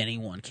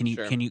anyone? Can you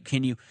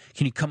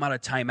come out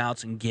of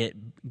timeouts and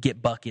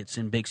get buckets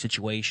in big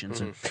situations?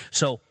 And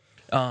so,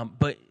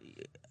 but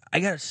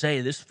I gotta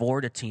say, this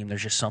Florida team,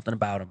 there's just something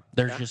about them.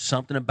 There's just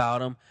something about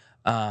them.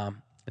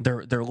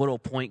 Their little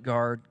point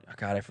guard,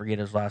 God, I forget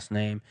his last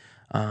name.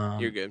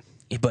 You're good.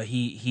 But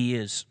he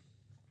is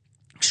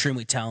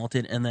extremely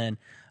talented. And then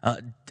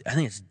I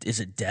think is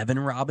it Devin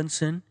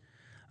Robinson?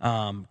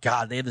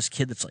 God, they have this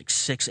kid that's like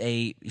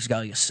 6'8". He's got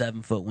like a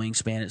 7-foot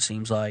wingspan, it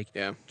seems like.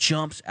 Yeah.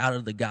 Jumps out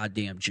of the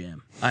goddamn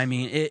gym. I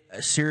mean, it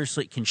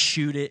seriously can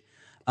shoot it.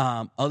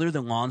 Other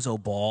than Lonzo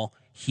Ball,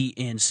 he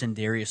and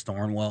Sindarius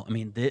Thornwell. I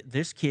mean,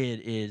 this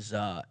kid is.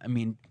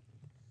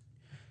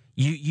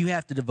 You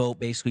have to devote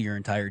basically your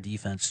entire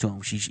defense to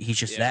him. He's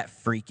just that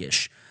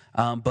freakish.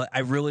 But I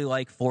really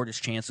like Florida's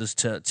chances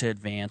to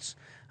advance.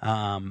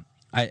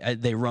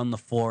 They run the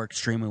floor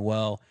extremely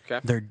well.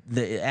 Okay. They're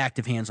the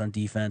active hands on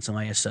defense, and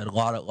like I said, a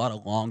lot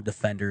of long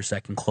defenders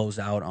that can close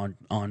out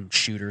on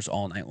shooters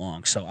all night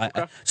long. So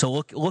so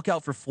look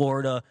out for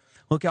Florida.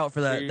 Look out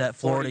for that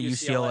Florida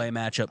UCLA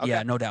matchup. Okay.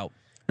 Yeah, no doubt.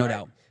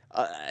 Doubt.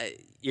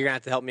 You're gonna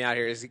have to help me out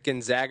here. Is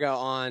Gonzaga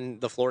on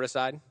the Florida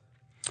side?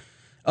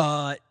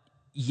 No.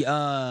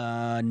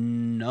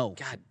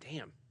 God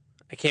damn.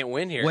 I can't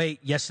win here. Wait,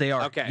 yes they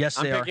are. Okay. Yes,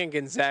 they are. I'm picking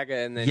Gonzaga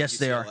and then yes, UCLA.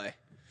 They are.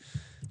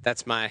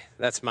 That's my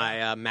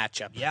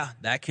matchup. Yeah,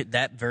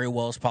 that very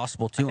well is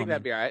possible too. I think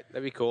that'd be all right.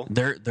 That'd be cool.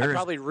 I'd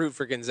probably root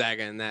for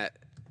Gonzaga in that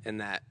in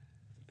that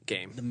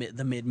game.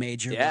 The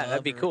mid-major. Yeah,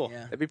 that'd be cool.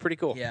 Yeah. That'd be pretty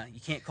cool. Yeah, you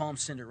can't call them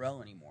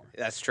Cinderella anymore.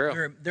 That's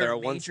true. They're a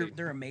one major. seed.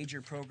 They're a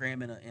major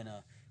program in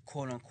a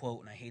quote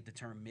unquote, and I hate the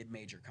term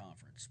mid-major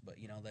conference, but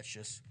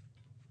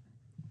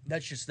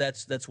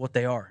that's what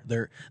they are.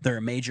 They're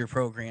a major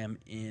program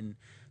in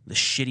the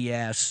shitty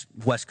ass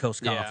West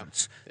Coast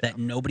Conference that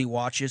nobody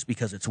watches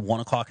because it's 1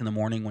 o'clock in the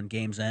morning when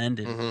games end,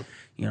 and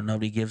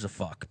nobody gives a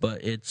fuck.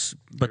 But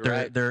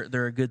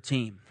they're a good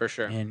team For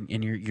sure.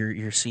 and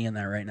you're seeing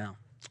that right now.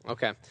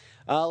 Okay.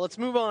 Let's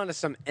move on to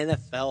some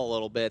NFL a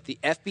little bit. The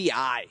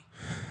FBI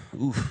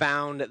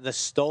found the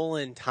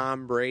stolen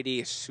Tom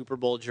Brady Super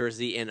Bowl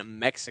jersey in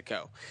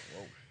Mexico.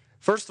 Whoa.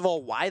 First of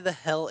all, why the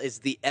hell is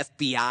the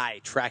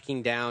FBI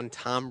tracking down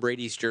Tom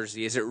Brady's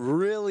jersey? Is it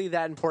really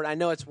that important? I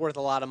know it's worth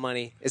a lot of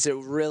money. Is it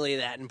really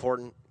that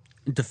important?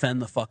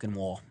 Defend the fucking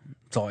wall.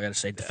 That's all I got to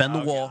say. Defend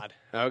the wall. God.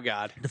 Oh,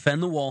 God.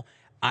 Defend the wall.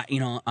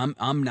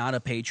 I'm not a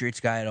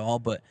Patriots guy at all,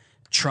 but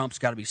Trump's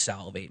got to be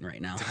salivating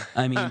right now.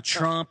 I mean,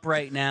 Trump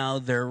right now,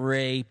 they're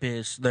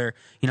rapists. They're,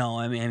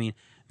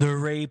 they're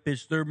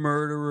rapists. They're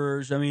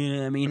murderers. I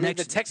mean, the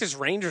Texas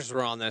Rangers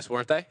were on this,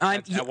 weren't they?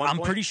 I'm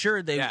pretty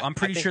sure they. Yeah, I'm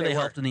pretty sure they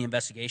helped were. in the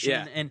investigation.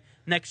 Yeah. And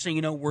next thing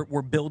you know,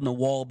 we're building a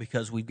wall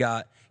because we've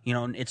got.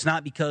 It's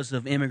not because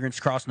of immigrants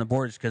crossing the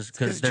borders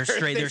because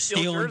they're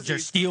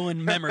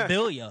stealing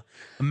memorabilia,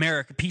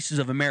 pieces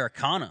of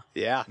Americana.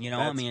 Yeah,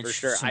 it's for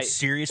sure. some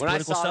serious when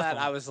political I saw stuff.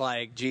 that, I was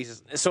like,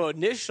 Jesus. So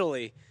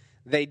initially,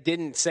 they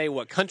didn't say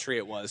what country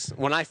it was.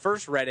 When I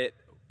first read it,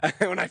 I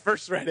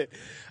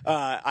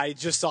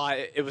just saw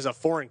it was a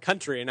foreign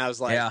country, and I was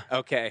like,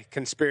 okay,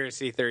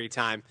 conspiracy theory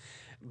time.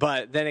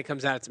 But then it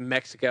comes out it's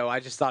Mexico.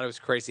 I just thought it was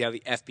crazy how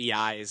the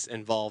FBI is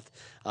involved.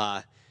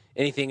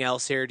 Anything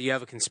else here? Do you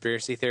have a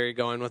conspiracy theory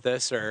going with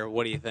this, or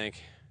what do you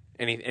think?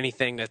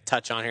 Anything to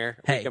touch on here?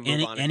 Hey,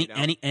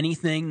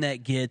 anything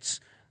that gets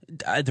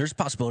there's a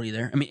possibility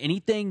there. I mean,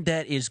 anything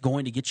that is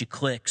going to get you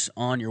clicks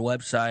on your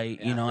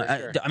website.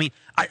 Sure.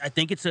 I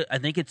think it's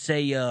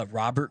a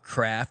Robert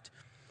Kraft,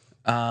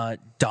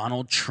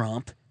 Donald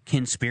Trump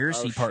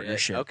conspiracy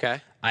partnership.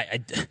 Okay.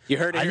 You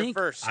heard it here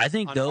first. I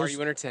think Are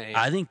You Entertained?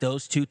 I think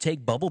those two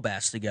take bubble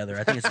baths together.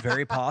 I think it's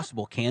very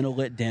possible.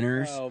 Candlelit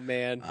dinners. Oh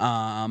man.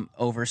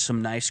 Over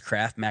some nice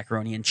Kraft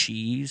macaroni and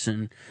cheese,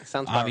 and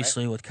sounds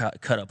obviously with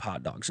cut up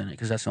hot dogs in it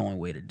because that's the only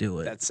way to do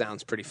it. That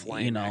sounds pretty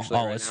flame.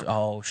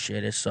 Oh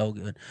shit, it's so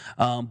good.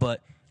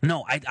 But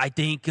no, I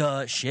think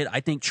I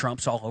think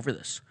Trump's all over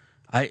this.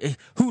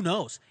 Who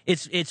knows?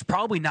 It's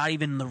probably not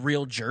even the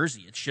real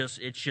jersey. It's just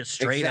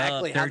straight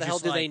up. Exactly. How the hell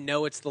do they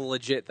know it's the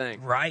legit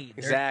thing? Right.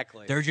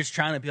 Exactly. They're just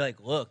trying to be like,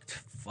 look,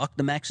 fuck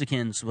the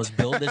Mexicans. Let's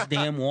build this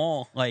damn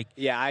wall. Like,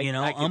 I can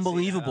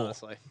unbelievable.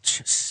 See that,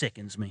 just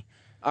sickens me.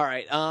 All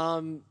right.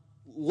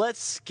 Let's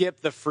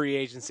skip the free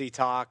agency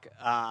talk.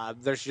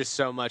 There's just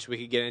so much we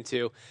could get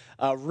into.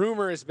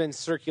 Rumor has been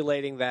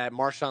circulating that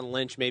Marshawn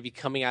Lynch may be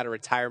coming out of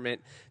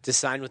retirement to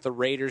sign with the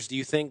Raiders. Do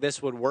you think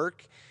this would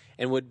work?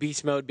 And would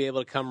Beast Mode be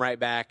able to come right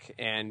back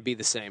and be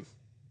the same?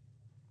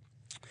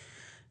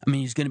 I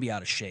mean, he's going to be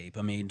out of shape.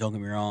 I mean, don't get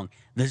me wrong.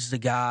 This is the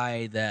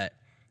guy that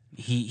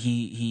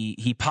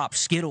he pops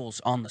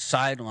Skittles on the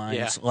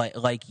sidelines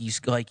like he's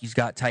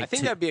got type. I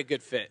think that'd be a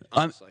good fit.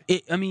 Honestly,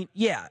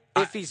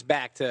 if he's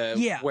back to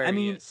where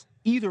he is.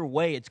 Either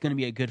way, it's going to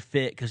be a good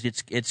fit because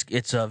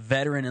it's a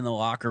veteran in the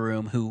locker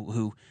room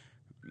who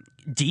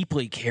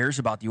deeply cares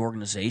about the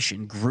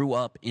organization, grew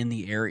up in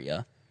the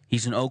area.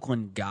 He's an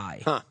Oakland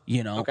guy, Okay, I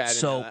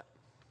didn't know that.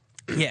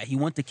 Yeah, he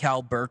went to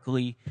Cal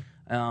Berkeley.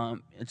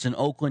 It's an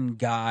Oakland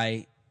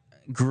guy,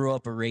 grew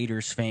up a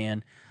Raiders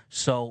fan.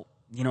 So,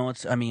 I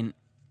think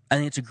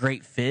it's a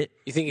great fit.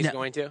 You think he's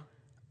going to?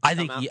 I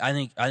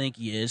think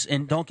he is.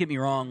 And don't get me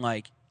wrong,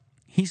 like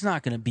he's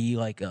not going to be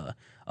like a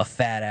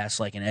fat ass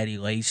like an Eddie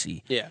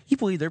Lacy. Yeah. You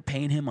believe they're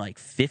paying him like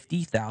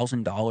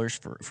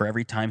 $50,000 for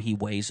every time he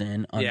weighs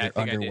in underweight?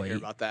 I did hear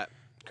about that.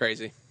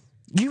 Crazy.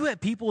 You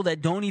have people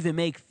that don't even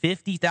make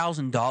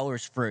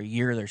 $50,000 for a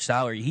year of their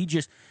salary.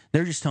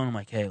 They're just telling him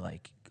like, hey,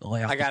 like,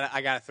 lay off. I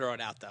gotta throw it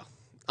out though.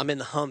 I'm in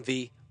the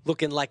Humvee,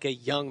 looking like a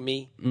young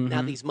me. Mm-hmm.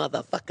 Now these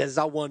motherfuckers,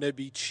 I want to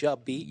be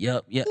chubby.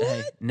 Yep.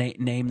 Hey,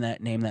 name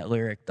that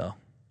lyric though.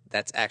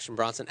 That's Action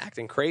Bronson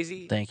acting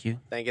crazy. Thank you.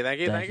 Thank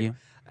you.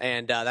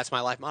 And that's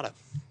my life motto.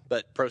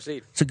 But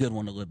proceed. It's a good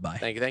one to live by.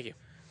 Thank you.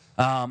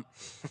 But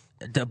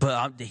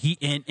he's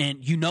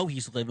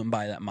living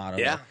by that motto.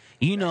 Yeah. Though.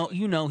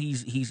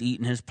 He's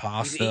eating his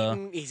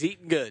pasta. He's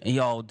eating good.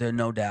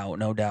 No doubt.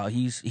 Can't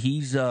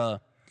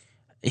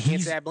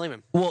say I blame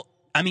him. Well,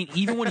 I mean,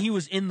 even when he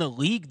was in the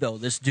league, though,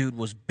 this dude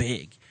was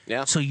big.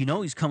 Yeah. So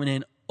he's coming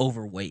in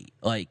overweight.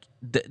 Like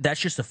that's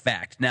just a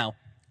fact. Now,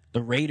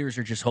 the Raiders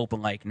are just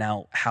hoping, like,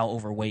 now how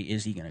overweight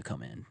is he going to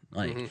come in?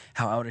 Like,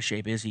 how out of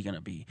shape is he going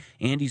to be?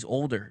 And he's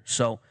older.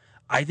 So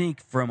I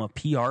think from a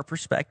PR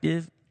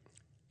perspective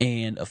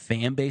and a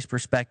fan base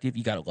perspective,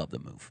 you got to love the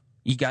move.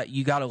 You got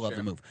to love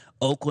the move.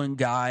 Oakland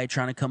guy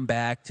trying to come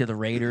back to the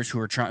Raiders, who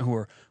are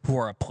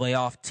a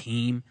playoff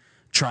team,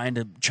 trying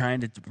to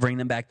bring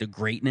them back to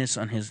greatness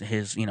on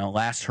his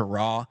last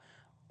hurrah.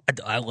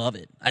 I love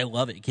it. I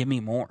love it. Give me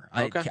more.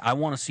 Okay. I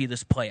want to see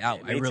this play out.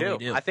 I Me really too.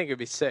 do. I think it'd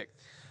be sick.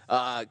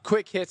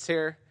 Quick hits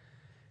here.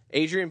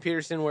 Adrian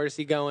Peterson, where's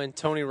he going?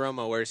 Tony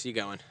Romo, where's he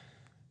going?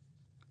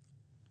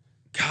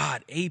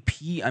 God,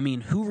 AP. I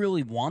mean, who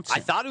really wants him? I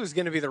thought it was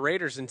going to be the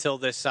Raiders until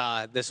this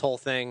whole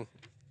thing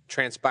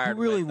transpired.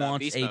 Who really with,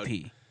 wants Beast AP?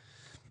 Mode.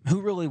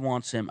 Who really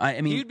wants him?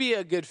 I mean, He'd be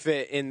a good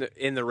fit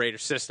in the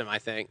Raiders system, I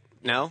think.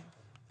 No?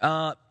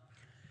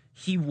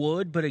 he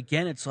would, but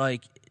again, it's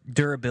like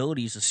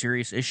durability is a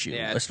serious issue,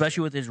 Yeah,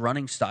 especially with his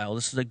running style.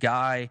 This is a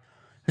guy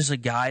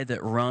that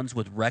runs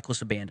with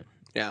reckless abandon.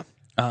 Yeah.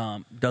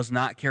 Does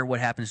not care what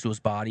happens to his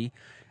body.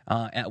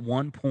 At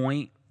one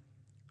point,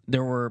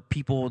 there were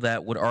people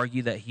that would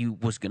argue that he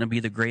was going to be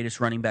the greatest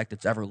running back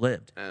that's ever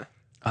lived.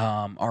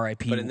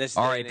 R.I.P. But in this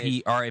day and R.I.P.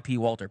 age- R.I.P.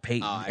 Walter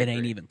Payton. I It ain't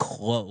agree. even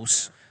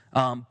close.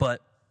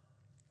 But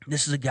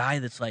this is a guy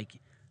that's like,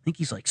 I think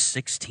he's like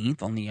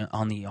 16th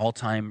on the all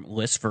time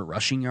list for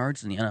rushing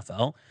yards in the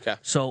NFL. Okay.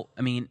 So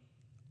I mean,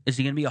 is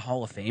he going to be a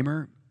Hall of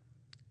Famer?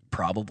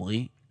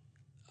 Probably.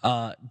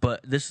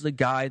 But this is a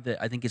guy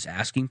that I think his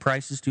asking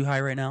price is too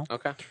high right now.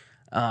 Okay.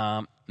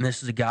 And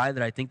this is a guy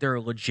that I think there are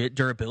legit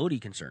durability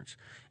concerns,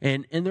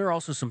 and there are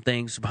also some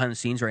things behind the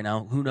scenes right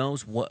now. Who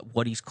knows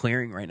what he's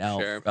clearing right now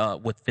Sure.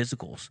 with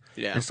physicals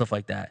Yeah. and stuff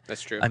like that.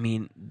 That's true. I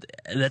mean,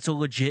 that's a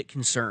legit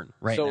concern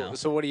right now.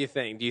 So what do you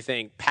think? Do you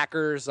think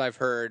Packers? I've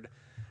heard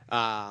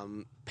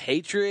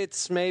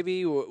Patriots.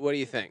 Maybe. What do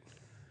you think?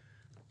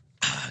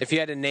 If you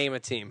had to name a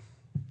team,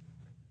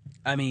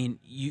 I mean,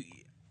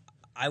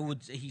 I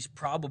would. He's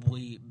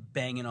probably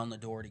banging on the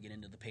door to get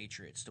into the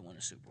Patriots to win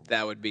a Super Bowl.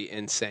 that would be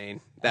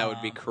insane. That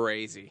would be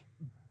crazy.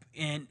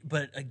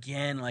 But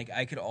again, like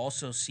I could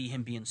also see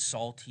him being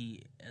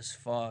salty as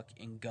fuck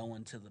and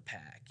going to the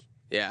Pack.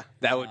 Yeah,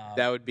 that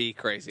would be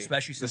crazy.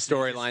 Especially the since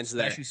storylines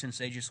there. Especially since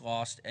they just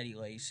lost Eddie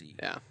Lacy.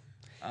 Yeah.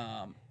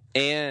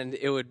 And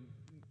it would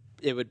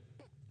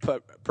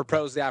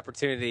propose the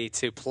opportunity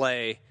to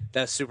play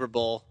the Super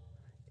Bowl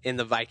in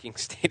the Viking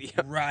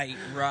Stadium. Right.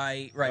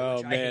 Oh,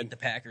 Which I man. hate the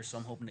Packers, so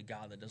I'm hoping to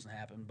God that doesn't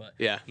happen. But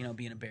Yeah.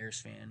 being a Bears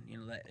fan,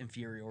 that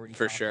inferiority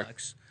For sure.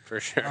 complex. For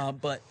sure.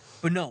 But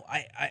no,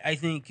 I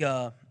think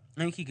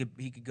he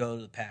could go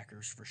to the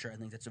Packers for sure. I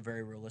think that's a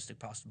very realistic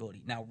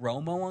possibility. Now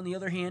Romo, on the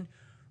other hand,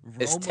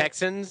 Is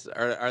Texans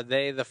are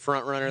they the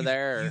front runner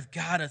there? Or? You've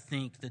got to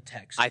think the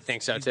Texans. I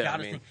think so, You've too.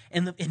 gotta I mean-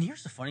 think, and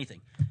here's the funny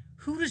thing: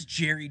 who does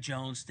Jerry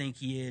Jones think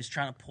he is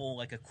trying to pull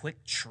like a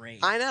quick trade?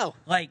 I know.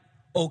 Like,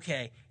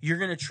 okay, you're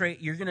gonna trade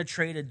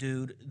a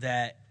dude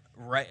that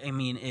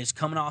is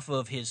coming off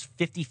of his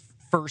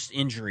 51st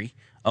injury,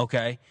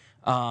 okay,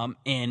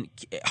 and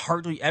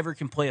hardly ever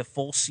can play a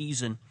full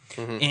season,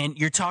 Mm-hmm. and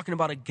you're talking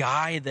about a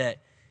guy that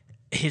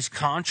his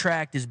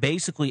contract is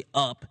basically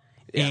up.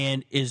 Yeah.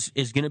 And is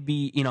going to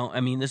be,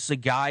 this is a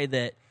guy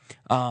that,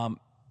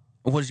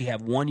 what does he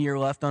have? 1 year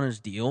left on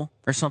his deal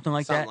or something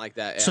like that? Something like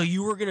that, yeah. So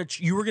you were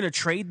gonna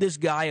trade this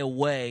guy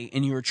away,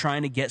 and you were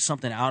trying to get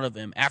something out of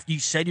him after you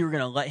said you were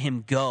gonna let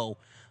him go.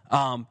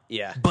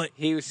 Yeah. But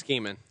he was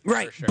scheming.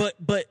 right, For sure.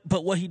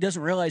 but what he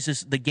doesn't realize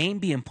is the game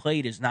being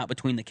played is not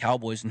between the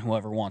Cowboys and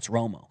whoever wants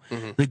Romo.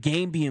 Mm-hmm. The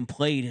game being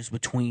played is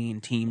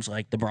between teams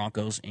like the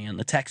Broncos and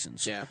the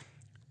Texans. Yeah.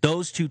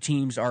 Those two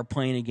teams are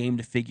playing a game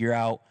to figure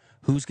out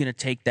who's going to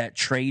take that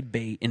trade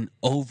bait and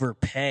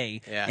overpay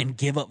Yeah. and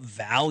give up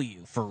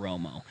value for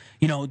Romo.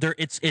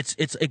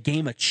 It's a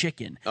game of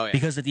chicken. Oh, yeah.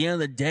 Because at the end of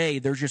the day,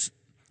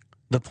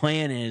 the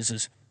plan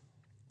is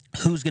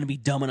who's going to be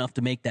dumb enough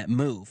to make that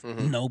move?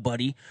 Mm-hmm.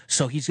 Nobody.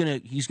 So they're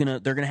going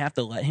to have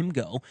to let him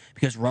go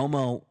because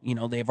Romo,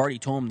 they've already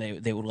told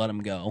him they would let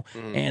him go,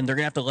 Mm-hmm. and they're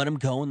going to have to let him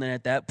go. And then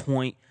at that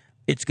point,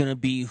 it's going to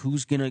be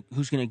who's going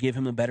to give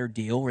him the better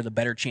deal or the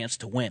better chance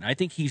to win. I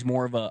think he's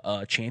more of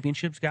a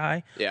championships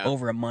guy Yeah.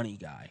 over a money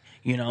guy.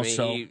 I mean,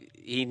 So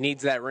he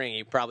needs that ring.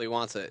 He probably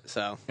wants it.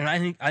 So and I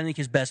think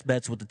his best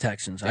bet's with the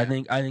Texans. I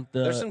think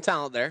there's some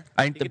talent there.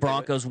 I think He the could do it.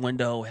 Broncos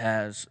window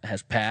has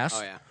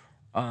passed. Oh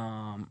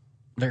yeah.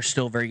 They're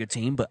still a very good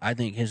team, but I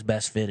think his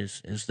best fit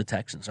is the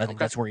Texans. I think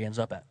Okay. that's where he ends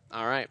up at.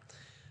 All right.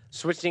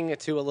 Switching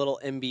to a little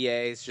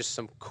NBA's, just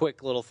some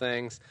quick little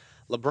things.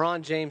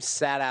 LeBron James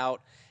sat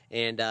out,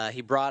 and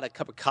he brought a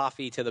cup of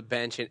coffee to the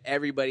bench, and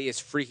everybody is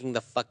freaking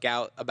the fuck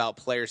out about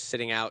players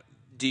sitting out.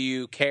 Do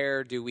you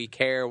care? Do we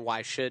care?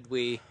 Why should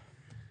we?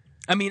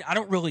 I mean, I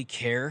don't really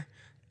care.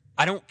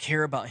 I don't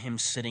care about him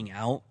sitting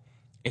out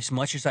as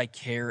much as I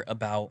care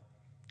about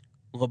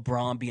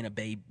LeBron being a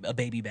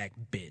baby back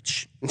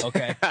bitch.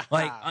 Okay,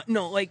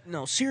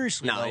 no,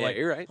 seriously. No, though. yeah,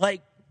 you're right.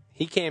 Like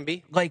He can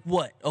be.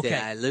 what? Okay, Did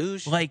I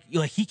lose? Like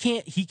he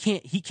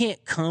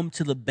can't come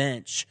to the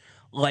bench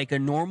like a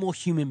normal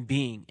human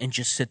being and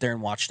just sit there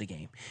and watch the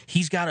game.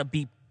 He's got to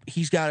be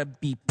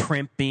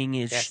primping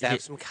his He has to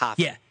have some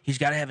coffee. Yeah, he's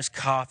got to have his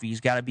coffee.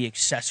 He's got to be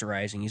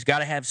accessorizing. He's got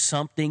to have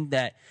something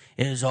that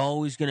is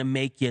always going to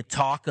make you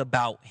talk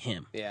about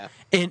him. Yeah.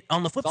 And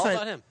on the flip all side,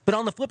 about him. but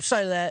on the flip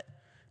side of that,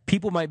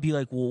 people might be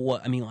like, "Well,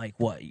 what? I mean, like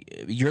what?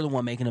 You're the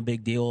one making a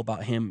big deal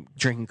about him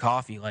drinking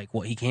coffee. Like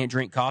what? He can't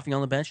drink coffee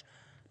on the bench."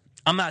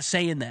 I'm not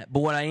saying that,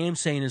 but what I am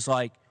saying is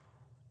like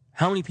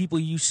How many people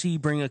you see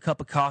bring a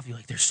cup of coffee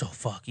like they're so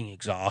fucking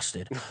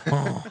exhausted?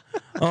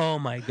 Oh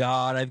my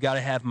God, I've got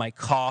to have my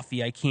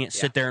coffee. I can't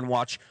sit there and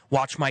watch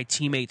my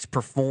teammates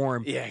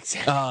perform. Yeah,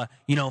 exactly.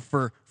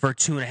 For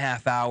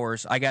 2.5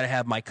 hours. I got to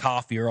have my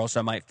coffee or else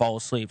I might fall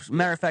asleep.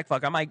 Matter of fact,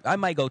 fuck, I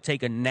might go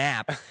take a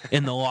nap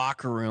in the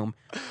locker room.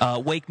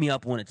 Wake me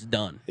up when it's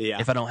done. Yeah.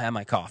 If I don't have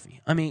my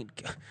coffee. I mean,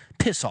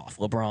 piss off,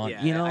 LeBron.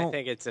 Yeah, I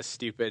think it's a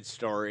stupid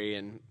story,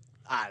 and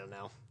I don't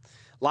know.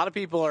 A lot of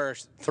people are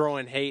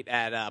throwing hate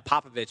at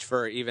Popovich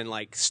for even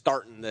like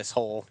starting this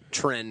whole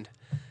trend.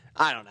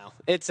 I don't know.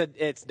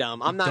 It's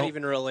dumb. I'm not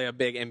even really a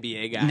big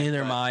NBA guy.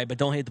 Neither am I, but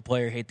don't hate the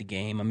player, hate the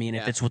game. I mean,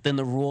 if it's within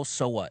the rules,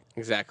 so what?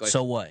 Exactly.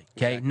 So what?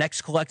 Okay. Exactly.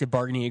 Next collective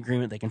bargaining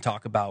agreement, they can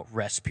talk about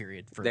rest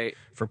period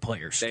for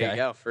players. There you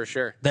go, for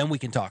sure. Then we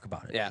can talk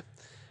about it. Yeah.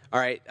 All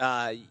right.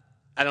 I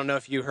don't know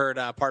if you heard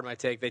part of my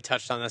take. They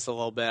touched on this a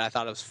little bit. I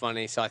thought it was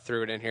funny, so I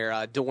threw it in here.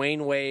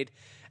 Dwayne Wade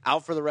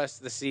out for the rest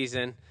of the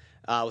season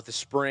with a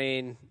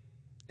sprain.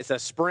 It's a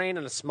sprain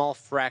and a small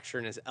fracture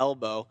in his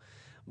elbow.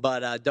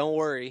 But don't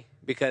worry,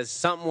 because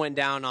something went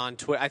down on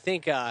Twitter. I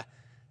think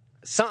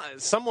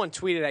someone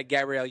tweeted at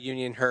Gabrielle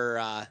Union,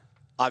 her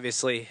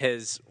obviously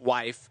his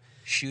wife.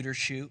 Shoot or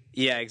shoot.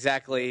 Yeah,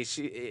 exactly.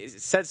 She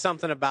said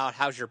something about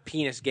how's your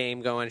penis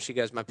game going. She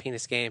goes, my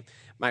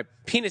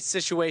penis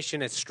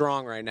situation is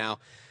strong right now.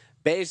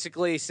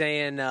 Basically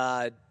saying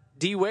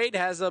D Wade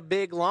has a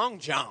big long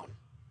john.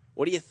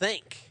 What do you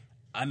think?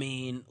 I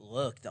mean,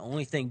 look, the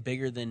only thing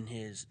bigger than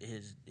his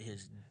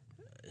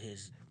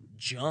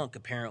junk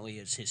apparently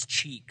is his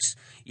cheeks.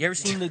 You ever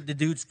seen the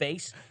dude's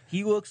face?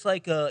 He looks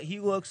like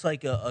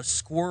a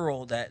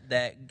squirrel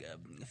that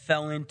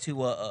fell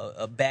into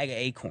a bag of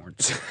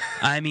acorns.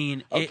 I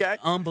mean, Okay.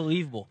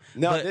 Unbelievable.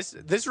 No, But,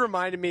 this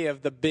reminded me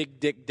of the Big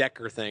Dick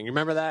Decker thing. You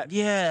remember that?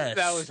 yes,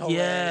 That was hilarious.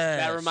 yes.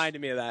 That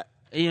reminded me of that.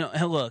 Hey,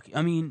 look,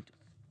 I mean,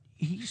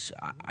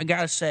 I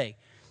gotta say,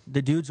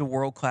 the dude's a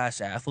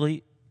world-class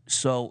athlete,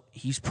 so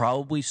he's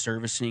probably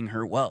servicing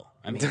her well.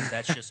 I mean,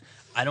 that's just,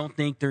 I don't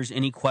think there's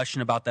any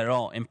question about that at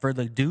all. And for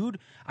the dude,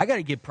 I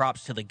gotta give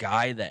props to the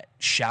guy that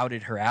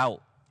shouted her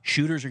out.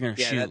 Shooters are gonna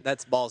shoot.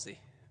 That's ballsy.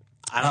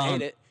 I don't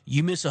hate it.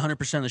 You miss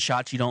 100% of the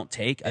shots you don't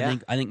take. Yeah.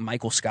 I think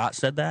Michael Scott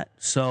said that.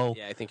 So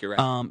Yeah, I think you're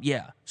right.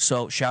 yeah.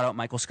 So shout out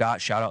Michael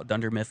Scott. Shout out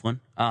Dunder Mifflin.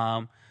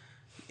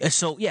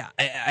 So yeah,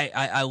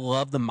 I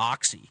love the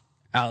moxie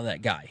out of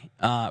that guy.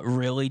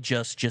 Really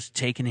just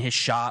taking his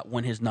shot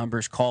when his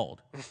number's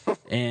called.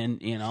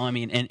 And I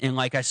mean, and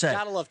like I said,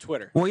 Gotta love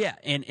Twitter. well, yeah,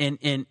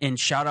 and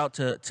shout out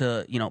to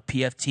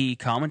PFT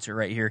commenter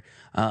right here.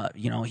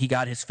 He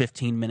got his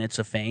 15 minutes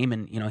of fame,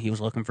 and he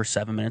was looking for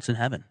 7 minutes in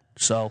heaven.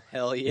 So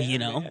Hell yeah,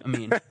 man. I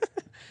mean,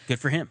 good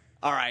for him.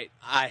 All right,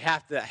 I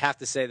have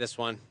to say this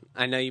one.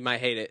 I know you might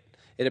hate it.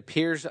 It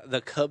appears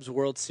the Cubs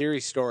World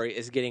Series story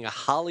is getting a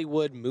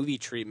Hollywood movie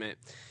treatment.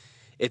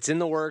 It's in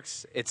the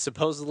works. It's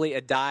supposedly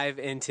a dive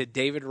into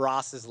David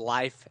Ross's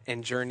life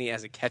and journey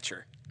as a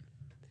catcher.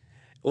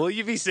 Will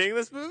you be seeing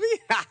this movie?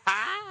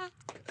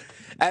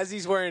 As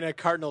he's wearing a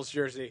Cardinals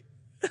jersey.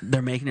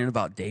 They're making it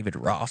about David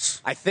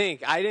Ross. I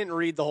think. I didn't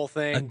read the whole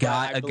thing.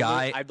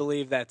 I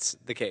believe that's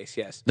the case,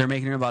 yes. They're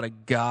making it about a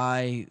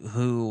guy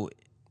who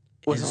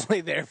Was only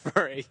there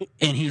for a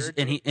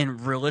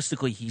and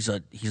realistically he's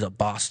a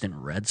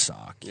Boston Red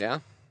Sox. Yeah.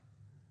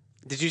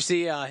 Did you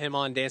see him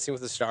on Dancing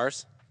with the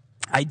Stars?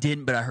 I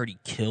didn't, but I heard he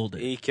killed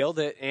it. He killed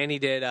it, and he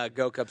did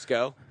Go Cubs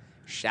Go.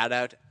 Shout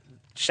out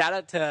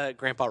to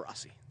Grandpa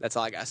Rossi. That's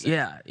all I got to say.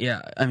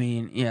 Yeah. I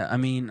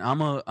mean,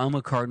 I'm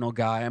a Cardinal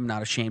guy. I'm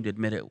not ashamed to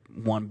admit it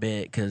one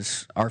bit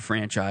because our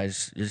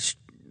franchise is.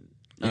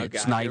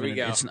 It's God, not here we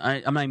even. go.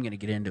 I'm not even going to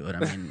get into it. I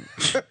mean,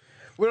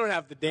 We don't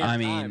have the damn I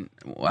time.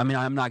 mean,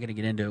 I'm not going to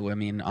get into it. I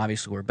mean,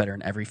 obviously we're better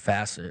in every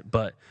facet,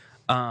 but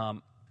no.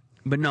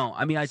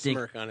 I mean, I think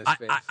Smirk on his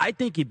face. I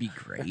think it'd be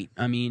great.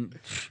 I mean,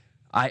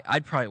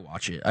 I'd probably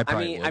watch it.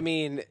 I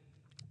mean,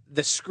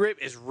 the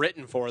script is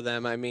written for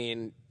them. I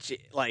mean,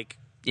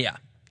 yeah.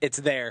 it's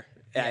there.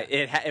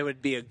 It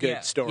would be a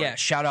good story. Yeah,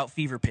 shout out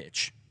Fever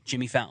Pitch,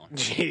 Jimmy Fallon.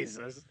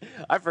 Jesus,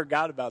 I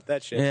forgot about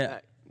that shit. Yeah.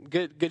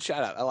 Good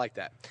shout out. I like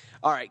that.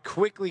 All right,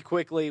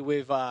 quickly,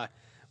 we've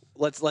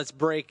let's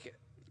break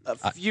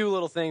a few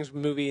little things,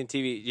 movie and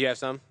TV. Do you have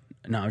some?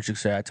 No, I was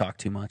just saying I talk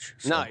too much.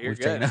 So No, you're we've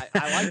good. taken-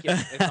 I like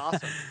it. It's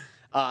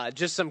awesome.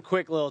 Just some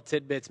quick little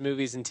tidbits,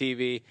 movies and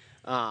TV.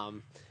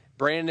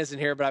 Brandon isn't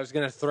here, but I was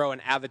going to throw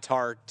an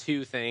Avatar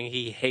 2 thing.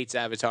 He hates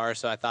Avatar,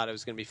 so I thought it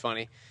was going to be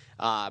funny.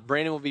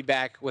 Brandon will be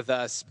back with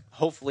us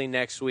hopefully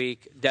next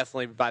week,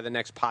 definitely by the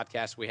next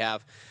podcast we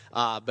have.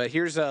 But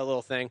here's a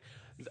little thing.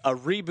 A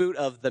reboot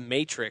of The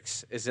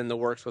Matrix is in the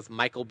works with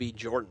Michael B.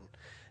 Jordan.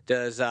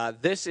 Does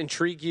this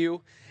intrigue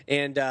you?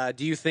 And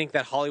do you think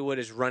that Hollywood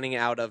is running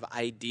out of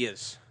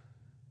ideas?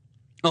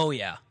 Oh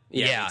yeah.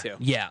 Yeah, me too.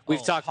 Yeah.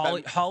 We've talked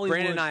about Hollywood.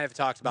 Brandon and I have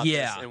talked about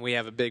this, and we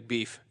have a big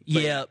beef.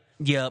 But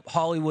Yep.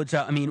 Hollywood's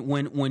out. I mean,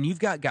 when you've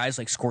got guys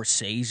like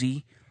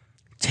Scorsese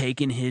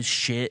taking his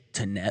shit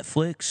to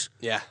Netflix,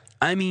 yeah,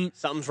 I mean,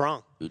 something's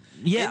wrong.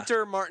 yeah.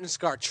 Enter Martin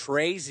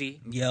Scorsese.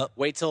 Yep.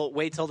 Wait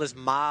till this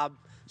mob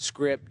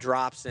script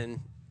drops, and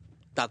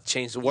About to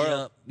change the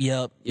world.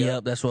 Yep.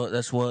 That's what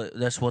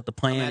the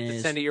plan I have to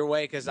is. send it your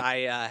way because I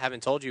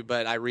haven't told you,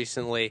 but I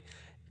recently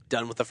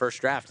done with the first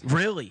draft.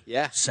 Really?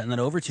 Yeah. Send it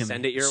over to me.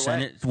 Send it your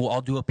way. Well,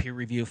 I'll do a peer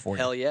review for you.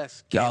 Hell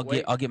yes. I'll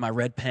get my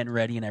red pen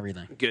ready and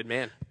everything. Good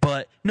man.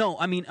 But no,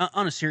 I mean,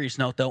 on a serious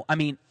note, though, I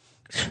mean,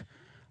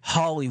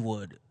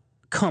 Hollywood,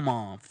 come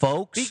on,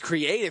 folks. Be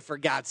creative, for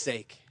God's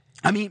sake.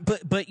 I mean,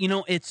 but you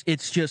know, it's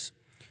just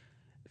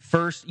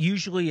first.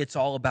 Usually, it's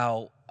all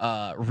about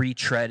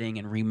retreading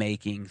and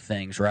remaking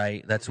things,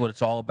 right? That's what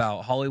it's all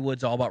about.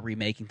 Hollywood's all about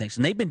remaking things,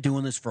 and they've been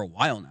doing this for a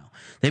while now.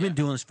 They've been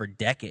doing this for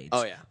decades.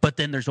 Oh yeah. But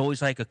then there's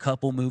always like a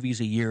couple movies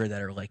a year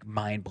that are like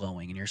mind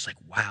blowing, and you're just like,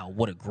 wow,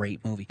 what a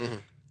great movie. Mm-hmm.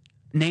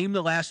 Name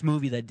the last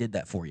movie that did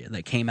that for you,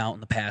 that came out in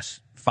the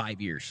past 5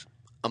 years.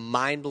 A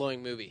mind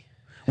blowing movie.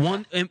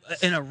 An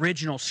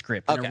original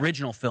script, an Okay.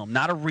 original film,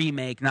 not a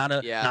remake, not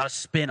a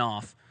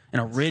spin-off, an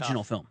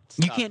original film.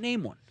 You tough. can't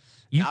name one.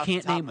 You Off the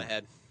can't top name of my one.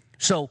 head.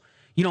 So,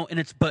 you know, and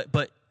it's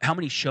but how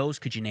many shows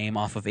could you name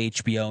off of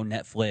HBO,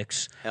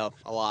 Netflix? Hell,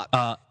 a lot.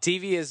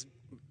 TV has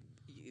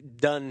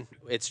done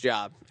its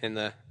job in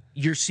the.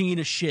 You're seeing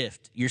a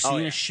shift. You're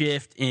seeing yeah. a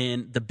shift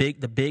in the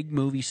big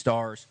movie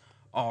stars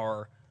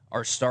are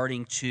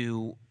starting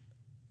to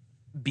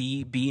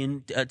be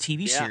in a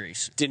TV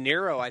series. De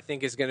Niro, I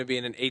think, is going to be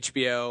in an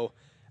HBO.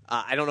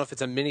 I don't know if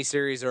it's a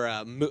miniseries or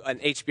an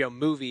HBO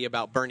movie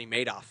about Bernie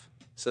Madoff.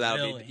 So that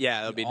would Really? be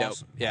that'd be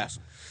Awesome, dope. Yeah,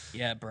 awesome.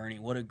 Yeah, Bernie,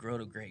 what a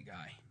great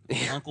guy.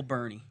 Uncle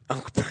Bernie.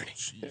 Uncle Bernie.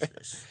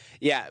 Jesus.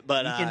 Yeah,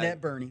 but Weekend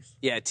at Bernie's.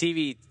 yeah,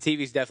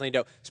 TV's definitely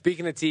dope.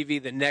 Speaking of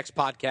TV, the next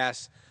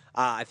podcast,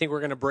 I think we're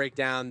going to break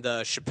down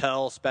the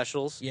Chappelle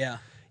specials. Yeah.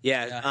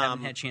 Yeah, I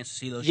haven't had a chance to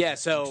see those Yeah, yet. I'm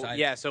so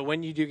excited. so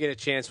when you do get a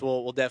chance,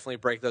 we'll definitely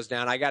break those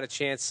down. I got a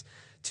chance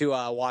to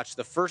watch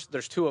the first.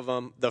 There's two of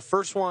them. The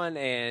first one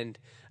and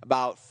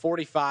about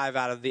 45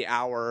 out of the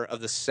hour of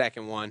the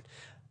second one.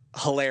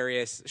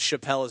 Hilarious.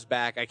 Chappelle is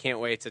back. I can't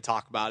wait to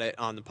talk about it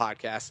on the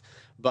podcast.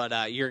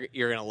 But you're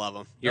gonna love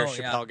him. You're a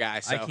Chappelle guy.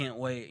 So I can't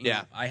wait. You Yeah.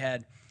 know, I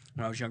had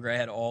when I was younger. I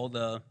had all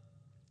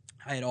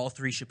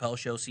three Chappelle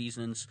Show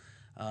seasons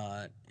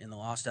in the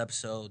lost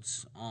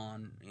episodes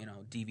on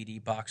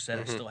DVD box set.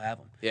 I still have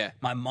them. Yeah.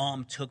 My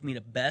mom took me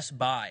to Best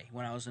Buy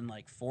when I was in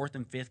like 4th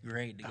and 5th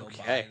grade to go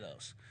buy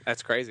those.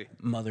 That's crazy.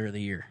 Mother of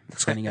the Year.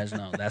 Just letting you guys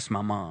know that's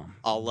my mom.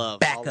 All love.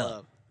 Back all up.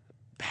 love.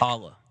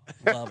 Paula,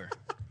 love her.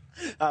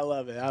 I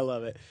love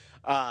it.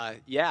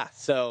 Yeah,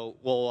 so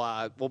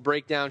we'll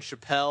break down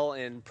Chappelle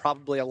and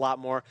probably a lot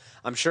more.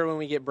 I'm sure when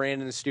we get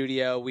Brandon in the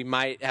studio, we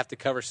might have to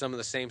cover some of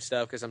the same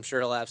stuff because I'm sure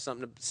he'll have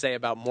something to say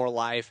about more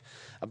life,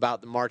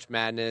 about the March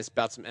Madness,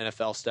 about some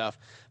NFL stuff.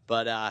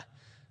 But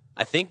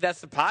I think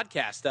that's the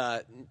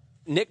podcast.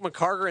 Nick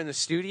McCarger in the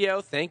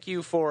studio, thank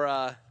you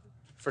for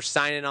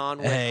signing on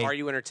with Are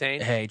You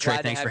Entertained? Hey, Trey, Glad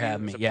to thanks have for you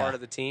having me. as a part of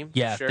the team.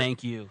 Yeah, Sure.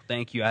 thank you.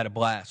 I had a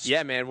blast.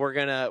 Yeah, man, we're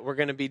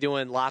gonna be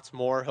doing lots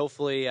more.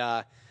 Hopefully,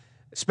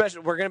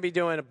 especially we're gonna be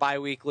doing a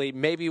bi-weekly.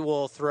 Maybe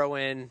we'll throw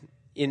in,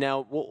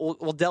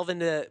 we'll delve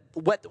into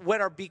wet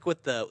our beak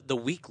with the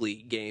weekly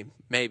game.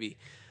 Maybe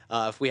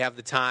if we have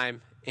the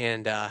time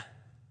and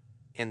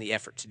the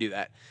effort to do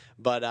that.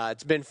 But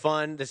it's been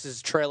fun. This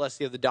is Trey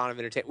Leslie of the Dawn of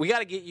Entertainment. We got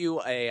to get you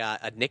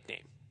a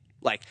nickname.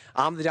 Like,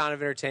 I'm the Dawn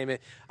of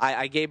Entertainment.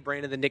 I gave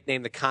Brandon the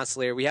nickname the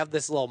Consuelator. We have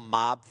this little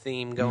mob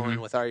theme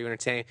going with Are You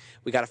Entertained?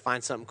 We got to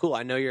find something cool.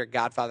 I know you're a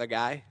Godfather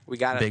guy. We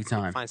got Big to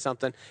time. find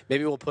something.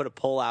 Maybe we'll put a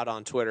poll out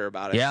on Twitter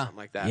about it or something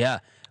like that. Yeah.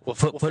 We'll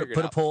put figure it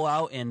a out. poll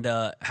out, and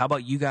how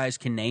about you guys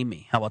can name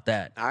me? How about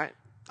that? All right.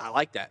 I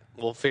like that.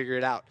 We'll figure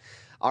it out.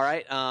 All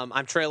right.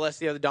 I'm Trey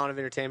Leslie of the Dawn of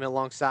Entertainment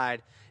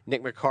alongside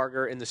Nick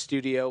McCarger in the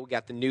studio. We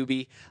got the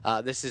newbie.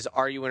 This is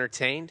Are You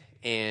Entertained?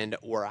 And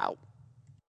we're out.